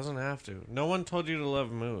to. It doesn't have to. No one told you to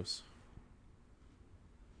love Moose.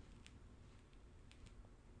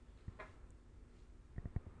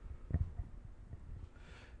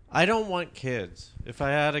 I don't want kids. If I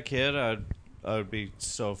had a kid, I would be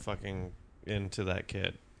so fucking into that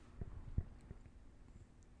kid.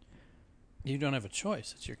 You don't have a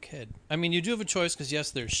choice. It's your kid. I mean, you do have a choice because, yes,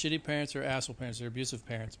 there's shitty parents or asshole parents or abusive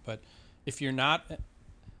parents. But if you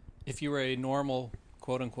were a normal,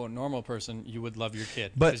 quote-unquote, normal person, you would love your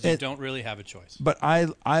kid. Because you don't really have a choice. But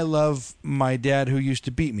I love my dad who used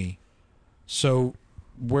to beat me. So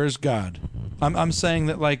where's God? I'm saying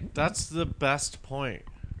that, like... That's the best point.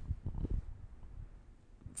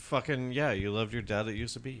 Fucking, yeah, you loved your dad that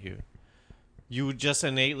used to beat you. You would just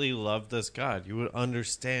innately love this God. You would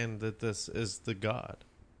understand that this is the God.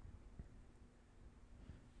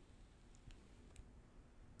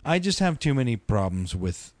 I just have too many problems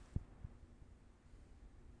with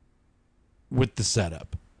the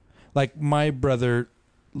setup. Like, my brother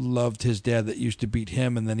loved his dad that used to beat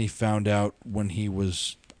him, and then he found out when he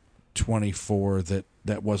was 24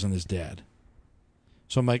 that wasn't his dad.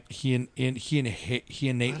 So I'm like, he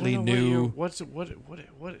innately knew.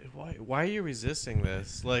 Why are you resisting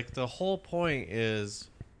this? Like, the whole point is,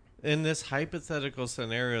 in this hypothetical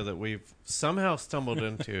scenario that we've somehow stumbled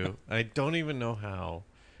into, I don't even know how,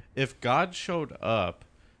 if God showed up,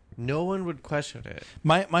 no one would question it.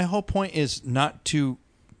 My whole point is not to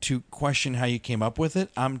question how you came up with it.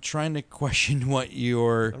 I'm trying to question what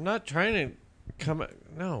your... I'm not trying to come...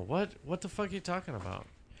 No, what the fuck are you talking about?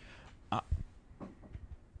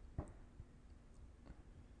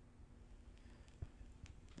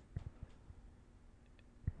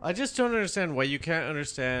 I just don't understand why you can't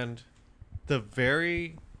understand the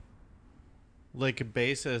very, like,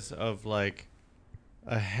 basis of, like,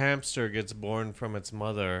 a hamster gets born from its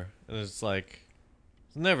mother, and it's like,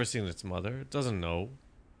 it's never seen its mother. It doesn't know.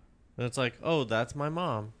 And it's like, oh, that's my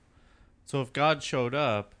mom. So if God showed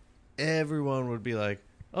up, everyone would be like,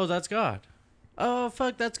 oh, that's God. Oh,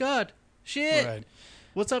 fuck, that's God. Shit. Right.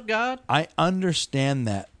 What's up, God? I understand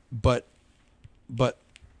that, but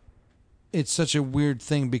it's such a weird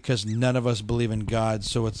thing because none of us believe in God.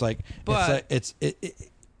 So it's like, But it's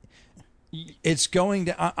going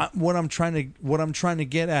to. What I'm trying to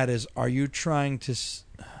get at is, are you trying to?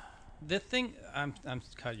 the thing I'm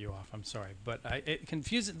cut you off. I'm sorry, but it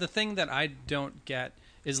confuses. The thing that I don't get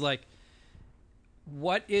is like,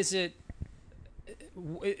 what is it?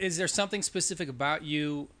 Is there something specific about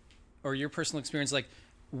you or your personal experience? Like,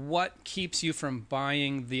 what keeps you from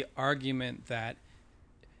buying the argument that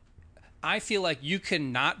I feel like you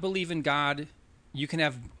can not believe in God? You can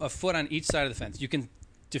have a foot on each side of the fence. You can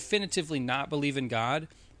definitively not believe in God,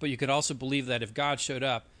 but you could also believe that if God showed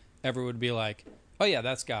up, everyone would be like, oh yeah,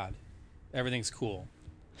 that's God. Everything's cool.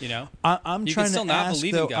 You know? I'm you trying can still to not ask,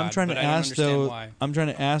 believe though, in God, I'm trying but to I don't ask understand though. why. I'm trying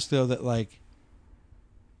to ask though that, like,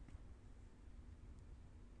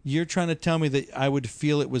 you're trying to tell me that I would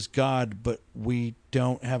feel it was God, but we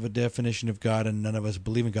don't have a definition of God, and none of us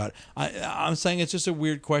believe in God. I'm saying it's just a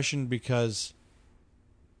weird question because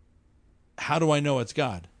how do I know it's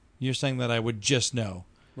God? You're saying that I would just know,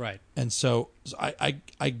 Right. and so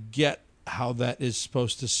I get how that is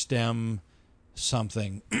supposed to stem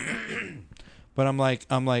something, but I'm like,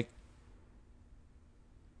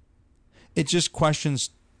 it just questions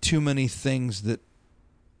too many things that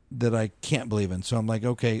I can't believe in. So I'm like,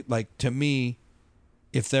 okay, like, to me,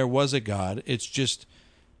 if there was a God, it's just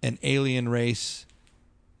an alien race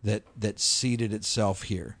that seeded itself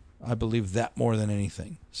here. I believe that more than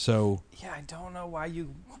anything. So Yeah, I don't know why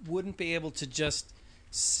you wouldn't be able to just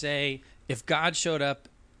say, if God showed up,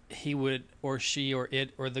 he would, or she, or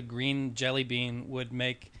it, or the green jelly bean would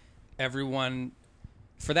make everyone,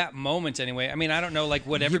 for that moment anyway. I mean, I don't know, like,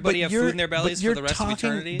 would everybody have food in their bellies for the rest of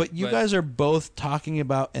eternity? But you guys are both talking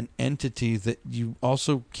about an entity that you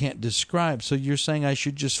also can't describe. So you're saying I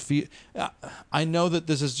should just feel... I know that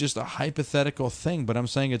this is just a hypothetical thing, but I'm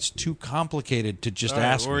saying it's too complicated to just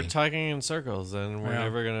ask We're me. talking in circles, and we're Yeah.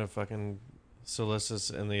 never going to fucking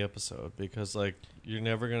solicit in the episode because, like, you're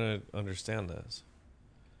never going to understand this.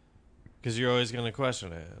 Because you're always going to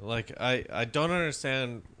question it. Like, I don't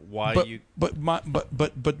understand why you...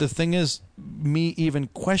 But the thing is, me even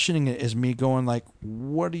questioning it is me going like,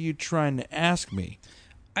 what are you trying to ask me?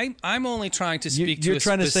 I'm only trying to speak to you're a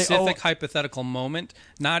trying to say, specific hypothetical moment,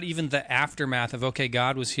 not even the aftermath of, okay,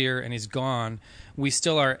 God was here and he's gone. We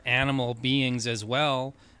still are animal beings as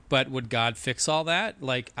well, but would God fix all that?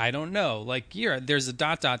 Like, I don't know. Like, there's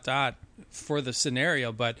a ... for the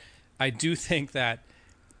scenario, but I do think that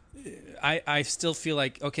I still feel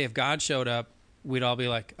like, okay, if God showed up, we'd all be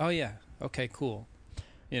like, oh yeah, okay, cool.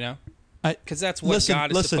 You know? Because that's what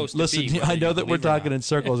God is supposed to be. I know that we're talking in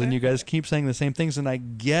circles, and you guys keep saying the same things, and I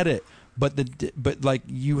get it. But like,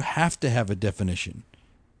 you have to have a definition,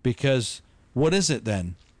 because what is it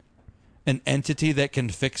then? An entity that can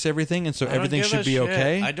fix everything, and so everything should be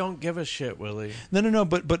okay? I don't give a shit, Willie. No.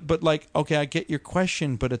 But like, okay, I get your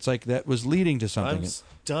question, but it's like that was leading to something. I'm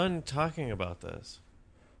done talking about this.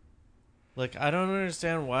 Like, I don't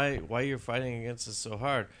understand why you're fighting against this so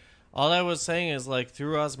hard. All I was saying is, like,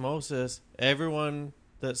 through osmosis, everyone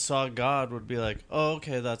that saw God would be like, oh,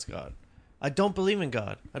 okay, that's God. I don't believe in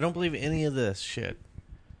God. I don't believe any of this shit.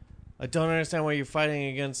 I don't understand why you're fighting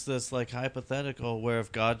against this, like, hypothetical where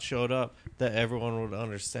if God showed up, that everyone would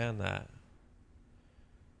understand that.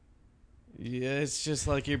 Yeah, it's just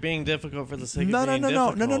like you're being difficult for the sake of being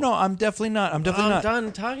difficult. No. I'm definitely not. I'm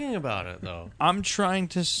done talking about it, though. I'm trying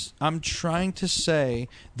to say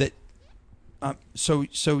that.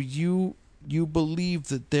 So you you believe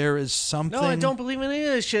that there is something. No, I don't believe in any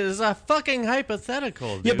of this shit. It's a fucking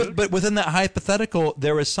hypothetical, dude. Yeah, but within that hypothetical,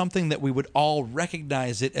 there is something that we would all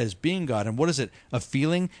recognize it as being God. And what is it? A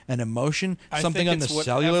feeling, an emotion, something on the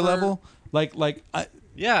cellular level?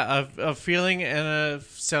 Yeah, a feeling and a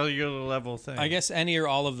cellular level thing. I guess any or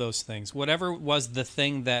all of those things. Whatever was the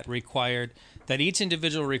thing that each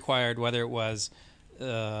individual required, whether it was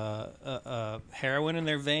heroin in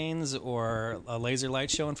their veins or a laser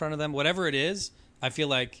light show in front of them, whatever it is, I feel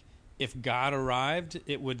like if God arrived,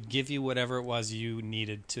 it would give you whatever it was you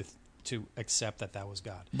needed to accept that was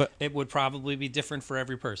God. But it would probably be different for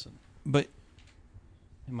every person. But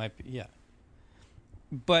it might be, yeah.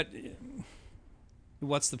 But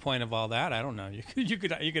what's the point of all that? I don't know. You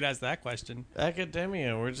could ask that question.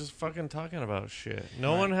 Academia. We're just fucking talking about shit.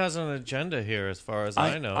 No one has an agenda here, as far as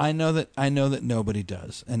I know. I know that nobody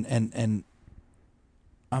does, and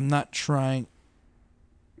I'm not trying.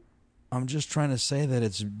 I'm just trying to say that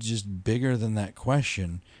it's just bigger than that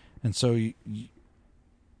question, and so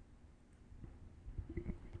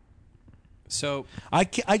so I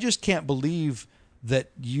just can't believe that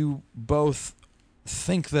you both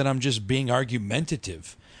think that I'm just being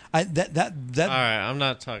argumentative. That All right, I'm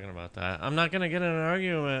not talking about that. I'm not going to get in an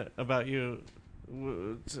argument about you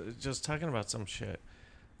just talking about some shit.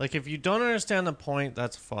 Like, if you don't understand the point,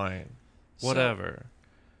 that's fine. Whatever.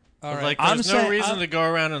 All right. Like, there's no reason to go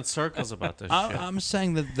around in circles about this shit. I'm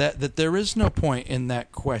saying that there is no point in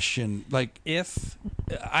that question. Like, if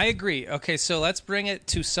I agree. Okay, so let's bring it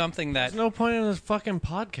to something that... There's no point in this fucking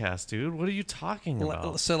podcast, dude. What are you talking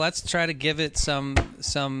about? So let's try to give it some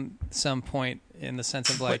point in the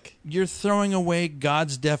sense of like... But you're throwing away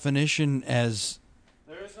God's definition as...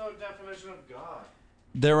 There is no definition of God.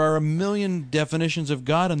 There are a million definitions of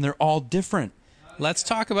God, and they're all different. Let's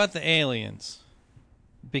talk about the aliens.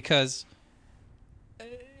 Because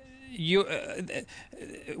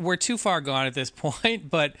we're too far gone at this point,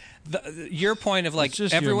 but your point of like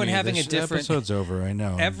everyone having a different episode's over. I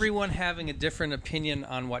know everyone having a different opinion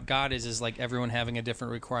on what God is like everyone having a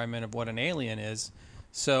different requirement of what an alien is.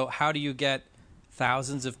 So how do you get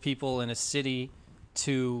thousands of people in a city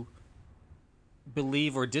to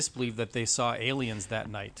believe or disbelieve that they saw aliens that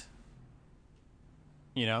night?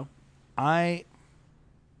 You know,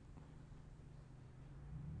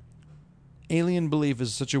 alien belief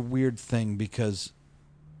is such a weird thing because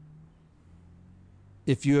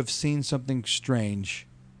if you have seen something strange,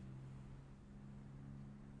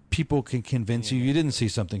 people can convince you didn't see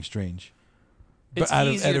something strange. It's but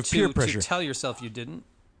easier out of peer pressure. to tell yourself you didn't.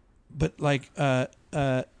 But like,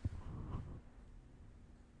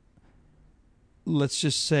 let's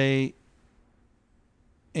just say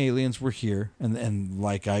aliens were here, and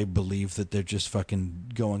like I believe that they're just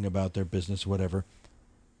fucking going about their business, whatever.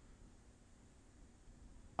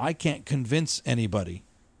 I can't convince anybody.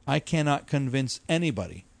 I cannot convince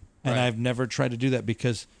anybody. And Right. I've never tried to do that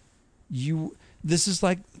because this is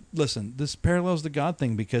like, listen, this parallels the God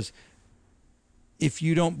thing because if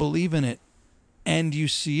you don't believe in it and you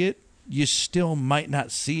see it, you still might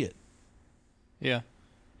not see it. Yeah.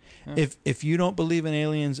 If you don't believe in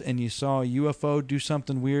aliens and you saw a UFO do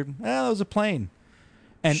something weird, that was a plane.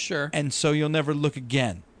 And, Sure. And so you'll never look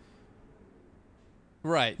again.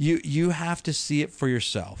 Right. You have to see it for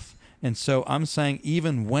yourself. And so I'm saying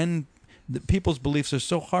even when people's beliefs are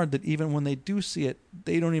so hard that even when they do see it,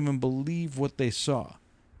 they don't even believe what they saw.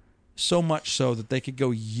 So much so that they could go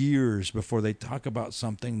years before they talk about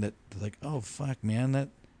something that like, oh, fuck, man, that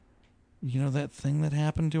thing that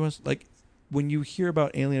happened to us. Like when you hear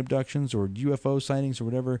about alien abductions or UFO sightings or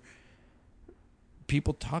whatever,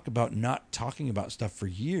 people talk about not talking about stuff for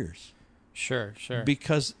years. Sure.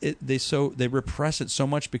 Because they repress it so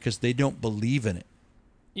much because they don't believe in it.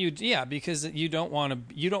 Because you don't want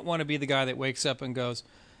to be the guy that wakes up and goes,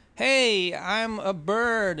 "Hey, I'm a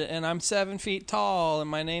bird and I'm 7 feet tall and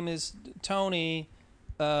my name is Tony."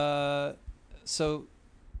 So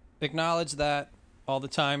acknowledge that all the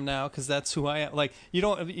time now because that's who I am. Like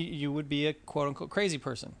you would be a quote unquote crazy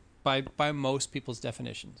person by most people's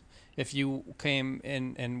definitions. If you came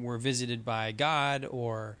in and were visited by God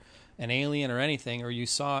or an alien or anything, or you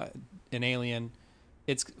saw an alien,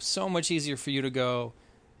 it's so much easier for you to go,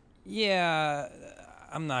 yeah,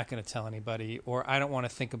 I'm not going to tell anybody, or I don't want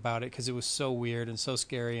to think about it because it was so weird and so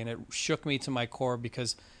scary and it shook me to my core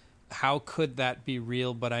because how could that be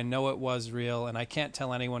real? But I know it was real and I can't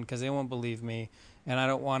tell anyone because they won't believe me and I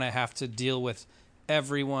don't want to have to deal with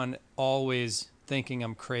everyone always thinking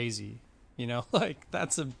I'm crazy. You know, like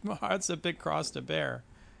that's a big cross to bear,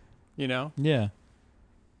 you know? Yeah.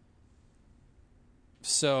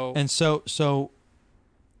 So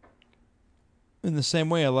In the same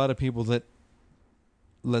way, a lot of people that,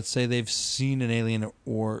 let's say they've seen an alien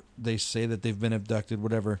or they say that they've been abducted,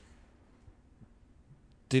 whatever,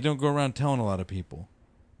 they don't go around telling a lot of people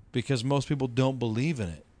because most people don't believe in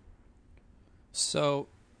it. So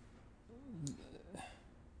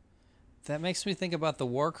that makes me think about the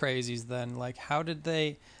war crazies then. Like, how did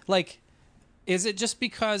they, like, is it just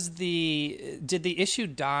because did the issue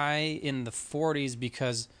die in the 40s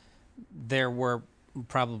because there were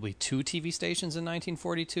probably 2 TV stations in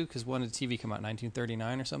 1942? Because when did TV come out,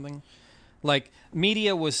 1939 or something? Like,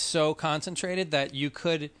 media was so concentrated that you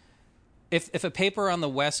could, if a paper on the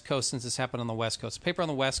West Coast, since this happened on the West Coast, a paper on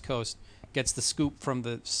the West Coast gets the scoop from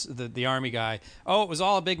the Army guy, oh, it was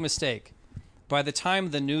all a big mistake. By the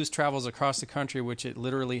time the news travels across the country, which it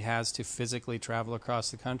literally has to physically travel across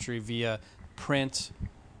the country via print,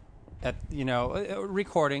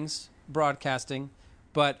 recordings, broadcasting,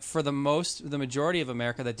 but for the majority of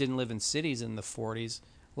America that didn't live in cities in the 40s,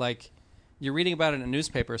 like, you're reading about it in a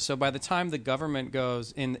newspaper. So by the time the government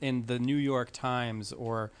goes in the New York Times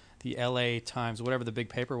or the LA Times, whatever the big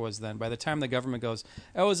paper was then, by the time the government goes,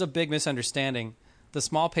 oh, it was a big misunderstanding, the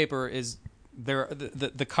small paper is there.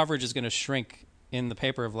 The coverage is going to shrink in the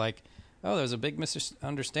paper of like, oh, there was a big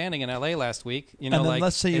misunderstanding in LA last week. You know, and then like,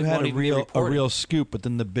 let's say you had a real scoop, but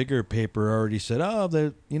then the bigger paper already said,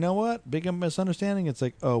 oh, you know what, big misunderstanding. It's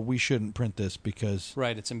like, oh, we shouldn't print this because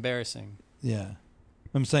right, it's embarrassing. Yeah,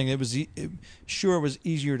 I'm saying it was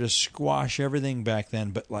easier to squash everything back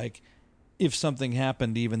then, but like, if something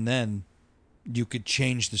happened even then, you could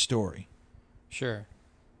change the story. Sure.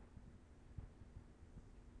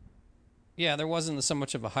 Yeah, there wasn't so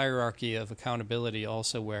much of a hierarchy of accountability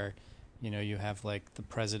also where, you have like the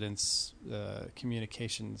president's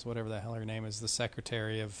communications, whatever the hell her name is, the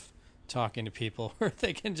secretary of talking to people, where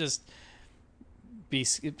they can just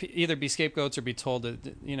either be scapegoats or be told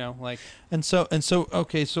to, like. And so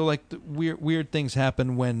okay, so like the weird things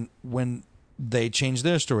happen when they change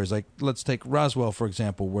their stories. Like, let's take Roswell for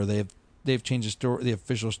example, where they've changed the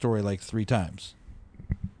official story like 3 times.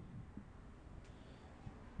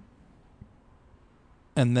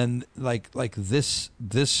 And then like this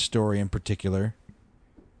story in particular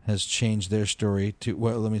has changed their story to,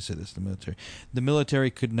 well, let me say this, the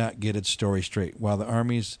military could not get its story straight. While the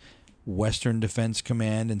Army's Western Defense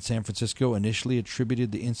Command in San Francisco initially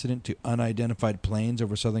attributed the incident to unidentified planes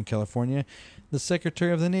over Southern California, the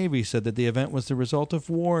Secretary of the Navy said that the event was the result of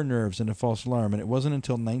war nerves and a false alarm, and it wasn't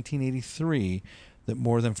until 1983 that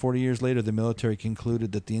more than 40 years later, the military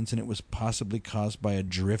concluded that the incident was possibly caused by a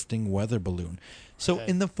drifting weather balloon. So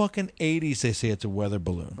in the fucking 80s, they say it's a weather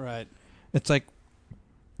balloon. Right. It's like,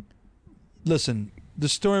 listen, the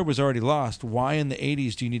story was already lost. Why in the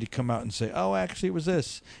 80s do you need to come out and say, oh, actually it was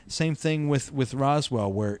this? Same thing with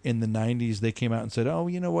Roswell, where in the 90s they came out and said, oh,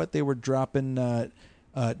 you know what? They were dropping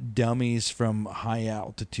dummies from high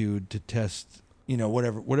altitude to test,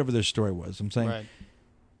 whatever their story was. I'm saying... Right.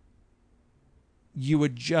 You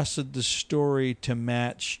adjusted the story to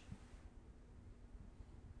match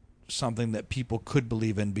something that people could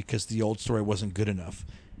believe in because the old story wasn't good enough.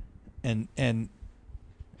 And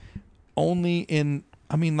only in,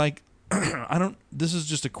 I mean, like, this is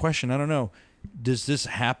just a question. I don't know. Does this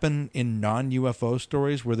happen in non-UFO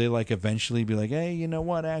stories where they like eventually be like, hey, you know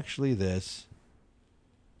what? Actually this.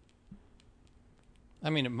 I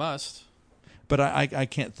mean, it must. But I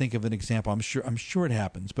can't think of an example. I'm sure it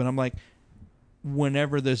happens, but I'm like,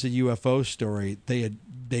 whenever there's a UFO story,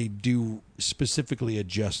 they do specifically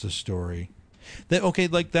adjust the story.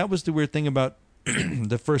 That was the weird thing about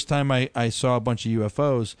the first time I saw a bunch of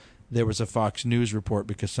UFOs. There was a Fox News report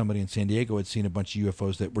because somebody in San Diego had seen a bunch of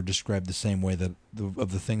UFOs that were described the same way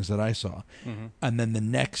of the things that I saw. Mm-hmm. And then the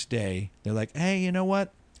next day, they're like, hey, you know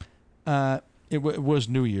what? It was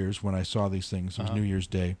New Year's when I saw these things. It was New Year's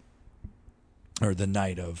Day. Or the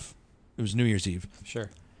night of... It was New Year's Eve. Sure.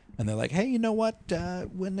 And they're like, hey, you know what?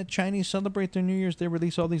 When the Chinese celebrate their New Year's, they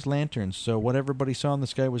release all these lanterns. So what everybody saw in the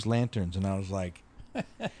sky was lanterns. And I was like,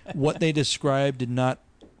 what they described did not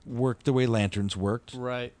work the way lanterns worked.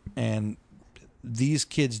 Right. And these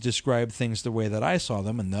kids described things the way that I saw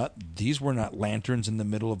them. And these were not lanterns in the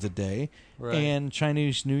middle of the day. Right. And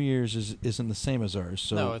Chinese New Year's isn't the same as ours.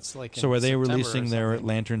 So, no, it's like so are they releasing their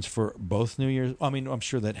lanterns for both New Year's? I mean, I'm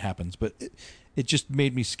sure that happens, but... It just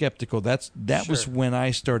made me skeptical. That sure. was when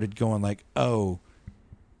I started going like, oh,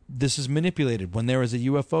 this is manipulated. When there is a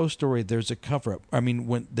UFO story, there's a cover-up. I mean,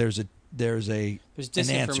 when there's disinformation. An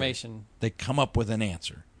answer. They come up with an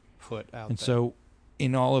answer. Put out and there. So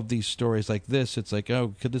in all of these stories like this, it's like,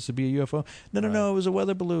 oh, could this be a UFO? No, it was a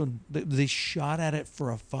weather balloon. They shot at it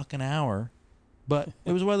for a fucking hour, but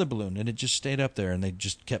it was a weather balloon, and it just stayed up there, and they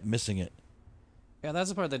just kept missing it. Yeah, that's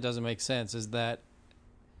the part that doesn't make sense, is that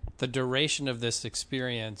the duration of this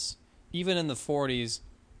experience, even in the 40s,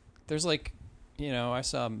 there's like, I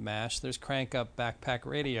saw MASH, there's crank up backpack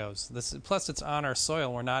radios. Plus it's on our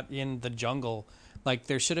soil. We're not in the jungle. Like,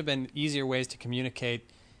 there should have been easier ways to communicate.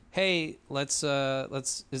 Hey, let's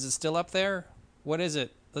is it still up there? What is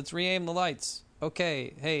it? Let's re-aim the lights.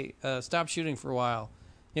 Okay. Hey, stop shooting for a while.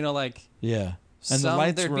 Yeah. And the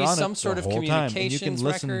lights there'd were be on some it sort the of whole time, and you can communications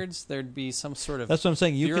listen. records. There'd be some sort of That's what I'm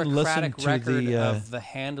saying. You can listen bureaucratic to record the of the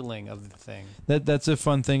handling of the thing. that's a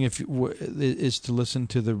fun thing is to listen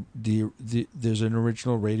to the there's an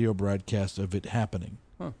original radio broadcast of it happening,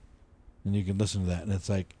 and you can listen to that, and it's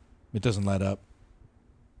like it doesn't let up.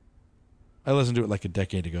 I listened to it like a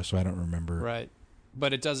decade ago, so I don't remember. Right,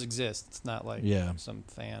 but it does exist. It's not like some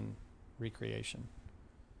fan recreation.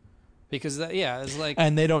 Because it's like,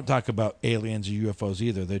 and they don't talk about aliens or UFOs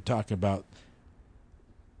either. They talk about,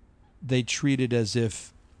 they treat it as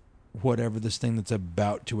if whatever this thing that's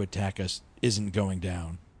about to attack us isn't going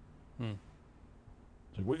down. So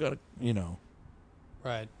we got to,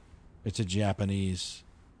 right. It's a Japanese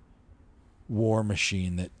war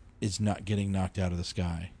machine that is not getting knocked out of the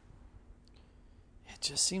sky. It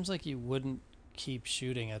just seems like you wouldn't keep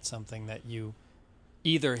shooting at something that you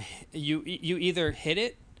either hit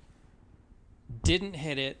it, didn't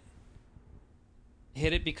hit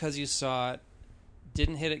it because you saw it,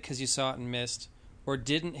 didn't hit it because you saw it and missed, or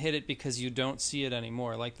didn't hit it because you don't see it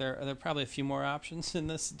anymore. Like, there are probably a few more options in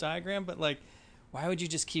this diagram, but like, why would you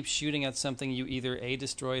just keep shooting at something you either A,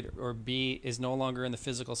 destroyed, or B, is no longer in the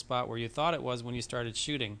physical spot where you thought it was when you started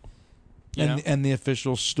shooting? And the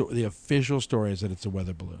official story is that it's a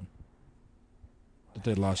weather balloon that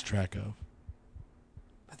they lost track of.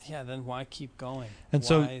 Yeah, then why keep going? And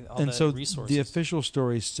the resources? The official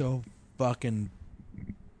story is so fucking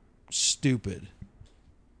stupid.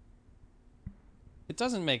 It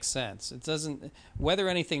doesn't make sense. It doesn't. Whether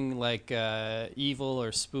anything like evil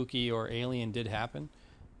or spooky or alien did happen,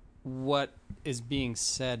 what is being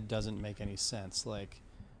said doesn't make any sense. Like,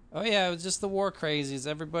 oh yeah, it was just the war crazies.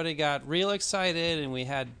 Everybody got real excited, and we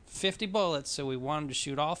had 50 bullets, so we wanted to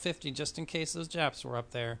shoot all 50 just in case those Japs were up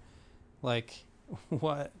there. Like,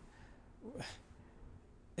 what?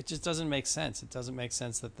 It just doesn't make sense. It doesn't make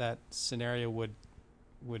sense that scenario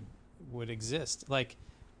would exist. Like,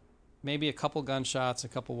 maybe a couple gunshots, a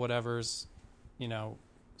couple whatevers,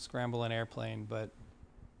 scramble an airplane, but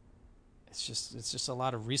it's just a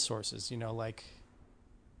lot of resources. Like,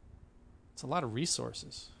 it's a lot of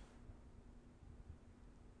resources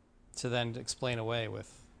to then explain away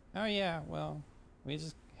with, oh yeah, well,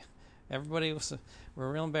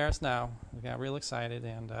 we're real embarrassed now. We got real excited,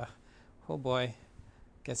 and oh boy,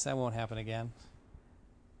 guess that won't happen again.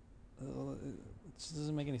 It just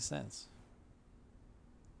doesn't make any sense.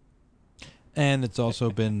 And it's also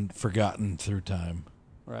been forgotten through time.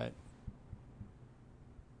 Right.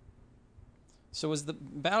 So was the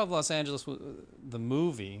Battle of Los Angeles the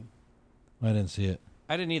movie? I didn't see it.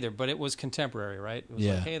 I didn't either, but it was contemporary, right? It was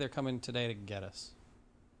like, hey, they're coming today to get us.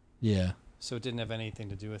 Yeah. So it didn't have anything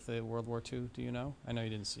to do with the World War II, do you know? I know you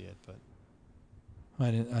didn't see it, but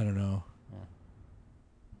I don't know.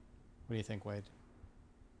 What do you think, Wade?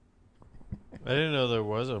 I didn't know there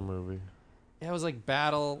was a movie. Yeah, it was like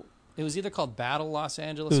Battle. It was either called Battle Los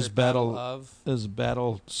Angeles It was or Battle of. It was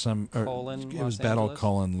Battle some. Colon it was Los Battle Angeles?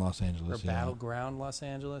 colon Los Angeles. Or Battleground Los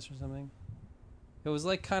Angeles or something. It was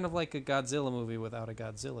like kind of like a Godzilla movie without a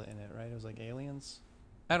Godzilla in it, right? It was like aliens.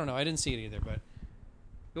 I don't know. I didn't see it either, but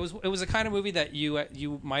it was a kind of movie that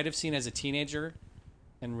you might have seen as a teenager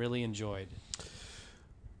and really enjoyed.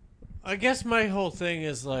 I guess my whole thing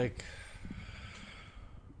is like,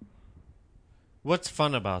 what's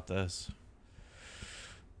fun about this?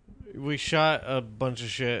 We shot a bunch of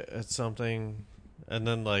shit at something, and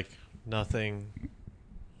then like nothing.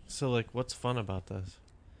 So like, what's fun about this?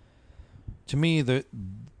 To me,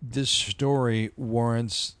 this story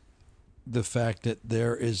warrants the fact that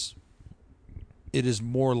it is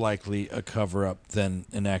more likely a cover-up than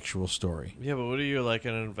an actual story. Yeah, but what are you, like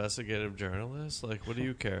an investigative journalist? Like, what do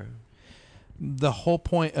you care? The whole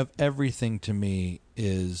point of everything to me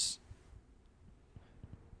is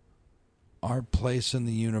our place in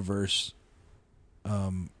the universe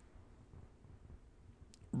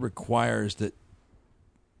requires that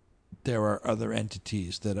there are other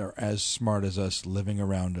entities that are as smart as us living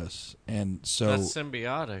around us. And so that's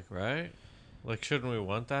symbiotic, right? Like, shouldn't we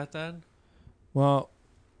want that then? Well,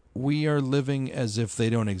 we are living as if they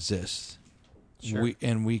don't exist. Sure.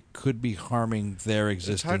 We could be harming their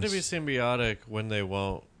existence. It's hard to be symbiotic when they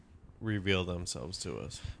won't reveal themselves to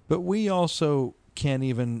us. But we also can't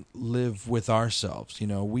even live with ourselves.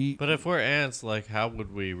 But if we're ants, like, how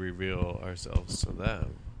would we reveal ourselves to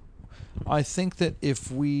them? I think that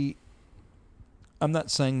I'm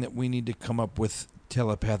not saying that we need to come up with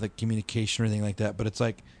telepathic communication or anything like that, but it's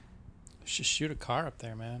like, Just shoot a car up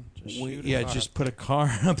there, man. Just put a car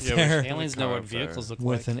up Yeah, there Aliens know what vehicles look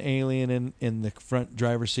with like. an alien in the front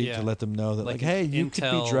driver's seat to let them know that, Like hey, you could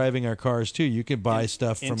be driving our cars too. You could buy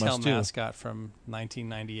stuff from us too. Intel mascot from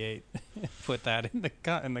 1998. Put that in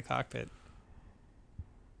the cockpit.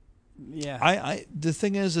 Yeah. The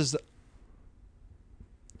thing is that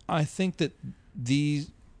I think that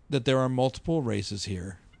that there are multiple races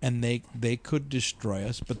here, and they could destroy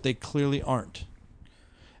us, but they clearly aren't.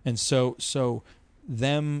 And so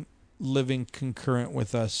them living concurrent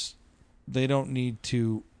with us, they don't need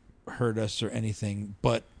to hurt us or anything.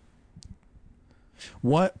 But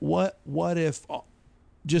what if,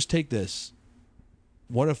 just take this,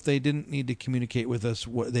 what if they didn't need to communicate with us?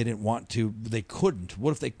 What they didn't want to, they couldn't. What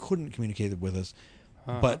if they couldn't communicate with us?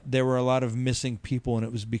 But there were a lot of missing people, and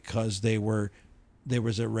it was because there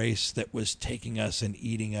was a race that was taking us and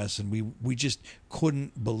eating us, and we just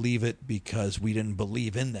couldn't believe it because we didn't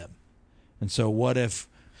believe in them. And so what if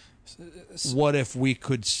we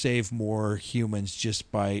could save more humans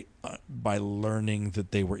just by learning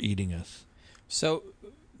that they were eating us? So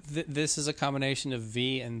this is a combination of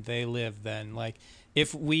V and they live then. Like,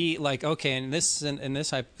 if we, like, okay, in this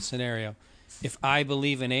scenario, if I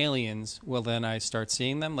believe in aliens, well, then I start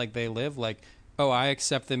seeing them like they live, like, oh, I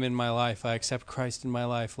accept them in my life. I accept Christ in my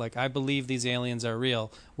life. Like, I believe these aliens are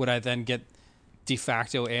real. Would I then get de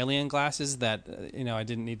facto alien glasses that, I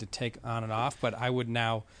didn't need to take on and off, but I would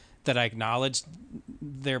now that I acknowledge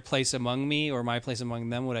their place among me or my place among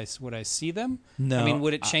them, would I see them? No. I mean,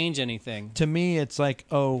 would it change anything? To me, it's like,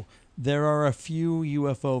 oh, there are a few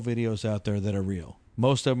UFO videos out there that are real.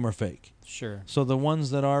 Most of them are fake. Sure. So the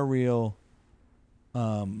ones that are real,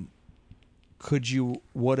 what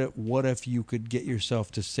if you could get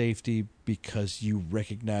yourself to safety because you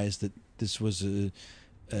recognize that this was an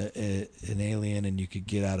alien and you could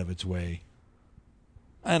get out of its way?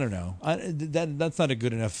 I don't know. That's not a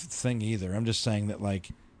good enough thing either. I'm just saying that, like,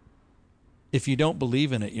 if you don't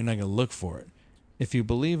believe in it, you're not going to look for it. If you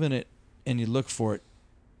believe in it and you look for it,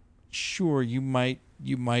 sure, you might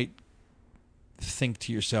think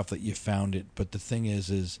to yourself that you found it. But the thing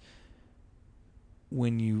is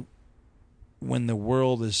when the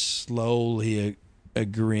world is slowly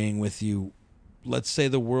agreeing with you, let's say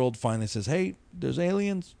the world finally says, hey, there's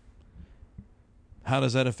aliens. How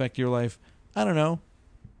does that affect your life? I don't know.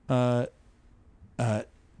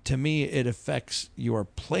 To me, it affects your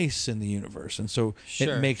place in the universe. And so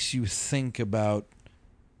Sure. It makes you think about,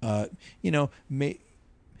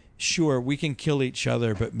 sure, we can kill each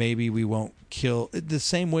other, but maybe we won't kill the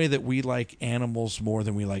same way that we like animals more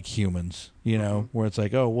than we like humans, where it's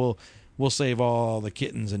like, oh, we'll save all the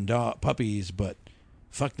kittens and puppies, but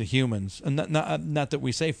fuck the humans. And not that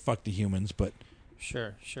we say fuck the humans, but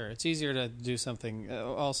Sure. It's easier to do something.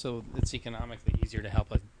 Also, it's economically easier to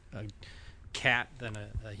help a cat than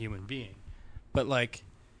a human being. But, like,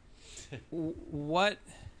 what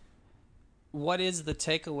is the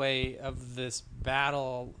takeaway of this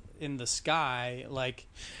battle in the sky? Like,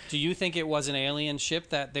 do you think it was an alien ship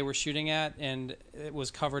that they were shooting at and it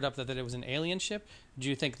was covered up that it was an alien ship? Do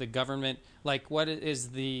you think the government, like, what is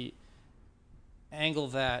the angle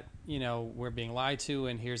that we're being lied to,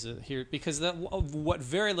 and because what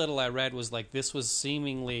very little I read was like this was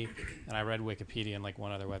seemingly, and I read Wikipedia and like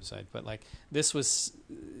one other website, but like this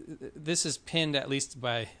is pinned, at least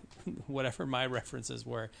by whatever my references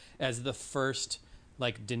were, as the first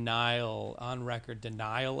like on record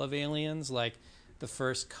denial of aliens, like the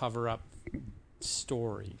first cover up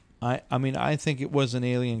story. I mean, I think it was an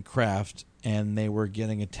alien craft and they were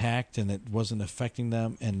getting attacked and it wasn't affecting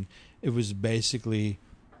them, and it was basically,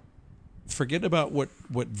 forget about what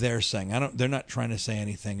they're saying. They're not trying to say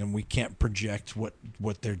anything, and we can't project what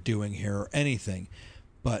they're doing here or anything.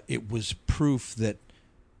 But it was proof that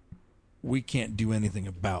we can't do anything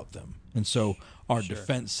about them. And so our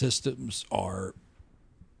defense systems are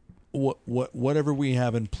whatever we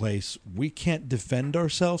have in place, we can't defend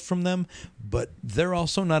ourselves from them, but they're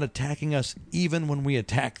also not attacking us even when we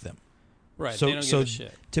attack them. Right. So, they don't give a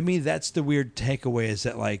shit. To me, that's the weird takeaway, is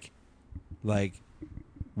that like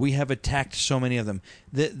we have attacked so many of them.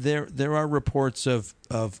 There are reports of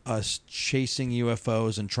us chasing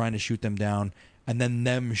UFOs and trying to shoot them down, and then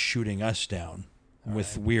them shooting us down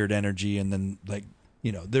with weird energy, and then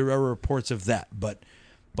there are reports of that. But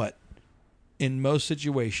in most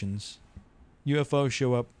situations, UFOs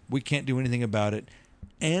show up, we can't do anything about it,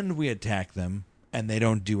 and we attack them, and they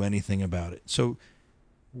don't do anything about it. So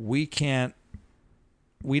we don't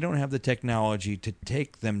have the technology to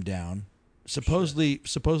take them down. Supposedly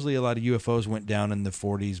a lot of UFOs went down in the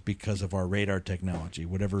 40s because of our radar technology.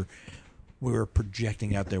 Whatever we were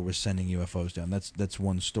projecting out there was sending UFOs down. That's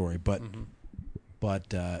one story, but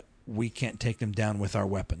we can't take them down with our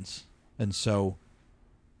weapons. And so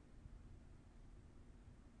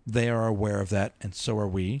they are aware of that, and so are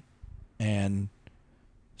we. And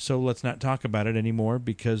so let's not talk about it anymore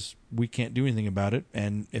because we can't do anything about it.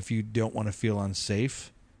 And if you don't want to feel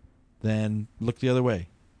unsafe, then look the other way.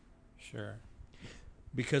 Sure.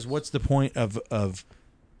 Because what's the point of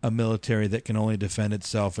a military that can only defend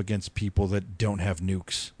itself against people that don't have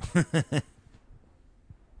nukes?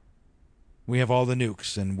 We have all the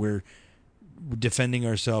nukes, and we're defending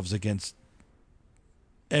ourselves against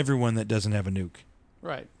everyone that doesn't have a nuke.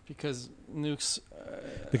 Right, because nukes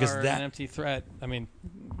Because are that- an empty threat. I mean,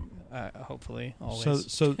 hopefully,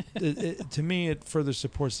 always. So to me, it further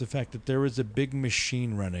supports the fact that there was a big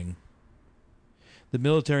machine running. The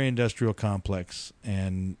military-industrial complex,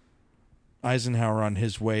 and Eisenhower on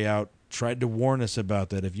his way out tried to warn us about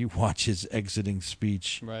that. If you watch his exiting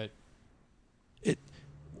speech, Right.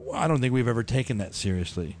 I don't think we've ever taken that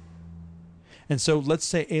seriously. And so let's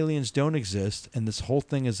say aliens don't exist, and this whole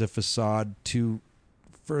thing is a facade to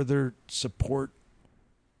further support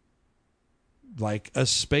like a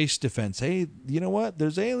space defense. Hey, you know what?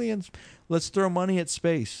 There's aliens. Let's throw money at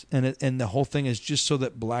space. And the whole thing is just so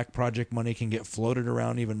that black project money can get floated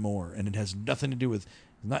around even more. And it has nothing to do with,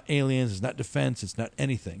 it's not aliens, it's not defense, it's not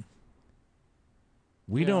anything.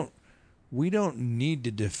 We don't need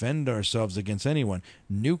to defend ourselves against anyone.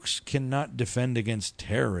 Nukes cannot defend against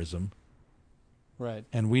terrorism. Right.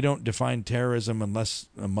 And we don't define terrorism unless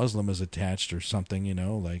a Muslim is attached or something,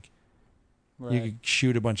 like Right. you could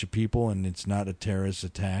shoot a bunch of people and it's not a terrorist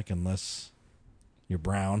attack unless you're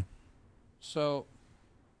brown. So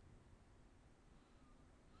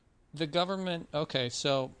the government, okay,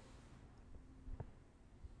 so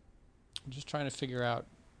I'm just trying to figure out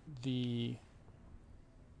the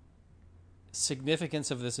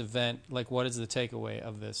significance of this event. Like, what is the takeaway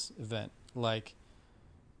of this event? Like,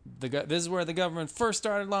 this is where the government first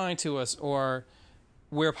started lying to us, or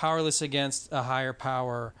we're powerless against a higher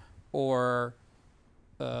power, or,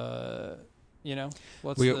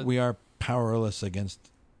 We are powerless against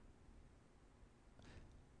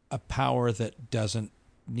a power that doesn't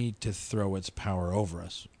need to throw its power over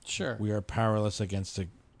us. Sure. We are powerless against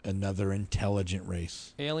another intelligent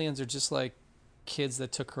race. Aliens are just like kids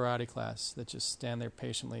that took karate class that just stand there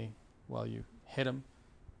patiently while you hit them,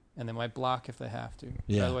 and they might block if they have to.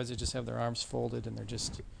 Yeah. Otherwise, they just have their arms folded and they're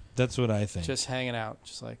just That's what I think. just hanging out,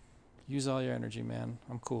 just like, use all your energy, man.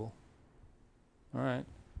 I'm cool. All right.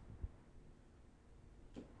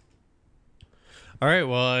 All right,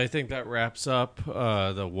 well, I think that wraps up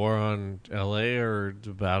the war on L.A. or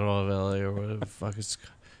the Battle of L.A. or whatever the fuck it's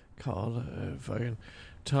called. Fucking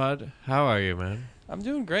Todd, how are you, man? I'm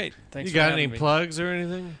doing great. Thanks. You for got having any me. plugs or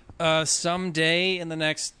anything? Someday in the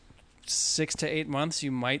next 6 to 8 months,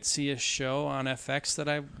 you might see a show on FX that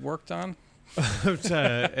I worked on.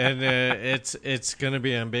 And it's going to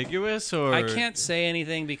be ambiguous, or I can't say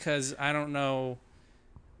anything because I don't know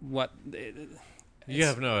what. You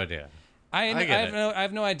have no idea. I get it.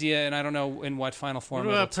 have no idea, and I don't know in what final form.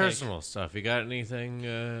 What about it'll take. personal stuff? You got anything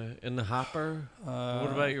in the hopper?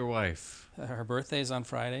 What about your wife? Her birthday's on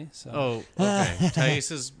Friday. So. Oh, okay.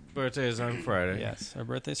 Thais's birthday is on Friday. Yes, her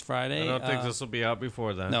birthday's Friday. I don't think this will be out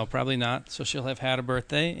before then. No, probably not. So she'll have had a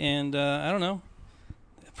birthday, and I don't know.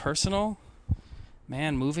 Personal,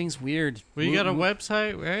 man, moving's weird. Well, you got a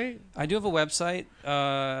website, right? I do have a website,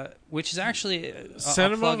 which is actually Send I'll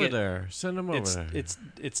them plug over it. there. Send them over It's there. it's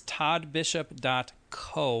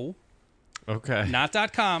toddbishop.co, Okay. not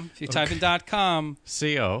 .com. If you type in .com,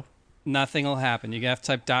 CO. nothing will happen. You have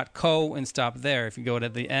to type .co and stop there. If you go to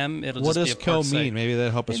the M, it'll What just does be a co park site. mean? Maybe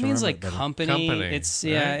that'll help us It means remember like better. company. Company, It's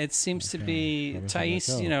right? it seems to be Maybe Thais.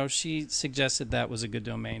 something like that. She suggested that was a good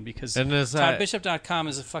domain because And is that toddbishop.com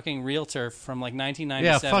is a fucking realtor from like Yeah,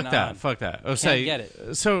 1997 fuck that. on. Fuck that. Oh, Can't say, get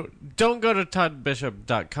it. So don't go to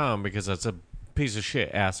toddbishop.com because that's a piece of shit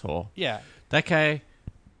asshole. Yeah, That guy,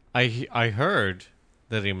 I heard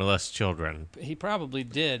that he molests children. he probably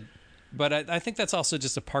did. But I think that's also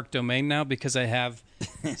just a park domain now because I have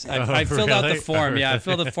I filled out the really? form. Yeah, I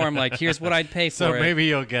filled the form like, here's what I'd pay for So it. maybe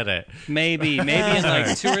you'll get it. Maybe in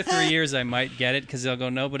like 2 or 3 years I might get it because they'll go,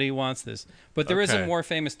 nobody wants this. But there is Okay. a more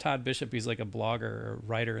famous Todd Bishop. He's like a blogger or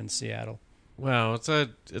writer in Seattle. Well, it's a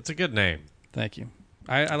good name. Thank you.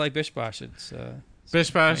 I like Bish Bosh. It's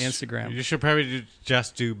Bishbosh. my Instagram. You should probably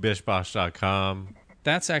just do bishbosh.com.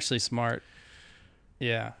 That's actually smart.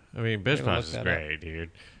 Yeah. I mean, Gotta BitchBox look is that great,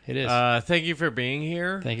 dude. It is. Thank you for being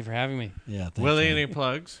here. Thank you for having me. Yeah. Thanks, Willie, man. any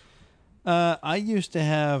plugs? I used to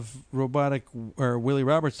have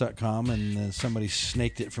WillieRoberts.com, and somebody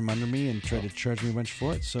snaked it from under me and tried to charge me a bunch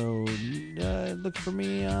for it. So look for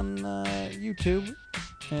me on YouTube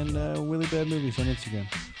and Willie Bad Movies on Instagram.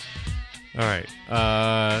 All right.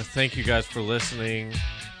 Thank you guys for listening.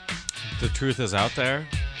 The truth is out there.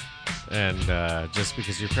 And just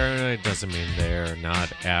because you're paranoid doesn't mean they're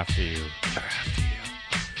not after you. They're after you.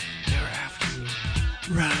 They're after you.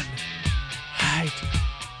 Run. Hide.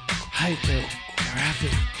 Hide. They're after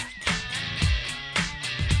you.